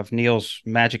of Neil's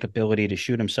magic ability to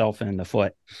shoot himself in the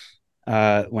foot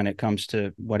when it comes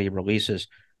to what he releases.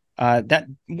 That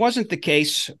wasn't the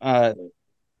case.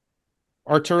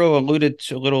 Arturo alluded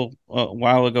to a little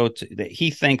while ago that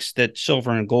he thinks that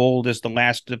Silver and Gold is the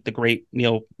last of the great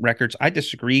Neil records. I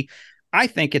disagree. I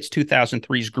think it's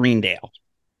 2003's Greendale.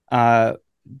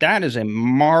 That is a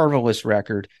marvelous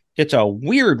record. It's a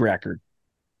weird record,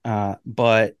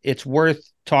 but it's worth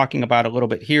talking about a little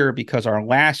bit here, because our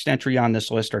last entry on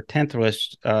this list, our 10th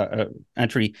list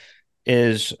entry,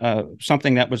 is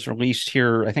something that was released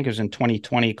here, I think it was in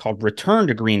 2020, called Return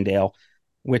to Greendale,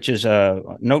 which is a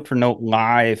note-for-note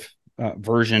live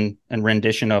version and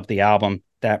rendition of the album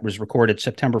that was recorded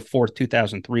September 4th,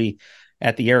 2003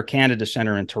 at the Air Canada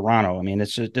Centre in Toronto. I mean,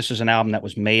 this is an album that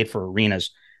was made for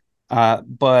arenas.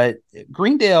 But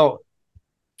Greendale,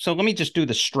 so let me just do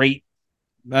the straight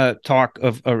talk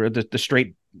of, or the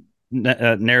straight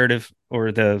narrative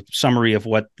or the summary of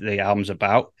what the album's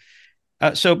about.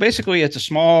 So basically, it's a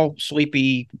small,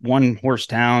 sleepy, one-horse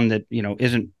town that,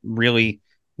 isn't really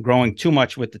growing too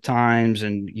much with the times.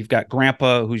 And you've got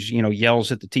Grandpa, who's,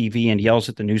 yells at the TV and yells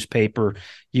at the newspaper.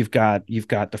 You've got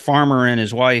the farmer and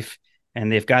his wife,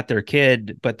 and they've got their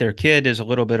kid, but their kid is a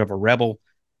little bit of a rebel.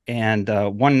 And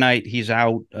one night he's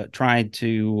out trying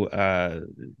to,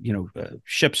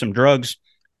 ship some drugs,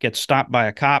 gets stopped by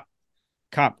a cop.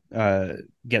 Cop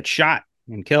gets shot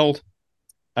and killed.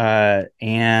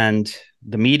 And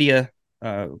the media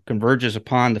converges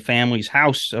upon the family's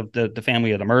house of the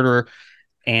family of the murderer,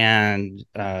 and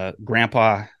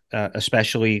Grandpa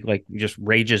especially just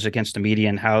rages against the media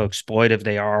and how exploitive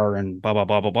they are and blah blah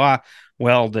blah blah blah.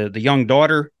 Well, the young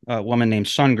daughter, a woman named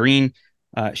Sun Green,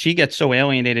 she gets so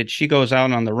alienated, she goes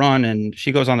on the run and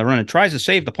tries to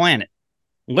save the planet.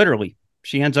 literally,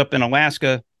 she ends up in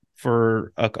Alaska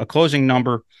for a closing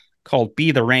number called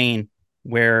Be the Rain,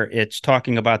 where it's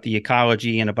talking about the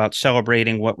ecology and about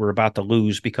celebrating what we're about to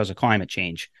lose because of climate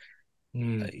change.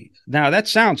 Now that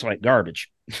sounds like garbage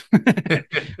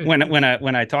when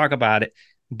I talk about it,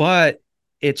 but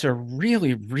it's a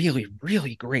really, really,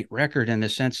 really great record in the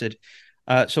sense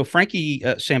that so Frankie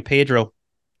San Pedro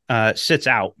sits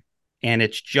out, and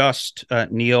it's just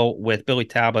Neil with Billy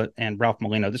Talbot and Ralph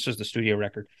Molino. This is the studio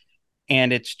record,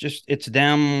 and it's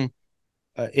them.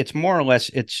 It's more or less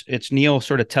it's Neil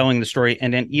sort of telling the story,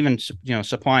 and then even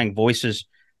supplying voices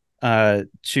to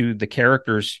the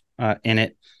characters in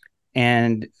it.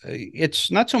 And it's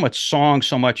not so much song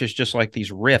so much as just like these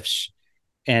riffs,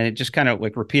 and it just kind of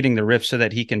like repeating the riffs so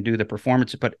that he can do the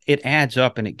performance. But it adds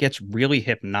up and it gets really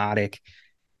hypnotic.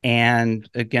 And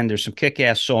again, there's some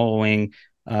kick-ass soloing.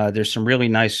 There's some really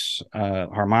nice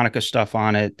harmonica stuff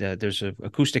on it. There's an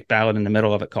acoustic ballad in the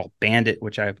middle of it called Bandit,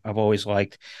 which I've always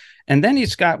liked. And then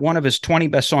he's got one of his 20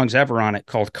 best songs ever on it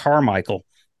called Carmichael,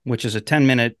 which is a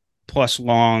 10-minute plus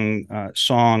long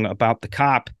song about the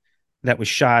cop that was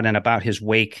shot and about his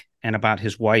wake and about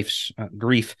his wife's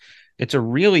grief.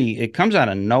 It comes out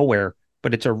of nowhere,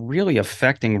 but it's a really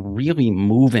affecting, really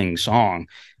moving song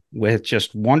with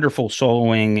just wonderful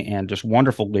soloing and just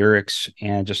wonderful lyrics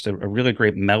and just a really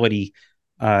great melody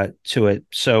to it.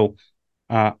 So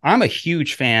I'm a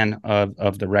huge fan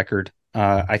of the record.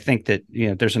 I think that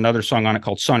there's another song on it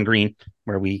called Sun Green,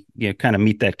 where we kind of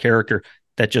meet that character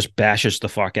that just bashes the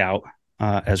fuck out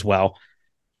as well.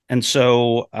 And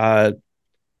so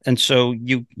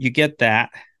you get that,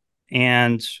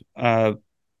 and so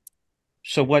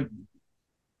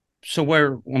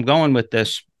where I'm going with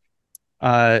this,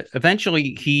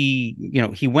 eventually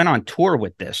he went on tour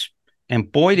with this, and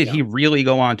boy did he really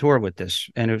go on tour with this.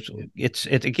 And it's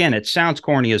again, it sounds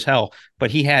corny as hell,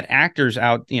 but he had actors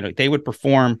out, they would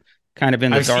perform kind of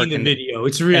in the dark. I've seen the video.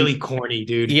 It's really corny,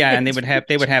 dude. Yeah, and they would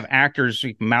have actors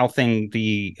mouthing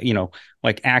the,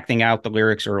 like acting out the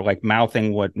lyrics or like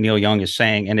mouthing what Neil Young is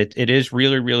saying, and it is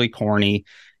really, really corny.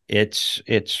 It's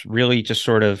really just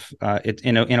sort of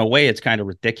in a way it's kind of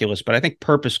ridiculous, but I think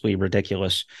purposely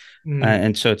ridiculous.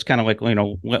 And so it's kind of like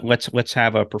let's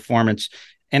have a performance,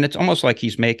 and it's almost like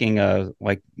he's making a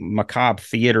like macabre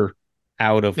theater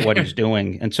out of what he's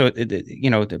doing. And so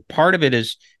the part of it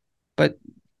is, but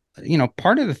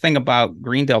part of the thing about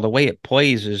Greendale, the way it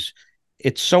plays is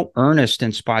it's so earnest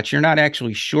in spots. You're not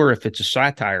actually sure if it's a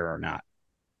satire or not.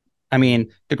 I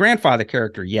mean, the grandfather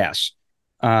character, yes.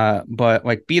 But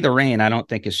like Be the Rain, I don't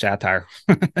think is satire.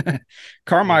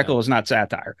 Carmichael is not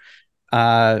satire.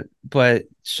 But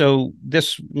so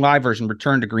this live version,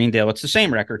 Return to Greendale, it's the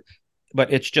same record,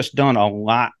 but it's just done a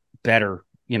lot better,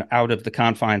 out of the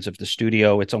confines of the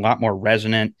studio. It's a lot more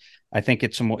resonant. I think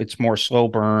it's more slow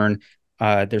burn.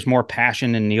 There's more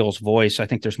passion in Neil's voice. I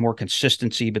think there's more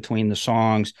consistency between the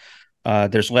songs.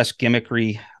 There's less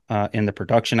gimmickry in the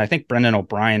production. I think Brendan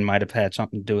O'Brien might have had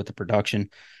something to do with the production.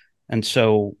 And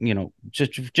so,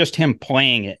 just him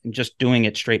playing it and just doing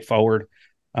it straightforward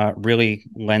really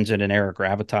lends it an air of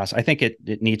gravitas. I think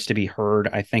it needs to be heard.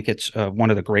 I think it's one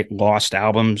of the great lost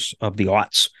albums of the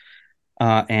aughts.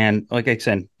 And like I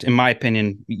said, in my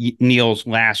opinion, Neil's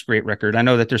last great record. I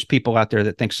know that there's people out there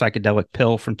that think Psychedelic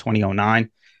Pill from 2009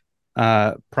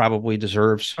 probably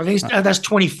deserves. I think that's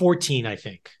 2014, I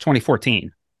think.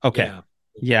 2014. Okay.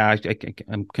 Yeah,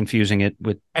 I'm confusing it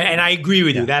with. And I agree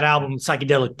with you. That album,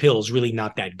 Psychedelic Pill, is really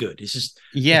not that good. It's just.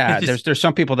 Yeah, there's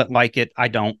some people that like it. I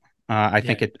don't. I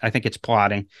think it's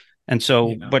plotting. And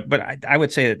so, but I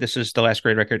would say that this is the last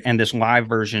great record, and this live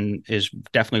version is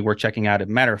definitely worth checking out. As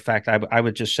a matter of fact, I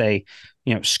would just say,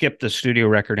 skip the studio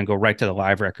record and go right to the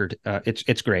live record.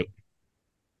 It's great.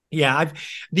 Yeah,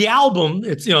 the album,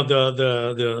 it's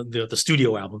the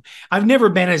studio album. I've never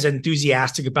been as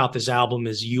enthusiastic about this album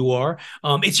as you are.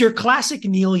 It's your classic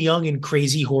Neil Young and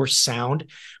Crazy Horse sound,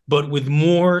 but with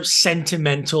more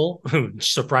sentimental,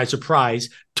 surprise, surprise,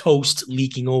 toast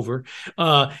leaking over,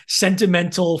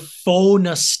 sentimental, faux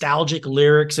nostalgic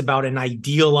lyrics about an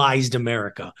idealized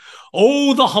America.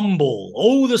 Oh, the humble.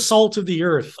 Oh, the salt of the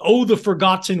earth. Oh, the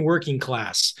forgotten working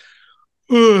class.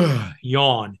 Ugh,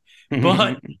 yawn.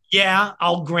 But yeah,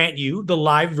 I'll grant you the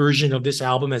live version of this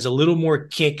album has a little more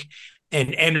kick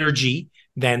and energy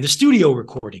than the studio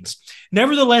recordings.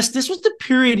 Nevertheless, this was the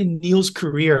period in Neil's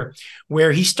career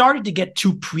where he started to get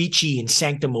too preachy and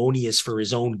sanctimonious for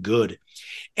his own good.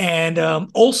 And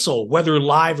also, whether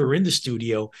live or in the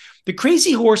studio, the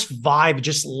Crazy Horse vibe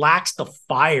just lacks the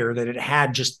fire that it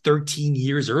had just 13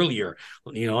 years earlier,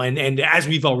 and as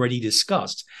we've already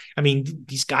discussed, I mean,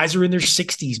 these guys are in their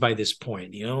 60s by this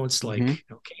point, it's like,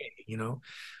 okay,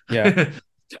 Yeah.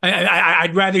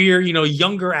 I'd rather hear,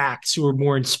 younger acts who are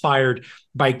more inspired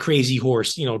by Crazy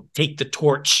Horse, take the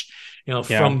torch,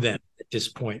 from them at this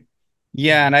point.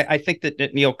 Yeah, and I think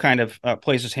that Neil kind of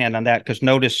plays his hand on that, because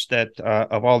notice that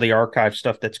of all the archive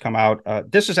stuff that's come out,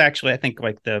 this is actually, I think,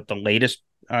 like the latest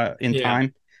in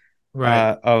time,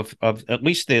 right? Of at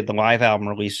least the live album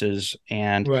releases,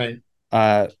 and right,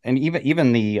 and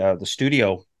even the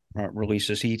studio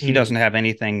releases. He doesn't have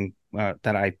anything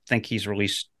that I think he's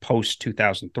released post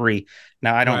 2003.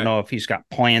 Now I don't know if he's got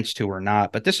plans to or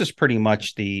not, but this is pretty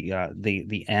much the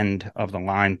end of the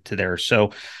line to there.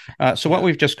 So what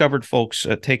we've just covered, folks,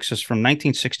 takes us from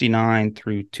 1969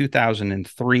 through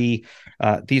 2003.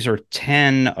 These are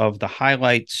 10 of the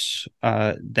highlights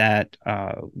that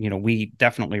we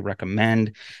definitely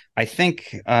recommend. I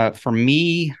think for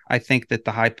me, I think that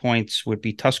the high points would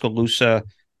be Tuscaloosa,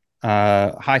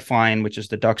 High Flying, which is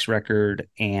the Ducks record,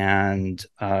 and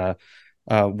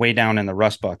Way Down in the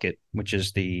Rust Bucket, which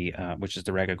is the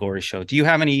Ragged Glory show. Do you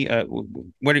have any?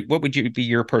 What would be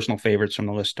your personal favorites from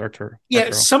the list, Arturo? Yeah,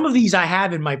 some of these I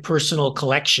have in my personal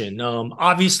collection.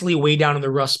 Obviously, Way Down in the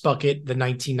Rust Bucket, the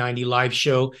 1990 live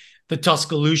show, the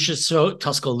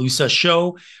Tuscaloosa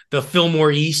show, the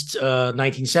Fillmore East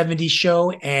 1970s show,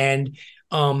 and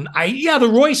the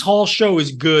Royce Hall show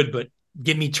is good, but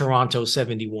give me Toronto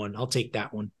 71. I'll take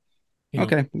that one.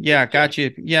 Okay. Yeah, got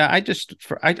you. Yeah, I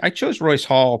chose Royce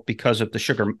Hall because of the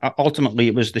Sugar. Ultimately,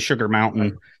 it was the Sugar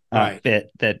Mountain bit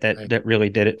that really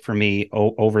did it for me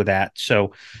over that.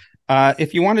 So,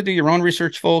 if you want to do your own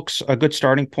research, folks, a good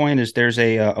starting point is there's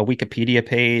a Wikipedia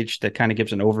page that kind of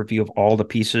gives an overview of all the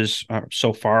pieces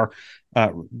so far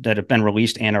that have been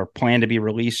released and are planned to be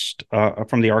released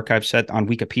from the archive set on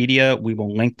Wikipedia. We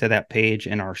will link to that page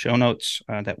in our show notes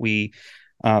that we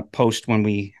post when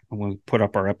we put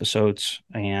up our episodes.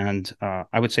 And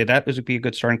I would say that would be a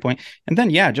good starting point. And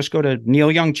then, just go to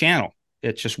Neil Young Channel.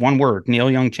 It's just one word,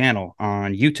 Neil Young Channel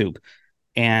on YouTube.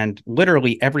 And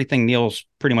literally everything Neil's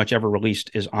pretty much ever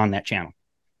released is on that channel.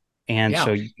 And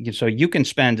so you can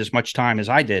spend as much time as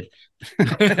I did,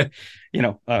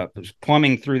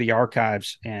 plumbing through the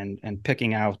archives and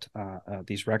picking out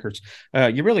these records.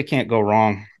 You really can't go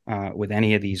wrong with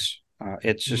any of these.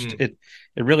 It's just it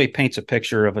really paints a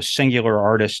picture of a singular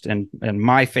artist and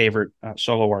my favorite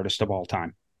solo artist of all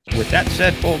time. With that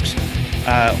said, folks,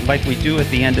 like we do at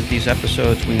the end of these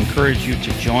episodes, we encourage you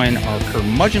to join our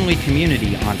Curmudgeonly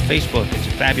community on Facebook. It's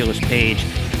a fabulous page.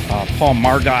 Paul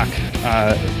Margach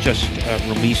just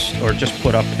released or just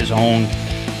put up his own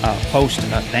post.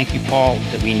 Thank you, Paul.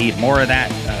 That we need more of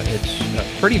that. It's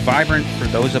pretty vibrant for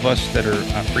those of us that are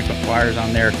frequent flyers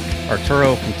on there.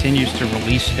 Arturo continues to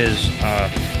release his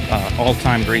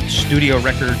all-time great studio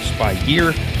records by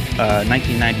year.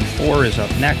 1994 is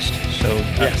up next. So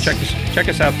check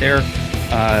us out there.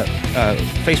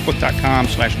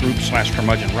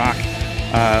 Facebook.com/group/curmudgeonrock.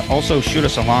 Also, shoot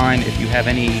us a line if you have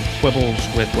any quibbles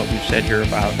with what we've said here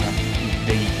about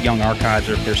the Young Archives,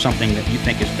 or if there's something that you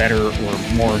think is better or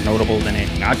more notable than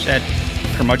anything I've said.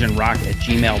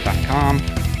 curmudgeonrock@gmail.com.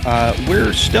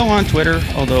 We're still on Twitter,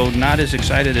 although not as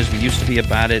excited as we used to be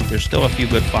about it. There's still a few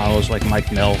good follows, like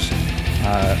Mike Mills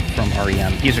from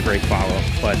REM. He's a great follow,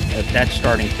 but that's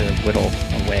starting to whittle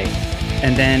away.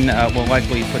 And then we'll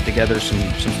likely put together some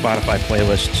Spotify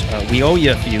playlists. We owe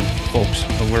you a few, folks,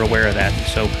 but we're aware of that.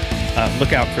 So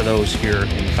look out for those here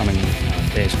in the coming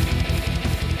days.